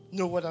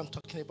know what I'm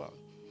talking about.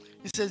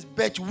 It says,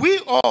 but we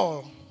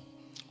all,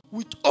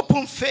 with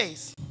open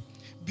face,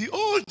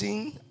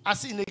 beholding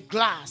as in a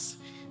glass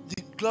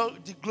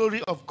the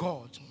glory of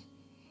God,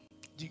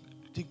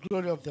 the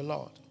glory of the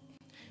Lord,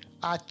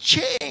 are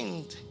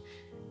changed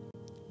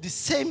the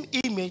same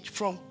image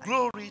from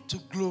glory to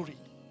glory,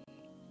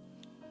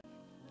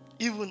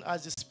 even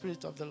as the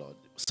Spirit of the Lord.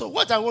 So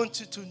what I want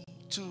you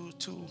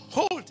to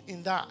hold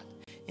in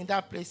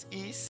that place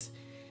is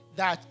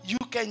that you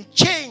can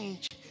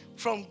change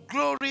from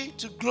glory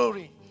to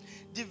glory.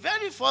 The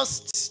very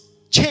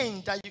first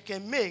change that you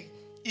can make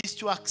is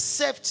to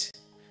accept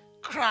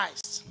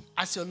Christ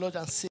as your Lord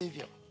and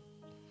Savior.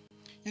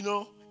 In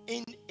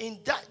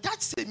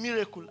that's a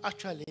miracle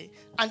actually,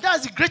 and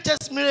that's the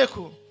greatest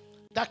miracle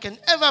that can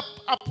ever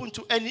happen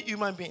to any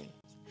human being.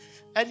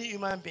 And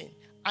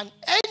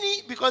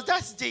because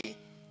that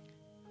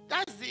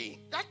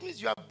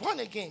means you are born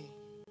again.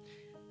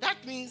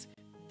 That means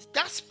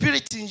that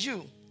spirit in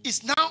you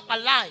is now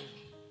alive.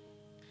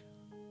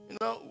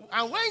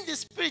 And when the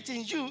spirit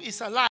in you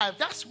is alive,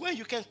 that's when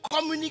you can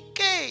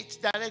communicate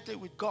directly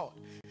with God.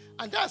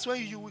 And that's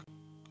when you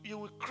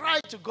will cry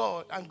to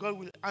God and God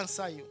will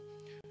answer you.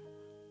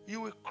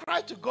 You will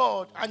cry to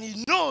God and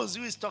He knows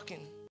who is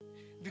talking,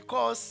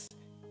 because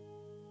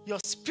your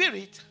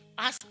spirit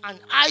has an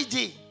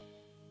ID.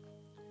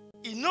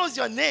 He knows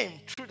your name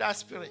through that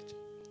spirit.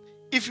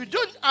 If you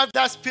don't have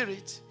that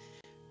spirit,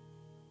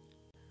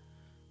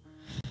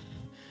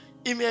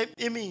 you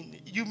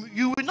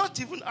will not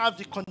even have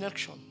the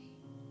connection.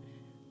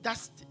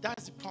 That's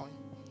the point.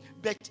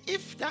 But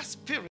if that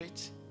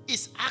spirit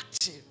is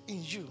active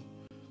in you,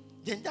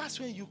 then that's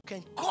when you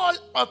can call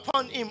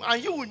upon Him,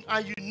 and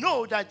you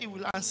know that He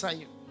will answer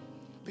you,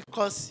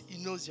 because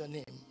He knows your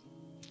name.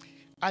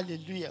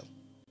 Hallelujah.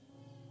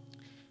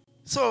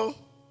 So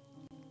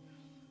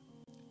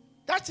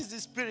that is the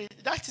spirit.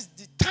 That is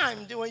the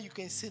time when you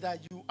can say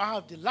that you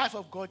have the life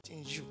of God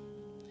in you.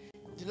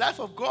 The life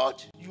of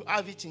God, you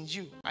have it in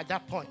you at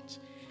that point.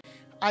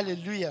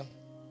 Hallelujah.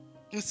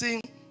 You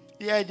see,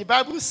 the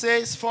Bible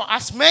says, for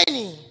as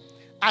many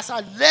as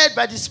are led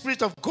by the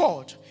Spirit of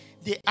God,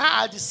 they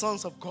are the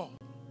sons of God.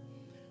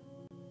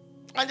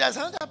 And there's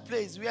another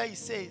place where He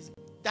says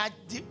that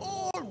the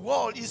whole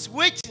world is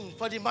waiting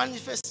for the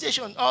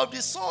manifestation of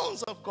the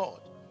sons of God.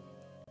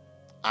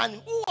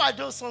 And who are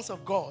those sons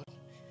of God?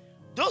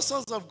 Those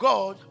sons of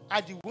God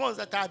are the ones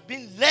that have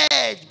been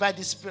led by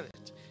the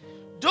Spirit.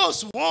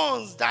 Those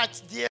ones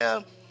that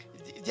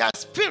their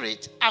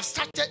spirit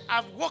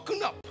have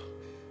woken up.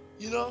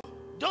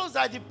 Those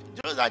are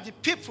the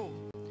people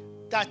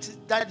that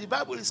the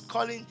Bible is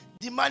calling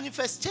the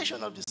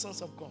manifestation of the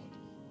sons of God.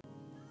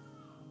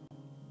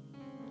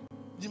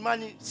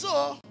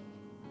 So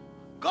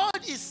God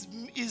is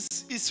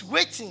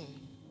waiting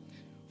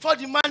for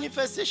the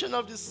manifestation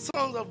of the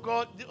sons of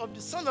God, of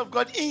the Son of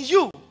God in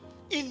you,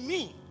 in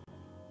me.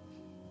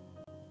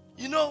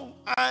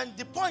 And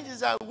the point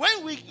is that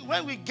when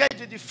we get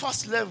to the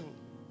first level,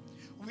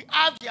 we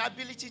have the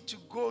ability to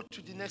go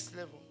to the next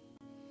level.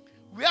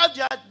 We have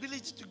the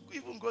ability to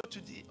even go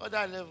to the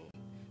other level,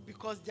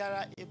 because there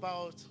are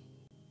about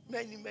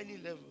many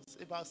levels,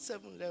 about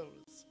 7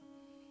 levels.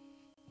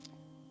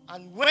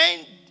 And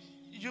when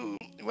you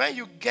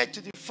get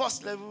to the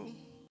first level,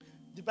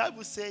 the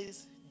Bible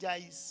says there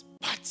is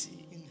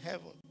party in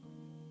heaven.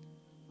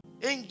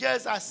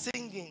 Angels are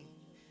singing,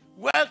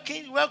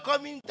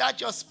 welcoming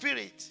that your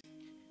spirit,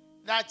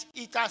 that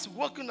it has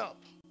woken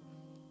up.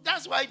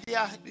 That's why they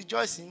are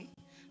rejoicing,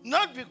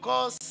 not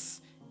because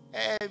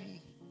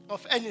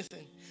of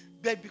anything,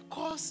 but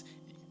because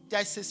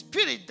there's a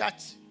spirit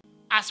that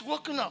has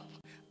woken up,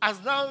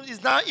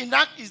 is now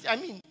inactive. I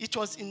mean, it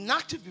was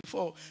inactive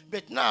before,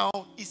 but now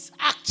it's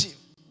active.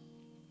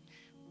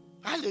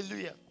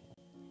 Hallelujah.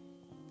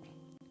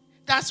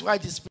 That's why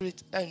the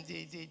spirit and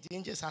the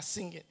angels are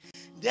singing.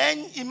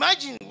 Then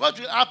imagine what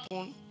will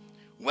happen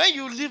when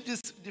you leave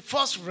the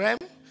first realm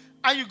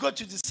and you go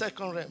to the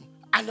second realm.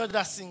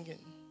 Another singing,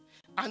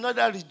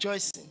 another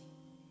rejoicing,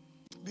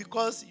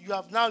 because you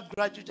have now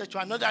graduated to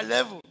another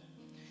level,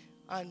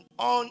 and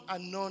on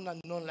and on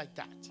and on like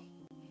that.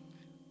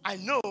 I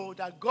know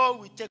that God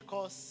will take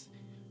us,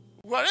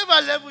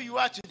 whatever level you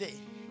are today,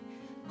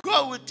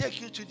 God will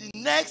take you to the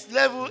next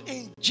level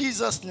in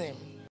Jesus' name.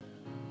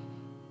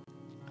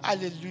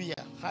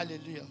 Hallelujah.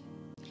 Hallelujah.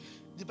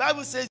 The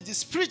Bible says the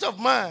spirit of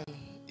man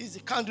is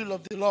the candle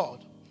of the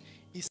Lord.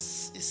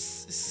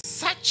 It's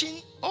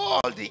searching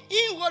all the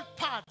inward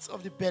parts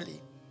of the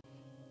belly.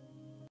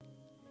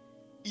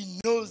 He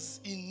knows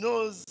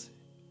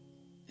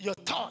your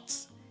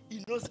thoughts.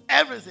 He knows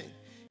everything.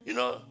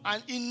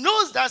 And he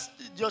knows that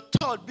your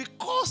thought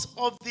because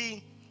of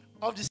the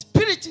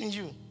spirit in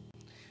you.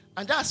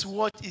 And that's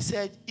what he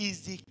said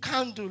is the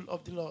candle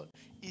of the Lord.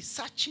 He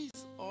searches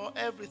all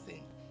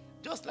everything.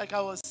 Just like I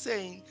was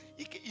saying,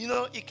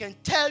 it can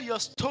tell your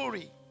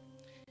story.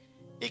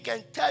 It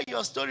can tell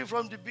your story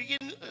from the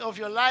beginning of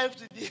your life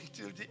to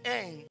the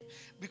end,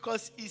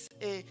 because it's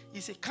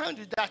a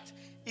candle that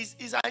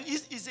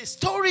is a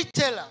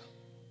storyteller.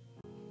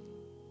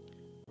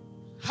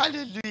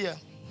 Hallelujah.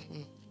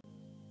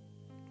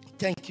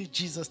 Thank you,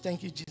 Jesus.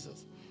 Thank you,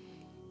 Jesus.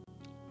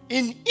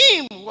 In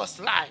him was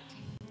life,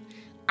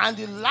 and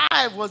the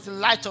life was the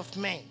light of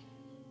men.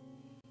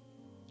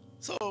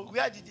 So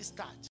where did it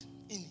start?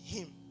 In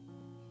him.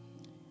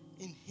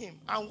 In him.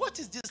 And what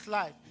is this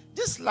life?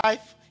 This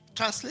life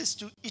translates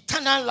to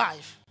eternal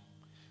life.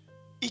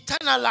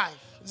 Eternal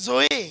life.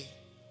 Zoe.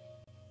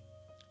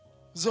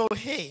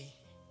 Zoe.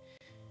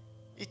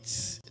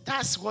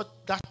 That's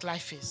what that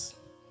life is.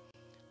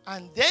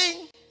 And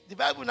then the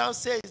Bible now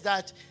says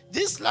that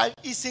this life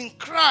is in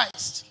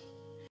Christ.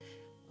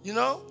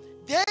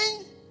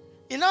 Then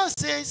it now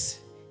says,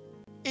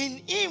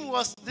 in him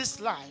was this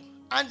life,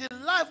 and the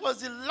life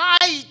was the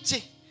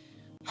light.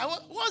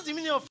 What's the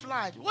meaning of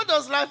light? What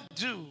does life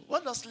do?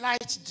 What does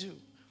light do?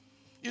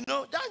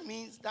 That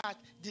means that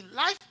the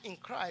life in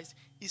Christ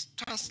is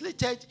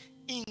translated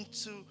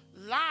into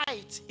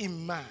light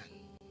in man.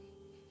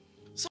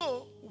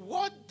 So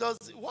what's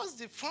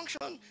the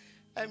function?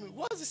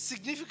 What's the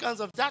significance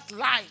of that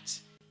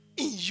light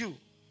in you?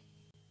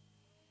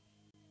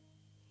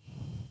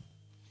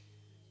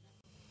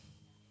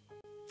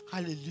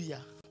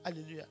 Hallelujah.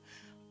 Hallelujah.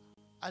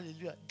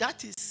 Hallelujah.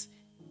 That is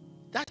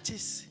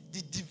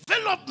the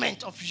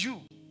development of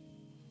you.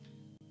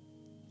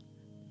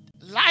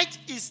 Light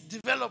is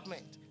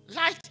development.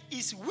 Light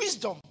is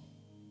wisdom.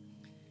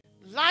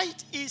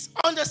 Light is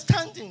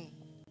understanding.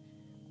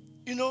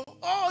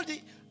 All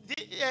the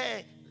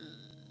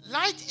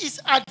light is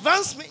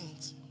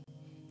advancement.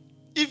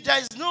 If there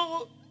is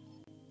no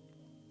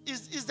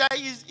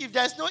if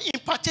there is no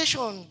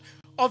impartation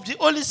of the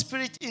Holy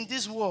Spirit in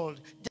this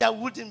world, there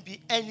wouldn't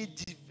be any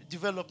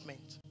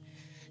development.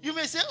 You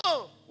may say,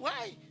 "Oh,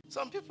 why?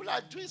 Some people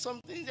are doing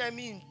some things.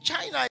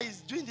 China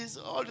is doing this,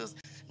 all this."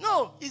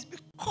 No, it's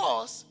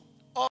because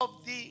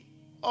of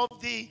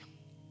the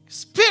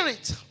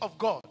Spirit of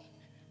God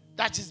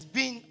that is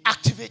being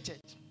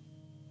activated.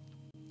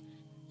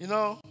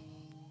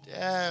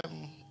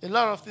 A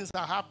lot of things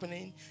are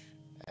happening.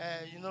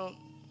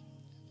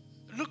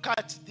 Look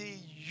at the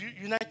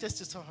United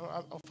States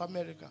of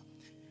America.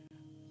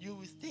 You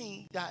will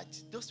think that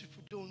those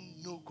people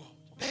don't know God,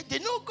 but they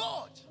know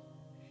God.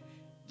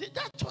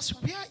 That was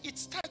where it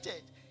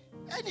started.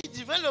 Any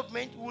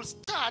development will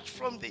start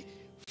from the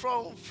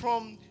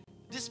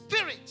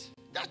Spirit.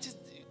 That is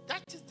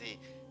the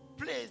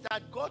place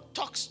that God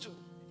talks to.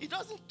 He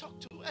doesn't talk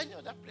to any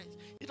other place.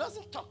 He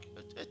doesn't talk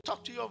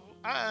to your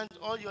hand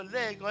or your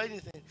leg or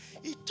anything.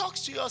 He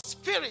talks to your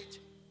spirit.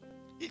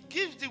 He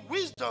gives the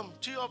wisdom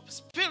to your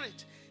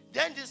spirit.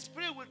 Then the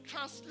spirit will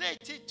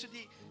translate it to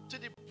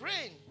the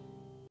brain.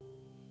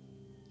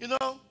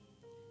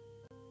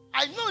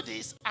 I know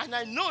this, and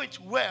I know it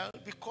well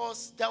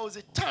because there was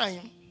a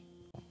time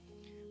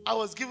I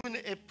was given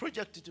a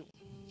project to do.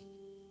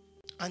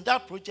 And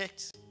that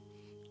project,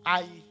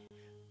 I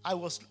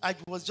was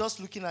just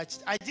looking at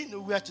it. I didn't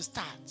know where to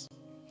start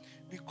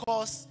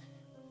because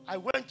I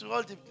went to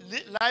all the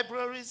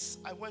libraries.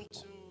 I went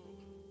to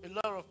a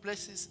lot of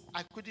places.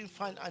 I couldn't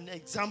find an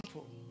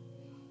example.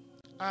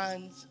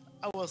 And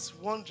I was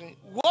wondering,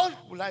 what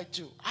will I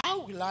do? How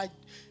will I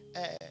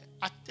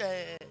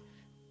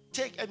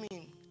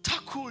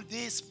tackle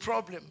this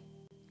problem?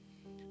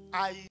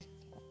 I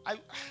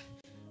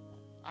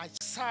I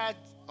searched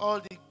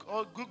all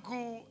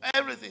Google,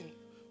 everything.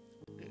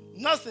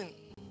 Nothing.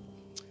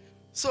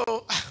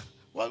 So,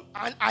 well,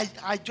 and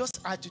I just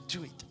had to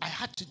do it. I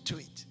had to do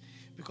it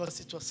because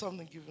it was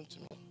something given to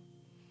me.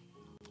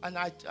 And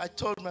I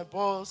told my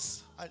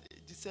boss, and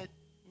they said,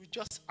 we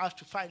just have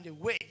to find a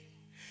way.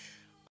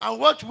 And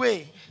what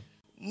way?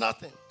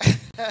 Nothing.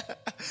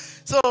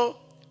 So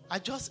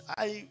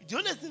the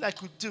only thing I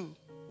could do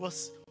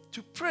was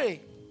to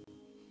pray.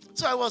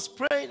 So I was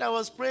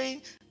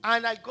praying,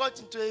 and I got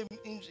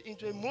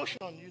into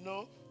emotion, you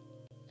know.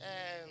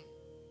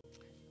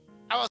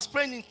 I was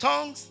praying in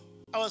tongues,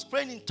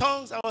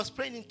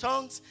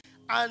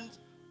 and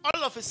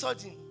all of a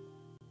sudden,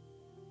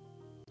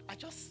 I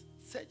just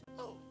said,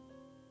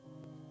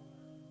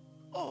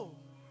 oh,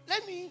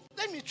 let me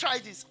try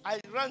this. I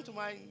ran to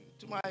my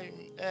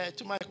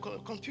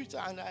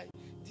computer, and I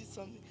did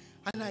something,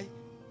 and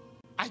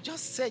I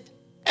just said,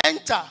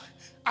 enter.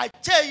 I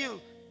tell you,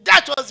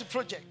 that was the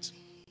project.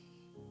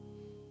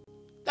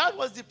 That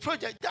was the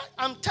project.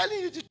 I'm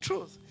telling you the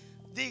truth.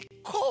 The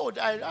code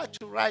I had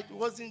to write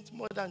wasn't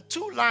more than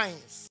 2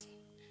 lines.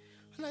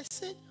 And I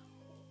said,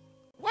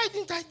 why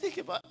didn't I think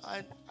about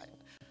it?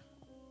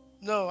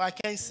 No, I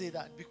can't say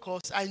that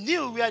because I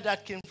knew where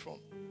that came from.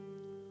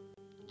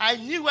 I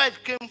knew where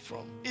it came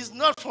from. It's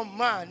not from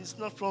man. It's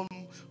not from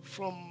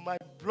my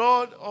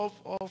blood or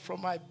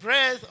from my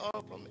breath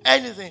or from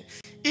anything.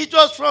 It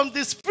was from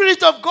the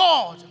Spirit of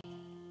God.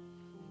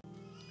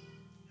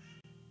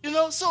 You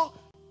know, so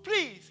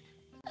please,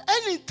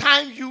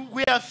 anytime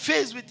we are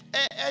faced with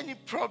any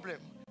problem,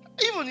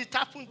 even it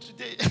happened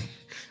today,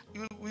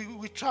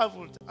 we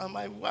traveled and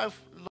my wife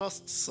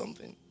lost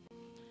something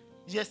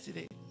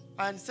yesterday.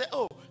 And said,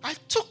 oh, I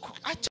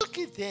took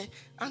it there,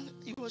 and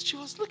she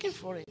was looking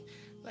for it.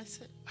 And I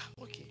said,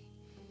 okay.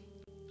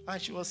 And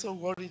she was so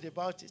worried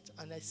about it.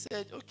 And I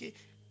said, okay,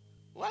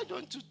 why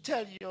don't you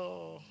tell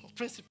your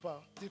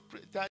principal,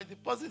 the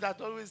person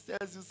that always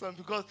tells you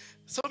something, because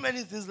so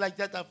many things like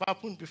that have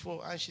happened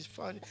before, and she's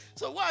found it.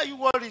 So why are you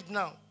worried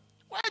now?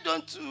 Why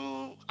don't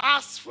you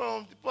ask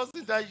from the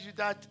person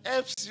that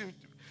helps you?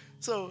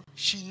 So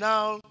she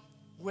now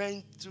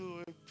went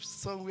to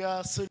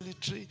somewhere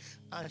solitary,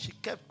 and she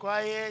kept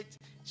quiet.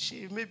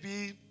 She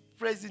maybe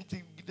praising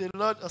the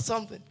Lord or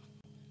something.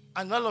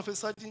 And all of a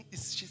sudden,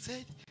 she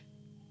said,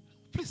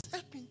 please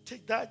help me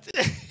take that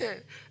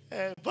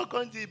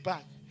burgundy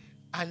bag.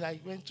 And I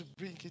went to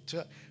bring it to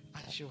her,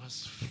 and she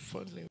was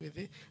fondling with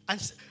it. And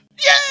she said,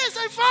 yes,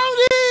 I found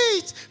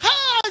it.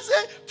 I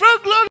said,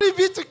 glory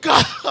be to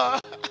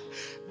God.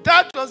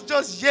 That was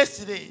just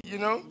yesterday, you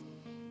know.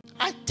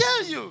 I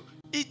tell you,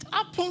 it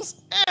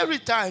happens every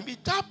time.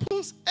 It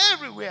happens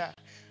everywhere.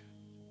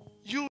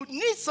 You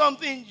need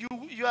something.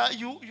 You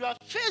are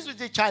faced with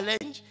a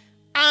challenge,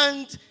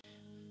 and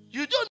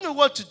you don't know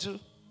what to do.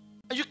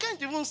 And you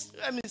can't even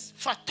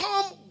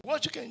fathom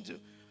what you can do.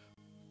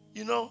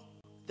 You know,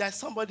 there's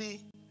somebody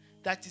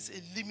that is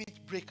a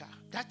limit breaker.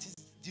 That is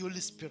the Holy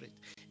Spirit.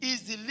 He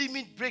is the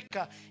limit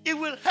breaker. He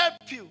will help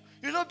you,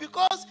 you know,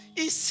 because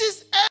he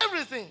sees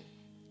everything.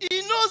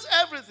 He knows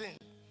everything.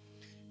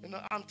 You know,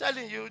 I'm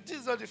telling you, this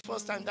is not the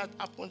first time that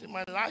happened in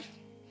my life.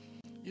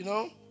 You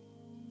know,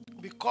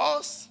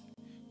 because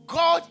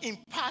God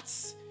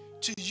imparts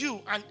to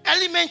you an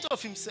element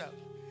of himself,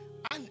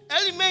 an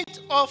element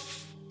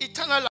of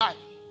eternal life.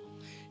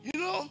 You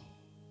know,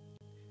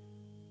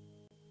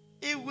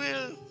 it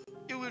will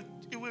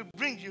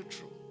bring you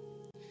through.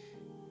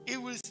 It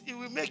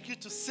will make you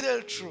to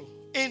sail through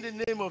in the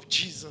name of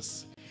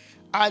Jesus.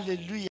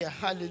 Hallelujah,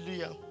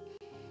 hallelujah.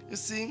 You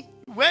see,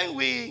 when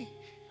we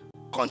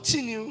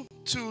continue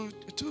to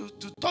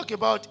talk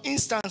about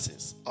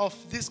instances of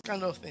this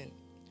kind of thing,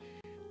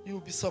 you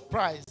will be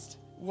surprised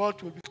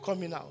what will be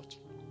coming out.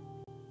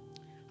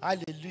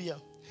 Hallelujah.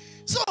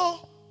 So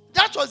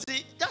that's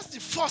the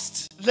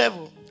first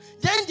level.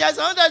 Then there's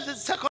the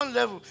second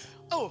level.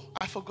 Oh,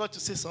 I forgot to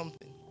say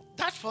something.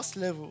 That first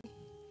level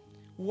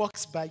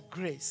works by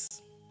grace.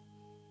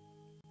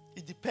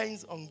 It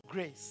depends on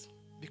grace,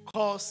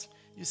 because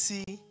you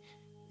see,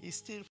 it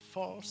still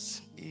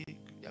falls.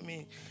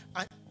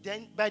 And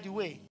then, by the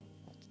way,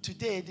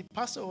 today the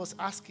pastor was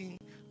asking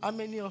how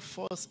many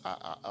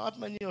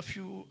of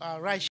you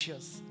are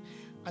righteous,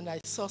 and I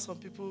saw some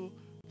people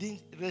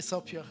didn't raise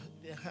up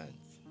their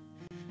hands.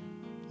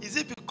 Is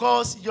it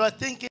because you are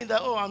thinking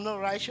that, oh, I'm not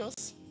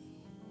righteous?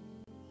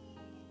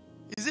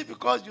 Is it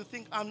because you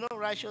think I'm not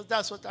righteous?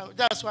 That's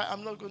why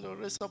I'm not going to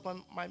raise up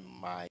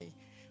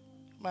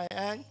my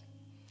hand.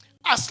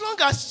 As long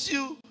as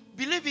you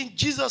believe in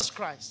Jesus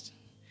Christ,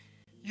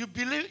 you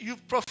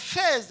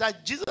profess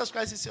that Jesus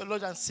Christ is your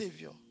Lord and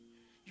Savior,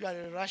 you are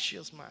a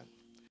righteous man.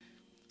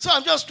 So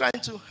I'm just trying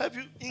to help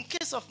you in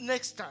case of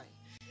next time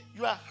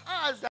you are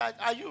asked that,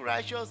 are you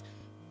righteous?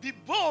 Be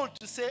bold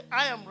to say,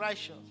 I am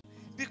righteous.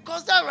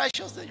 Because that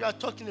righteousness you are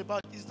talking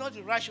about is not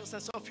the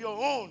righteousness of your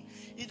own.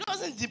 It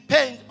doesn't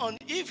depend on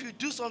if you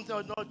do something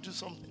or not do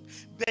something.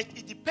 But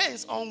it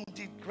depends on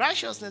the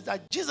righteousness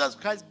that Jesus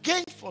Christ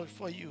gained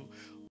for you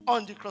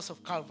on the cross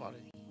of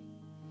Calvary.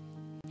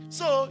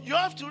 So you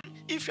have to,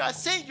 if you are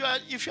saying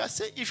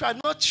if you are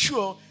not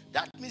sure,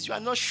 that means you are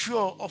not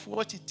sure of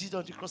what he did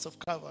on the cross of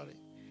Calvary.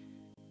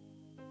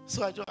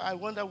 So I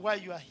wonder why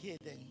you are here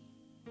then.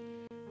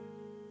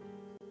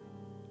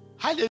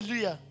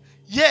 Hallelujah.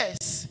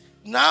 Yes.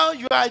 Now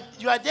you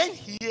are then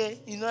here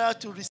in order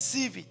to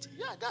receive it.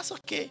 Yeah, that's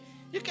okay.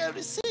 You can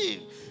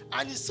receive.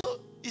 And it's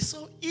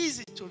so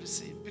easy to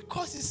receive,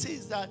 because it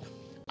says that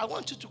I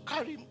want you to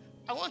carry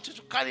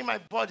my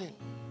burden.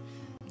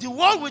 The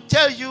world will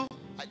tell you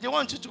they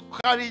want you to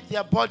carry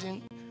their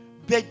burden,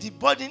 but the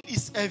burden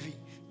is heavy.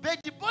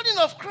 But the burden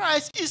of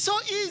Christ is so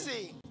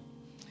easy.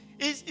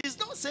 It's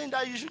not saying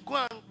that you should go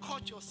and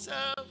cut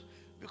yourself,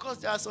 because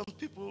there are some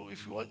people,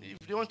 if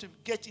they want to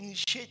get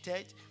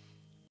initiated,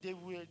 they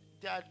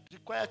are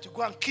required to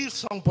go and kill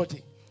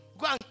somebody.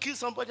 Go and kill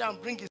somebody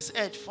and bring his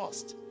head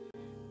first.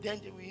 Then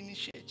they will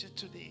initiate you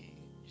to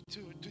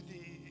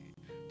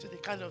the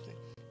kind of thing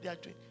they are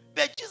doing.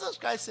 But Jesus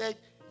Christ said,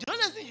 the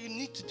only thing you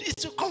need to do is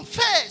to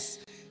confess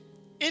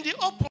in the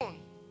open.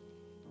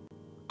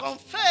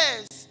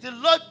 Confess the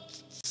Lord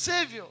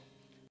Savior,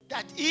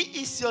 that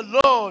he is your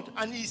Lord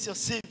and he is your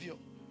Savior.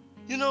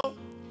 You know,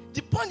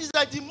 the point is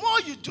that the more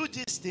you do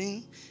this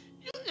thing,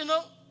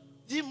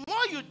 the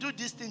more you do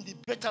this thing, the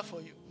better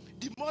for you.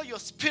 The more your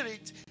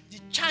spirit, the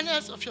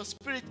channels of your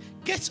spirit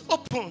gets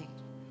opened.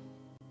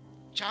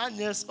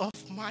 Channels of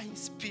my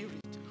spirit,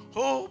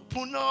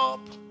 open up.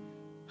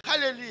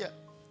 Hallelujah.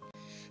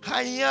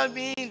 I am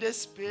in the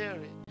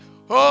spirit.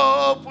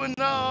 Open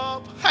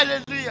up.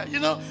 Hallelujah.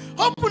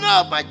 Open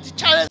up the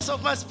channels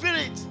of my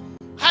spirit.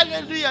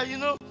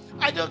 Hallelujah.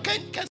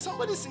 Can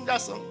somebody sing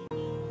that song?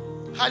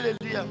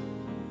 Hallelujah.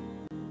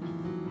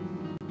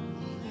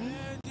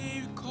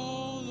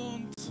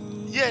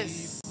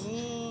 Yes.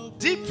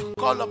 Deep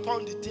call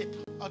upon the deep.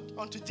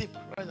 Onto deep,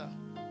 rather.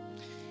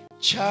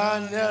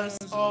 Channels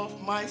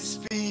of my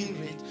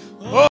spirit.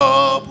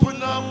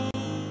 Open up.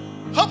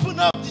 Open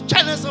up the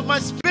channels of my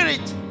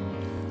spirit.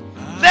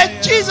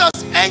 Let Jesus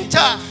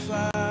enter.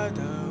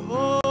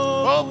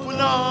 Open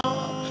up.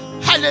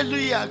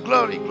 Hallelujah.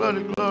 Glory,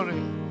 glory,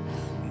 glory.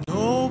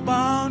 No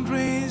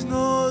boundaries,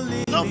 no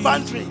limits. No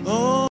boundaries.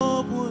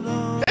 Open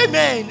up.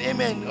 Amen.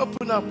 Amen.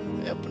 Open up.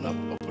 Open up.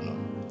 Open up.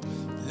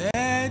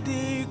 Let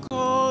the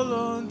call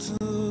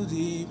unto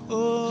deep.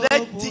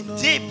 Let the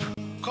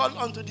deep call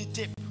unto the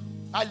deep.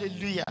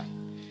 Hallelujah.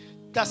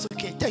 That's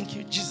okay. Thank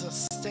you,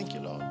 Jesus. Thank you,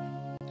 Lord.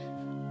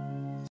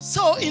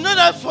 So, in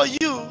order for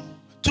you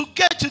to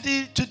get to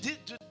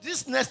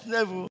this next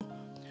level,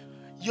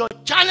 the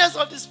channels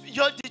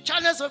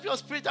of your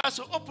spirit has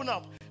to open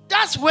up.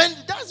 That's when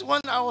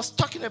I was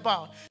talking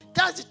about.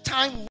 That's the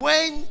time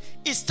when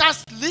it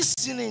starts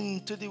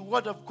listening to the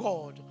word of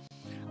God.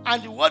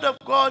 And the word of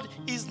God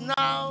is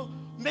now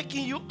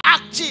making you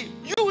active.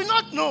 You will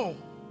not know.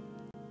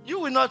 You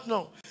will not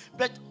know.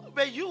 But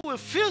you will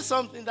feel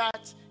something,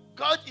 that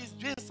God is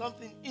doing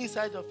something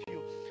inside of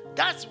you.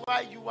 That's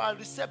why you are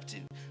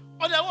receptive.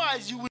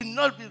 Otherwise, you will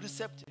not be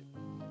receptive.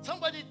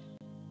 Somebody,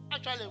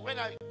 actually,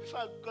 before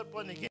I got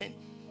born again,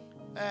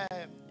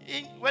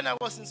 when I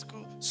was in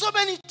school, so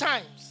many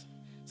times,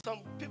 some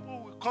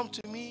people will come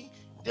to me.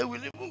 They will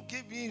even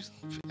give me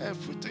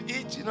food to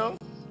eat,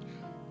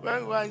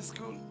 when we were in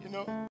school,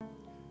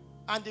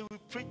 and they will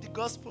preach the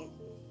gospel.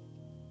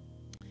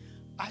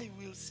 I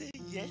will say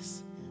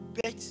yes,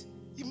 but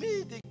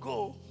immediately they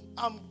go,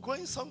 I'm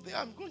going to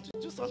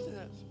do something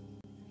else.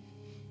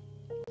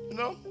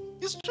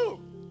 It's true.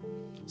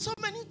 So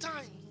many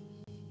times.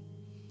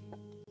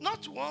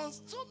 Not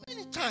once, so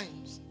many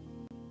times.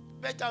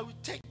 But I will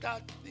take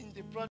that thing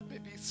they brought,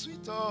 maybe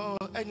sweet or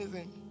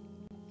anything,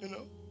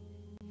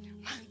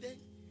 And then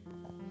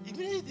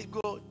immediately they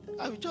go,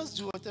 I will just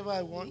do whatever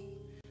I want.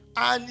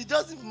 And it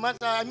doesn't matter.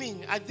 I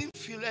didn't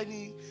feel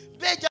any.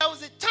 But there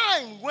was a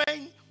time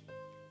when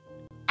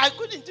I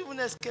couldn't even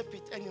escape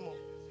it anymore.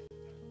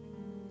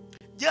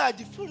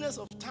 The fullness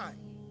of time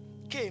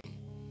came.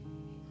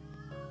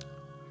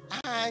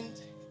 And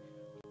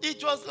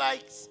it was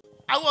like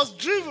I was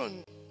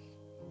driven.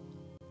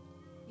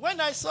 When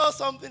I saw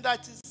something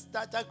that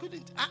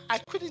I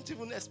couldn't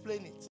even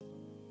explain it.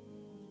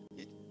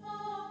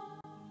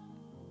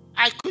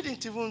 I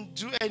couldn't even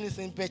do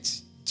anything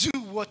but do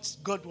what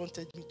God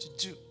wanted me to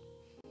do.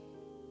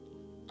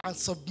 And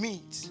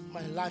submit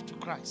my life to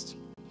Christ.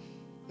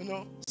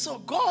 So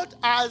God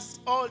has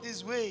all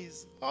these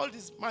ways, all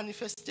these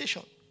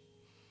manifestations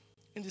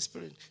in the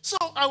spirit. So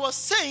I was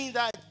saying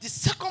that the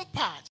second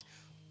part,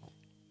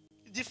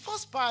 the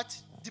first part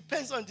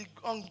depends on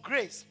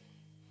grace.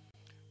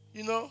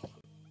 The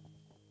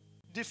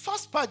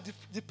first part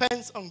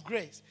depends on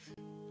grace.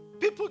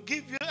 People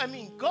give you,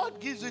 God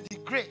gives you the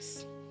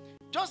grace.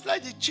 Just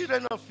like the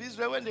children of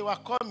Israel when they were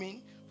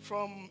coming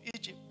from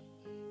Egypt.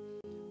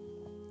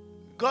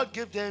 God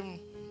gave them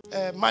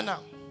manna.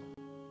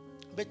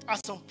 But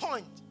at some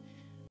point,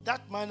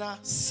 that manna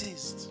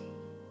ceased.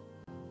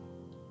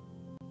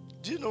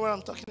 Do you know what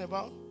I'm talking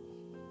about?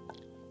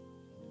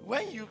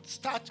 When you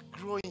start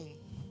growing,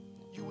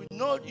 you will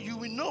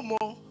no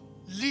more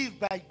live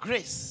by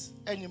grace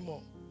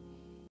anymore.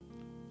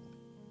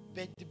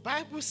 But the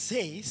Bible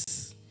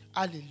says,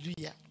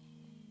 hallelujah.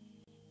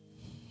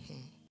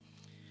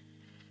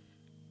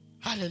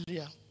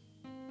 Hallelujah.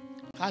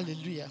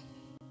 Hallelujah.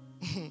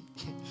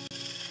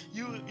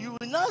 You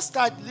will now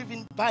start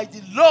living by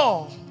the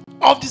law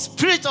of the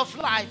Spirit of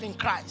life in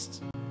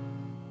Christ.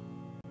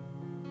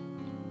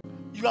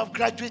 You have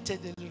graduated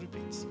a little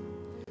bit.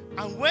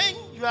 And when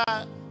you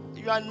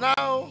are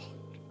now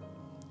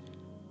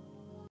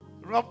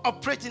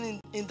operating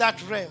in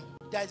that realm,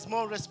 there is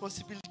more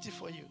responsibility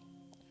for you.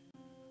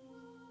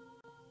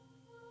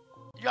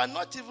 You are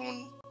not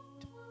even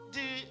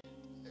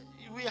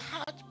we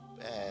had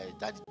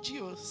that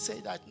Gio say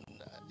that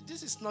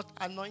this is not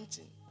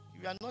anointing.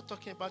 We are not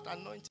talking about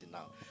anointing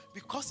now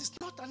because it's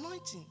not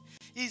anointing.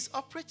 He's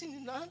operating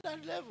in another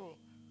level.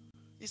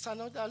 It's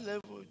another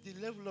level, the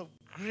level of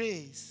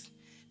grace.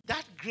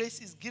 That grace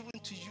is given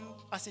to you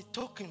as a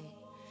token.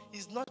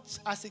 It's not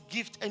as a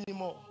gift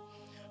anymore.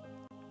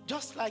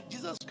 Just like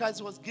Jesus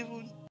Christ was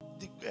given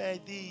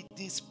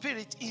the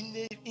Spirit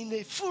in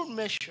a full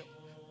measure.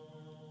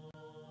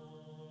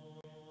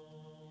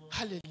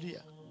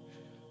 Hallelujah.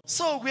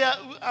 So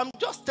I'm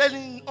just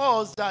telling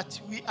us that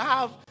we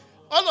have,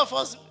 all of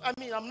us,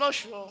 I'm not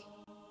sure,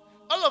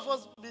 all of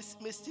us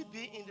may still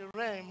be in the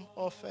realm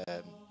of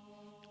the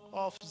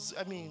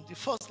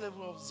first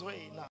level of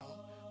Zoe now.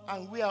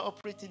 And we are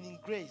operating in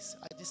grace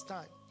at this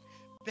time.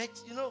 But,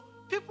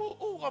 people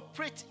who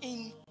operate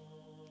in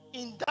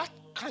that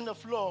kind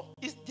of law,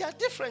 they are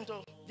different.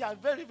 They are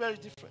very, very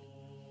different.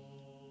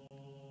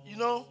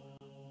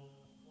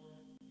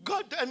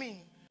 God,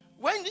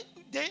 when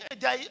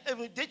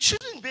they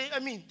shouldn't be,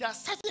 there are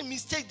certain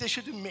mistakes they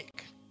shouldn't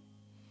make.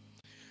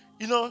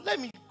 Let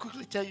me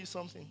quickly tell you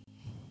something.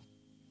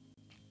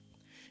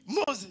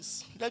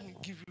 Moses, let me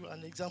give you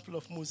an example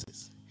of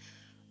Moses.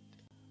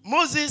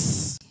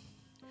 Moses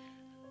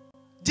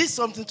did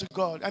something to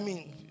God.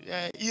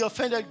 He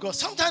offended God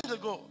some time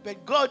ago,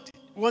 but God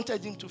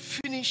wanted him to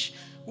finish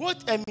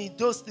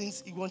those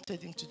things he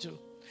wanted him to do.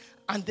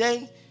 And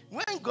then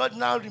when God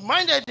now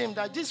reminded him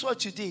that this is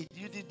what you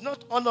did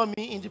not honor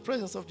me in the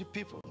presence of the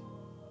people.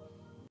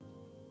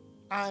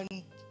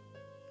 And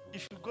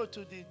if you go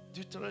to the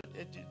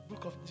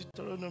book of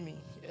Deuteronomy,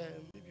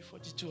 maybe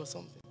 42 or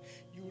something,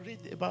 you read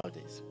about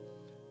this.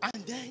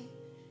 And then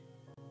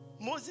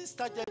Moses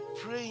started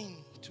praying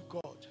to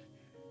God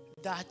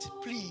that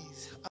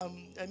please,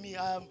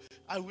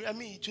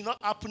 it will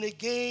not happen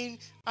again.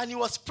 And he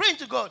was praying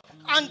to God.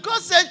 And God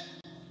said,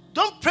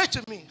 don't pray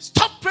to me.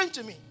 Stop praying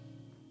to me.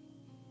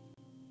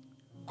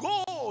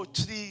 Go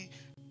to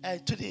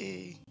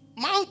the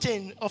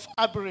mountain of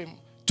Abiram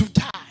to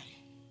die.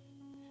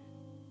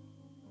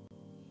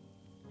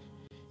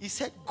 He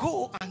said,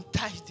 go and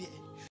die there.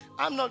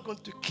 I'm not going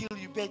to kill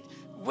you, but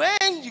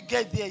when you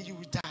get there, you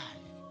will die.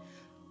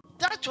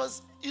 That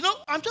was,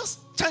 I'm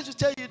just trying to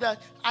tell you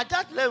that at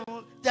that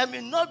level, there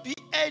may not be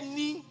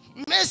any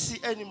mercy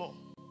anymore.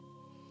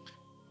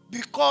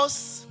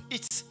 Because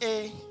it's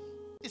a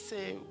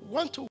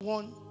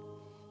one-to-one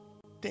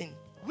thing.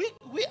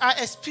 We are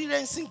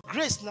experiencing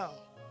grace now.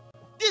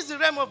 This is the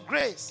realm of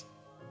grace.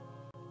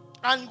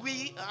 And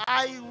we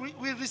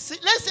receive,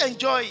 let's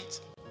enjoy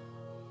it.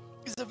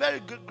 It's a very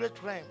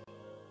great realm.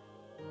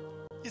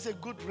 It's a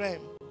good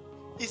realm.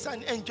 It's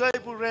an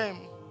enjoyable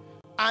realm.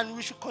 And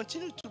we should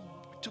continue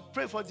to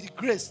pray for the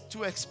grace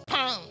to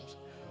expand.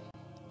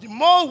 The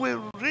more we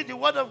read the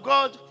Word of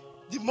God,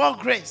 the more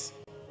grace.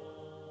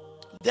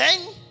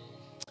 Then,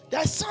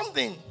 there's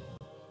something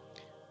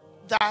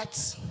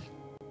that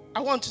I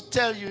want to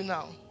tell you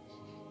now.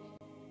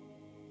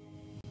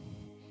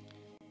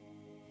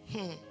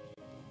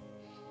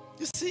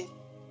 You see,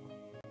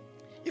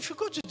 if you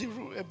go to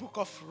the book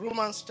of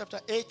Romans chapter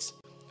 8,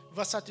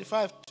 verse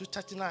 35 to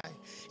 39,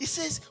 it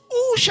says,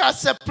 who shall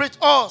separate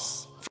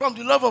us from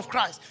the love of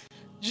Christ?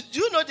 Do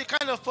you know the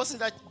kind of person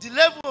that the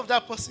level of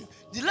that person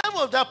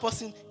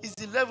is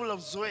the level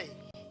of Zoe.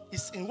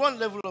 It's in one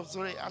level of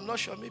Zoe. I'm not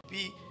sure,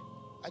 maybe,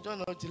 I don't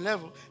know the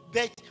level.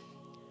 But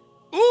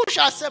who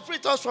shall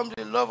separate us from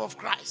the love of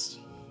Christ?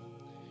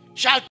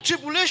 Shall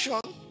tribulation,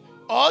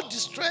 or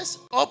distress,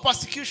 or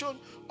persecution,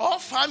 or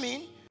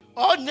famine,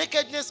 or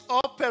nakedness,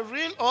 or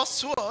peril, or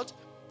sword,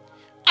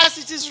 as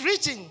it is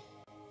written?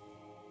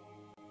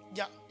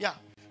 Yeah.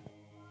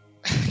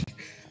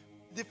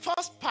 The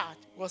first part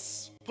was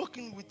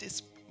spoken with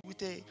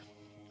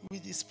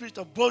the spirit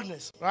of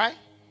boldness, right?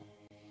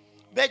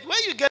 But when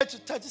you get to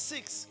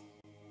 36,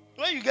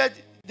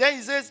 then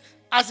it says,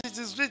 as it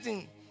is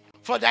written,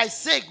 for thy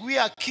sake we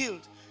are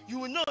killed. You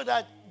will know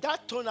that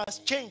tone has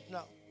changed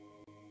now.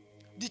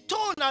 The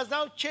tone has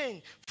now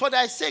changed. For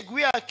thy sake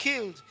we are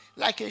killed,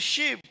 like a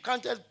sheep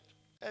counted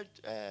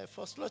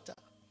for slaughter.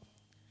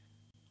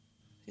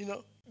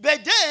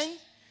 But then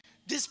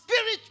the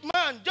spirit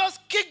man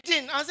just kicked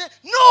in and said,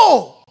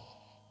 no!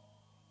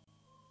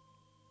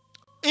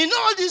 In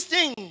all these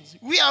things,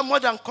 we are more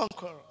than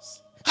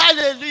conquerors.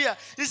 Hallelujah.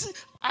 You see,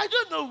 I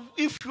don't know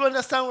if you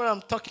understand what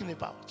I'm talking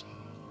about.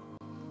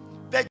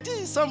 But this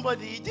is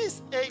somebody,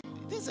 this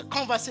is a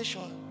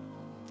conversation.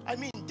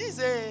 this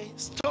is a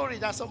story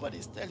that somebody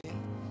is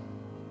telling.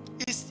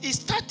 It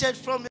started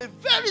from a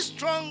very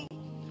strong,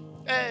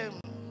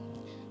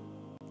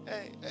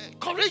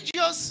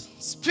 courageous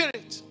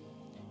spirit.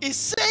 He's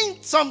saying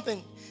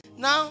something.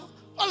 Now,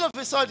 all of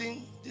a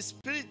sudden,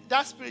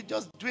 that spirit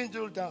just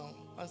dwindled down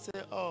and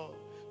said, oh,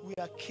 we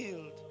are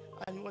killed.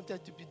 And he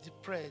wanted to be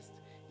depressed.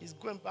 He's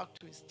going back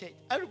to his state.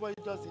 Everybody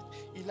does it.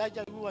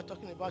 Elijah, we were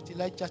talking about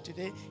Elijah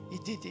today. He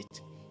did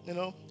it. You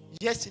know,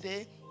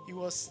 yesterday, he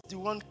was the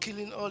one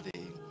killing all the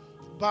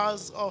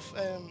Baals of,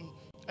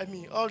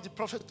 all the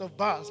prophets of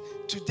Baals.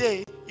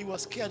 Today, he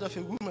was scared of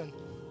a woman.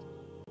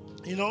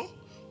 You know?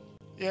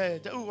 Yeah,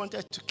 that we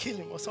wanted to kill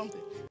him or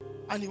something.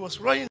 And he was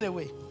running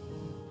away.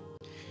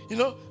 You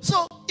know?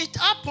 So, it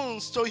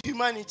happens to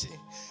humanity.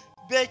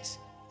 But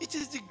it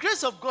is the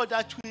grace of God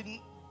that will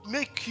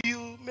make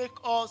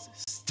us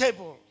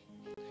stable.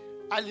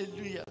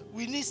 Hallelujah.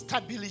 We need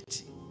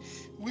stability.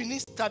 We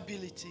need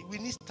stability. We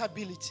need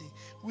stability.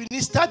 We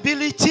need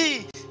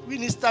stability. We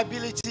need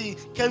stability.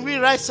 Can we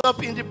rise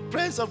up in the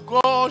presence of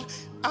God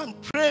and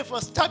pray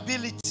for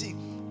stability?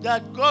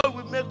 That God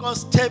will make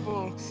us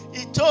stable.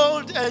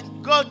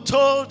 God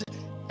told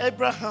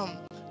Abraham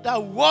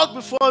that walk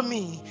before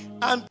me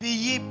and be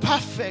ye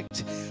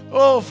perfect.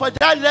 Oh, for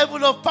that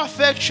level of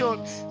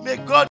perfection, may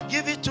God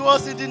give it to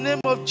us in the name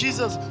of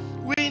Jesus.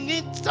 We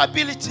need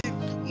stability.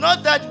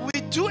 Not that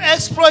we do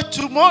exploit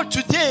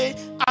today,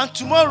 and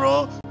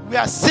tomorrow we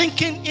are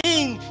sinking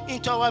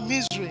into our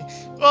misery.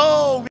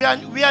 Oh,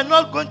 we are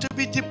not going to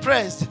be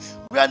depressed.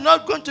 We are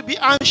not going to be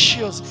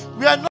anxious.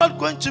 We are not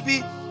going to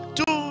be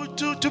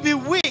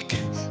weak.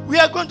 We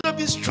are going to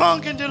be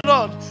strong in the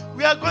Lord.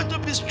 We are going to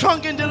be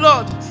strong in the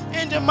Lord.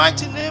 In the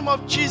mighty name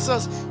of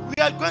Jesus.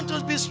 We are going to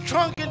be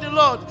strong in the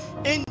Lord.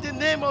 In the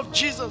name of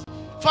Jesus.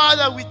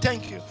 Father, we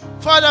thank you.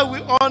 Father,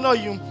 we honor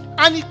you.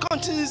 And he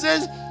continues,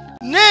 says,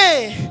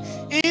 nay,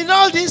 in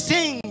all these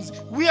things,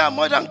 we are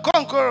more than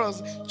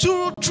conquerors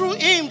through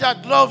him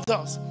that loved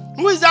us.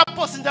 Who is that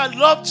person that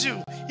loved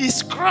you?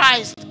 It's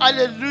Christ.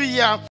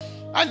 Hallelujah.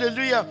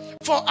 Hallelujah.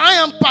 For I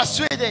am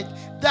persuaded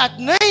that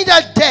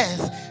neither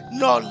death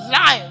nor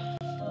life,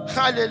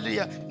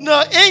 hallelujah,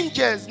 nor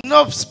angels,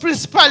 nor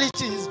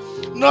principalities,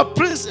 nor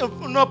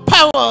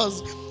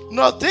powers,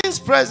 nor things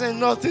present,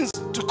 nor things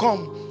to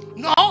come,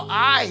 nor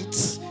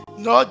heights,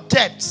 nor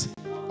depths,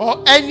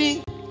 or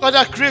any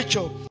other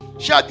creature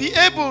shall be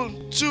able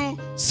to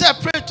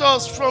separate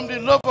us from the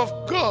love of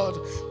God,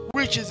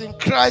 which is in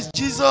Christ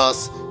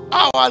Jesus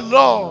our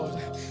Lord.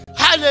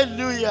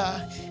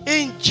 Hallelujah.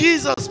 In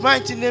Jesus'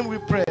 mighty name we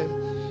pray.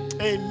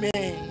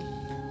 Amen.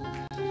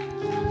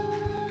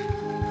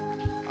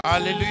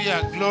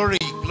 Hallelujah. Glory,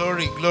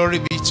 glory, glory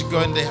be to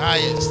God in the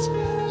highest.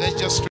 Let's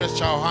just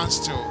stretch our hands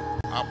to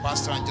our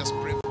pastor and just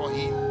pray for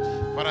him.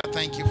 Father,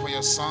 thank you for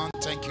your son.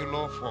 Thank you,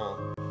 Lord,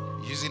 for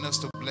using us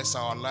to bless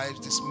our lives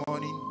this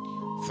morning.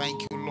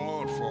 Thank you,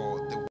 Lord, for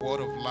the word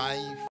of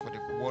life, for the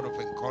word of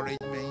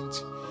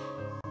encouragement.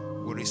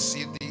 We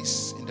receive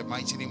this in the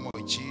mighty name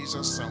of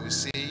Jesus, and we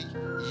say,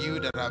 you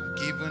that have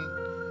given,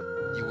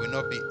 you will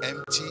not be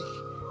empty.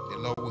 The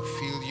Lord will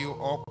fill you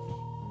up.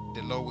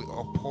 The Lord will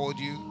uphold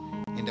you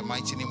in the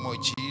mighty name of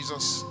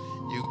Jesus.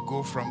 You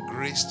go from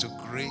grace to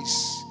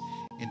grace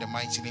in the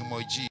mighty name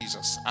of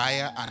Jesus,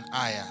 higher and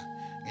higher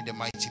in the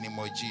mighty name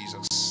of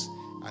Jesus.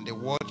 And the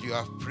word you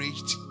have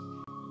preached,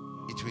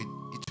 it will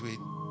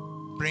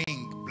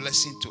bring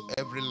blessing to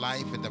every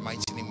life in the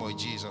mighty name of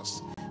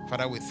Jesus.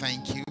 Father, we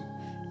thank you.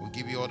 We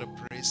give you all the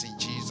praise in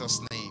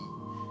Jesus' name.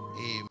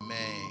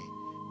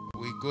 Amen.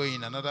 We go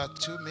in another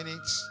 2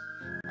 minutes.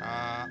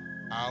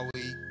 I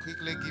will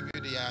quickly give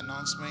you the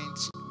announcement.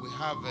 We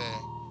have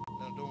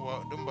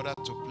don't bother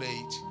to play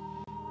it.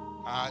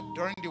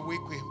 During the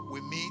week,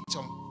 we meet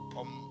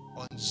on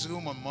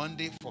Zoom on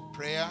Monday for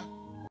prayer.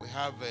 We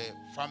have a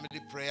family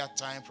prayer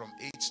time from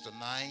 8 to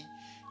 9.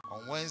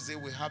 On Wednesday,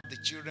 we have the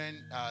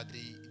children,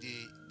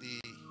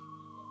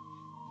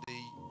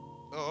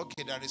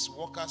 there is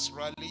workers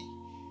rally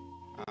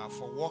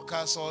for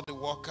workers, all the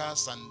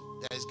workers, and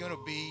there is going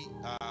to be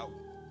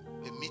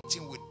a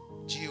meeting with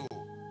Geo.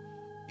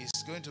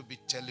 It's going to be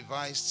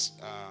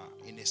televised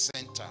in a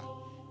center.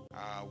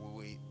 We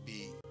will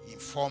be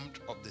informed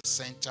of the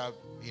center,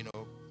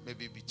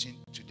 maybe between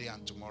today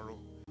and tomorrow.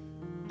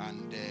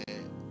 And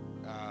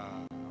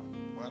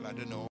I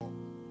don't know.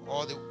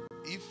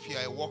 If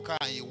you're a worker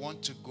and you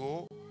want to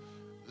go,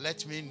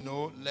 let me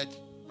know. Let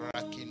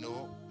Baraki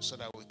know so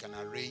that we can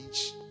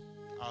arrange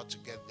how to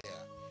get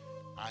there.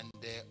 And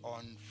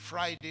on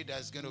Friday,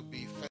 there's going to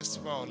be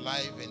Festival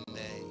Live in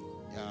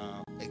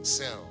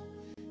Excel.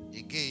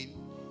 Again,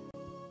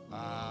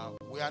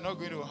 we are not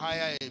going to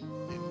hire a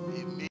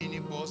mini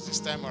bus this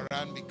time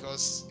around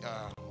because,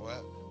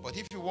 but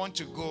if you want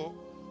to go,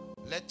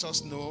 let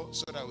us know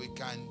so that we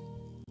can,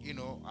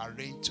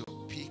 arrange to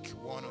pick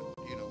one,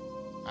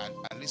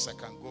 at least I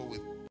can go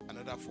with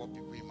another 4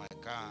 people in my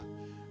car,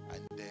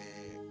 and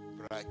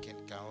Bracken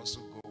can also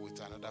go with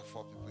another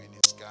 4 people in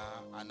his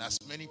car, and as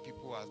many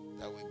people as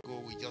that we go,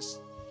 we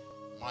just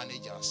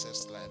manage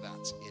ourselves like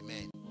that.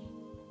 Amen.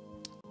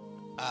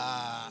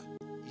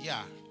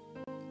 Yeah.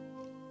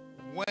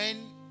 When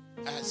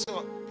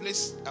so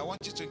please, I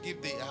want you to give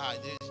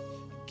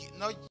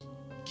not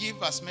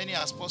give as many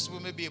as possible,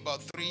 maybe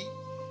about 3,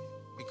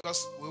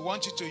 because we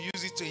want you to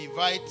use it to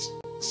invite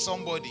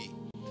somebody.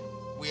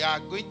 We are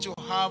going to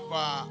have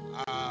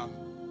a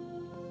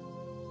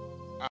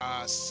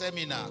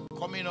seminar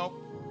coming up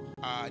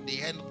at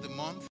the end of the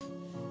month,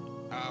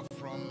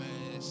 from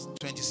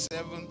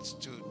 27th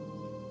to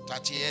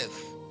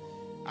 30th.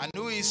 And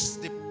who is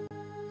the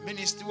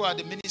minister? Who are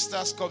the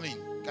ministers coming?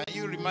 Can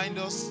you remind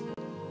us?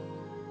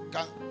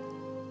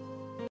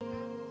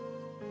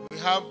 We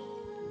have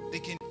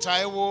Deacon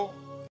Taiwo,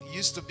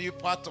 used to be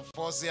part of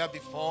us here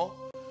before,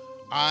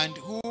 and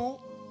who?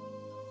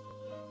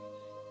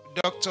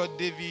 Dr.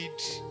 David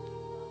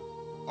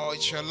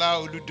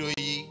Ochola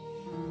Oludoyi.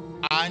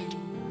 And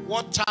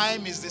what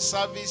time is the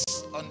service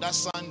on that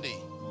Sunday?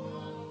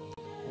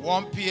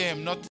 1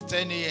 p.m., not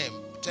 10 a.m.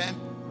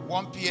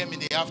 1 p.m. in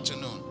the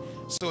afternoon.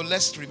 So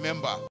let's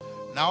remember.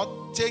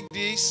 Now take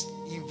this,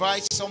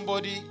 invite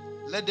somebody,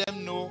 let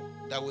them know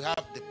that we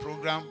have the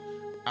program,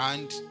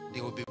 and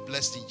they will be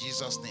blessed in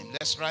Jesus' name.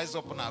 Let's rise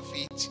up on our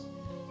feet.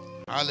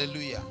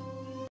 Hallelujah.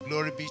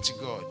 Glory be to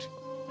God.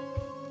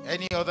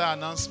 Any other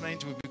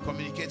announcement will be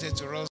communicated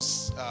to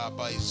us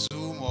by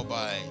Zoom or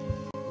by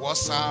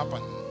WhatsApp,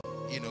 and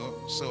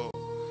so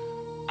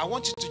I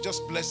want you to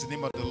just bless the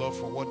name of the Lord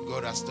for what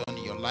God has done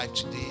in your life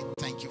today.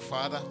 Thank you,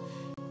 Father.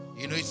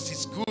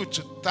 It's good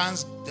to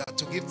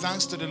give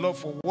thanks to the Lord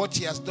for what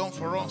He has done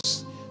for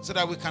us, so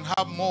that we can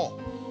have more,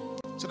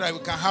 so that we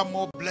can have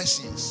more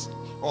blessings,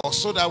 or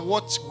so that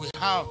what we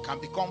have can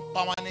become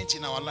permanent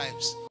in our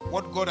lives.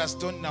 What God has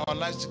done in our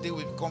lives today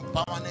will become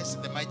permanent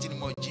in the mighty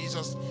name of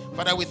Jesus.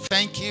 Father, we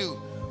thank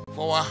you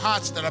for our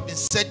hearts that have been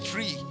set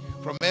free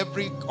from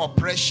every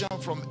oppression,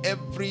 from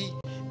every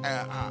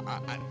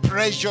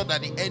pressure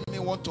that the enemy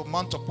wants to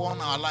mount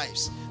upon our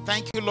lives.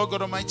 Thank you, Lord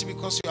God Almighty,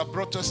 because you have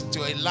brought us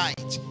into a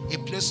light, a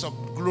place of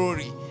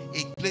glory,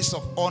 a place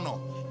of honor,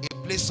 a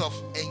place of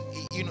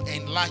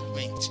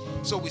enlightenment.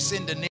 So we say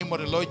in the name of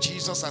the Lord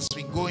Jesus, as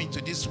we go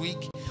into this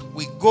week,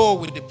 we go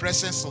with the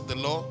presence of the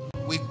Lord.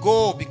 We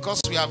go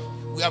because we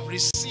have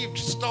received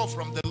stuff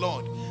from the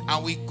Lord,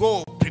 and we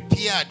go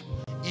prepared,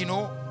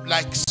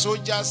 like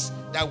soldiers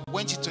that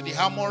went into the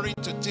armory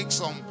to take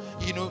some,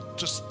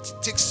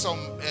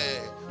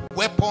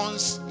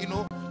 weapons,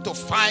 to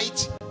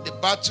fight the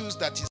battles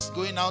that is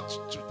going out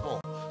to war.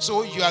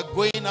 So you are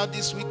going out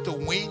this week to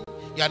win.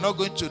 You are not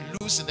going to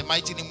lose in the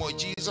mighty name of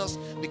Jesus,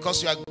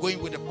 because you are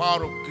going with the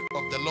power of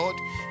the Lord.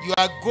 You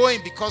are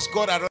going because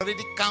God had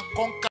already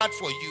conquered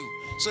for you.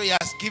 So He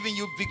has given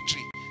you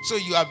victory. So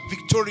you are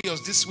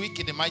victorious this week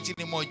in the mighty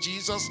name of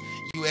Jesus.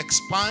 You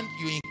expand,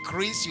 you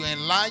increase, you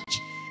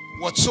enlarge.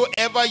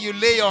 Whatsoever you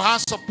lay your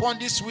hands upon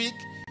this week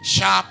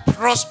shall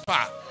prosper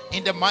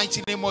in the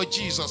mighty name of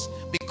Jesus,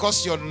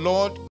 because your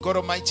Lord God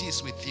Almighty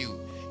is with you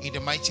in the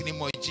mighty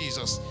name of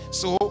Jesus.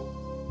 So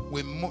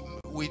we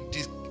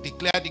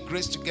declare the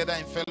grace together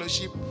in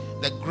fellowship,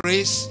 the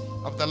grace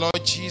of the Lord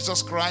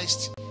Jesus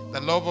Christ,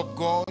 the love of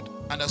God,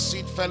 and the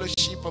sweet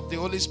fellowship of the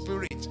Holy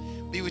Spirit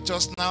be with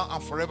us now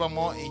and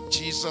forevermore in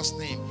Jesus'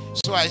 name.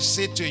 So I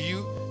say to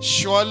you,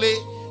 surely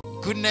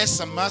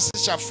goodness and mercy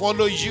shall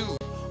follow you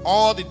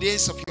all the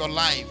days of your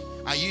life,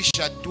 and you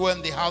shall dwell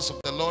in the house of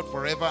the Lord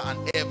forever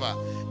and ever.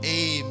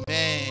 Amen.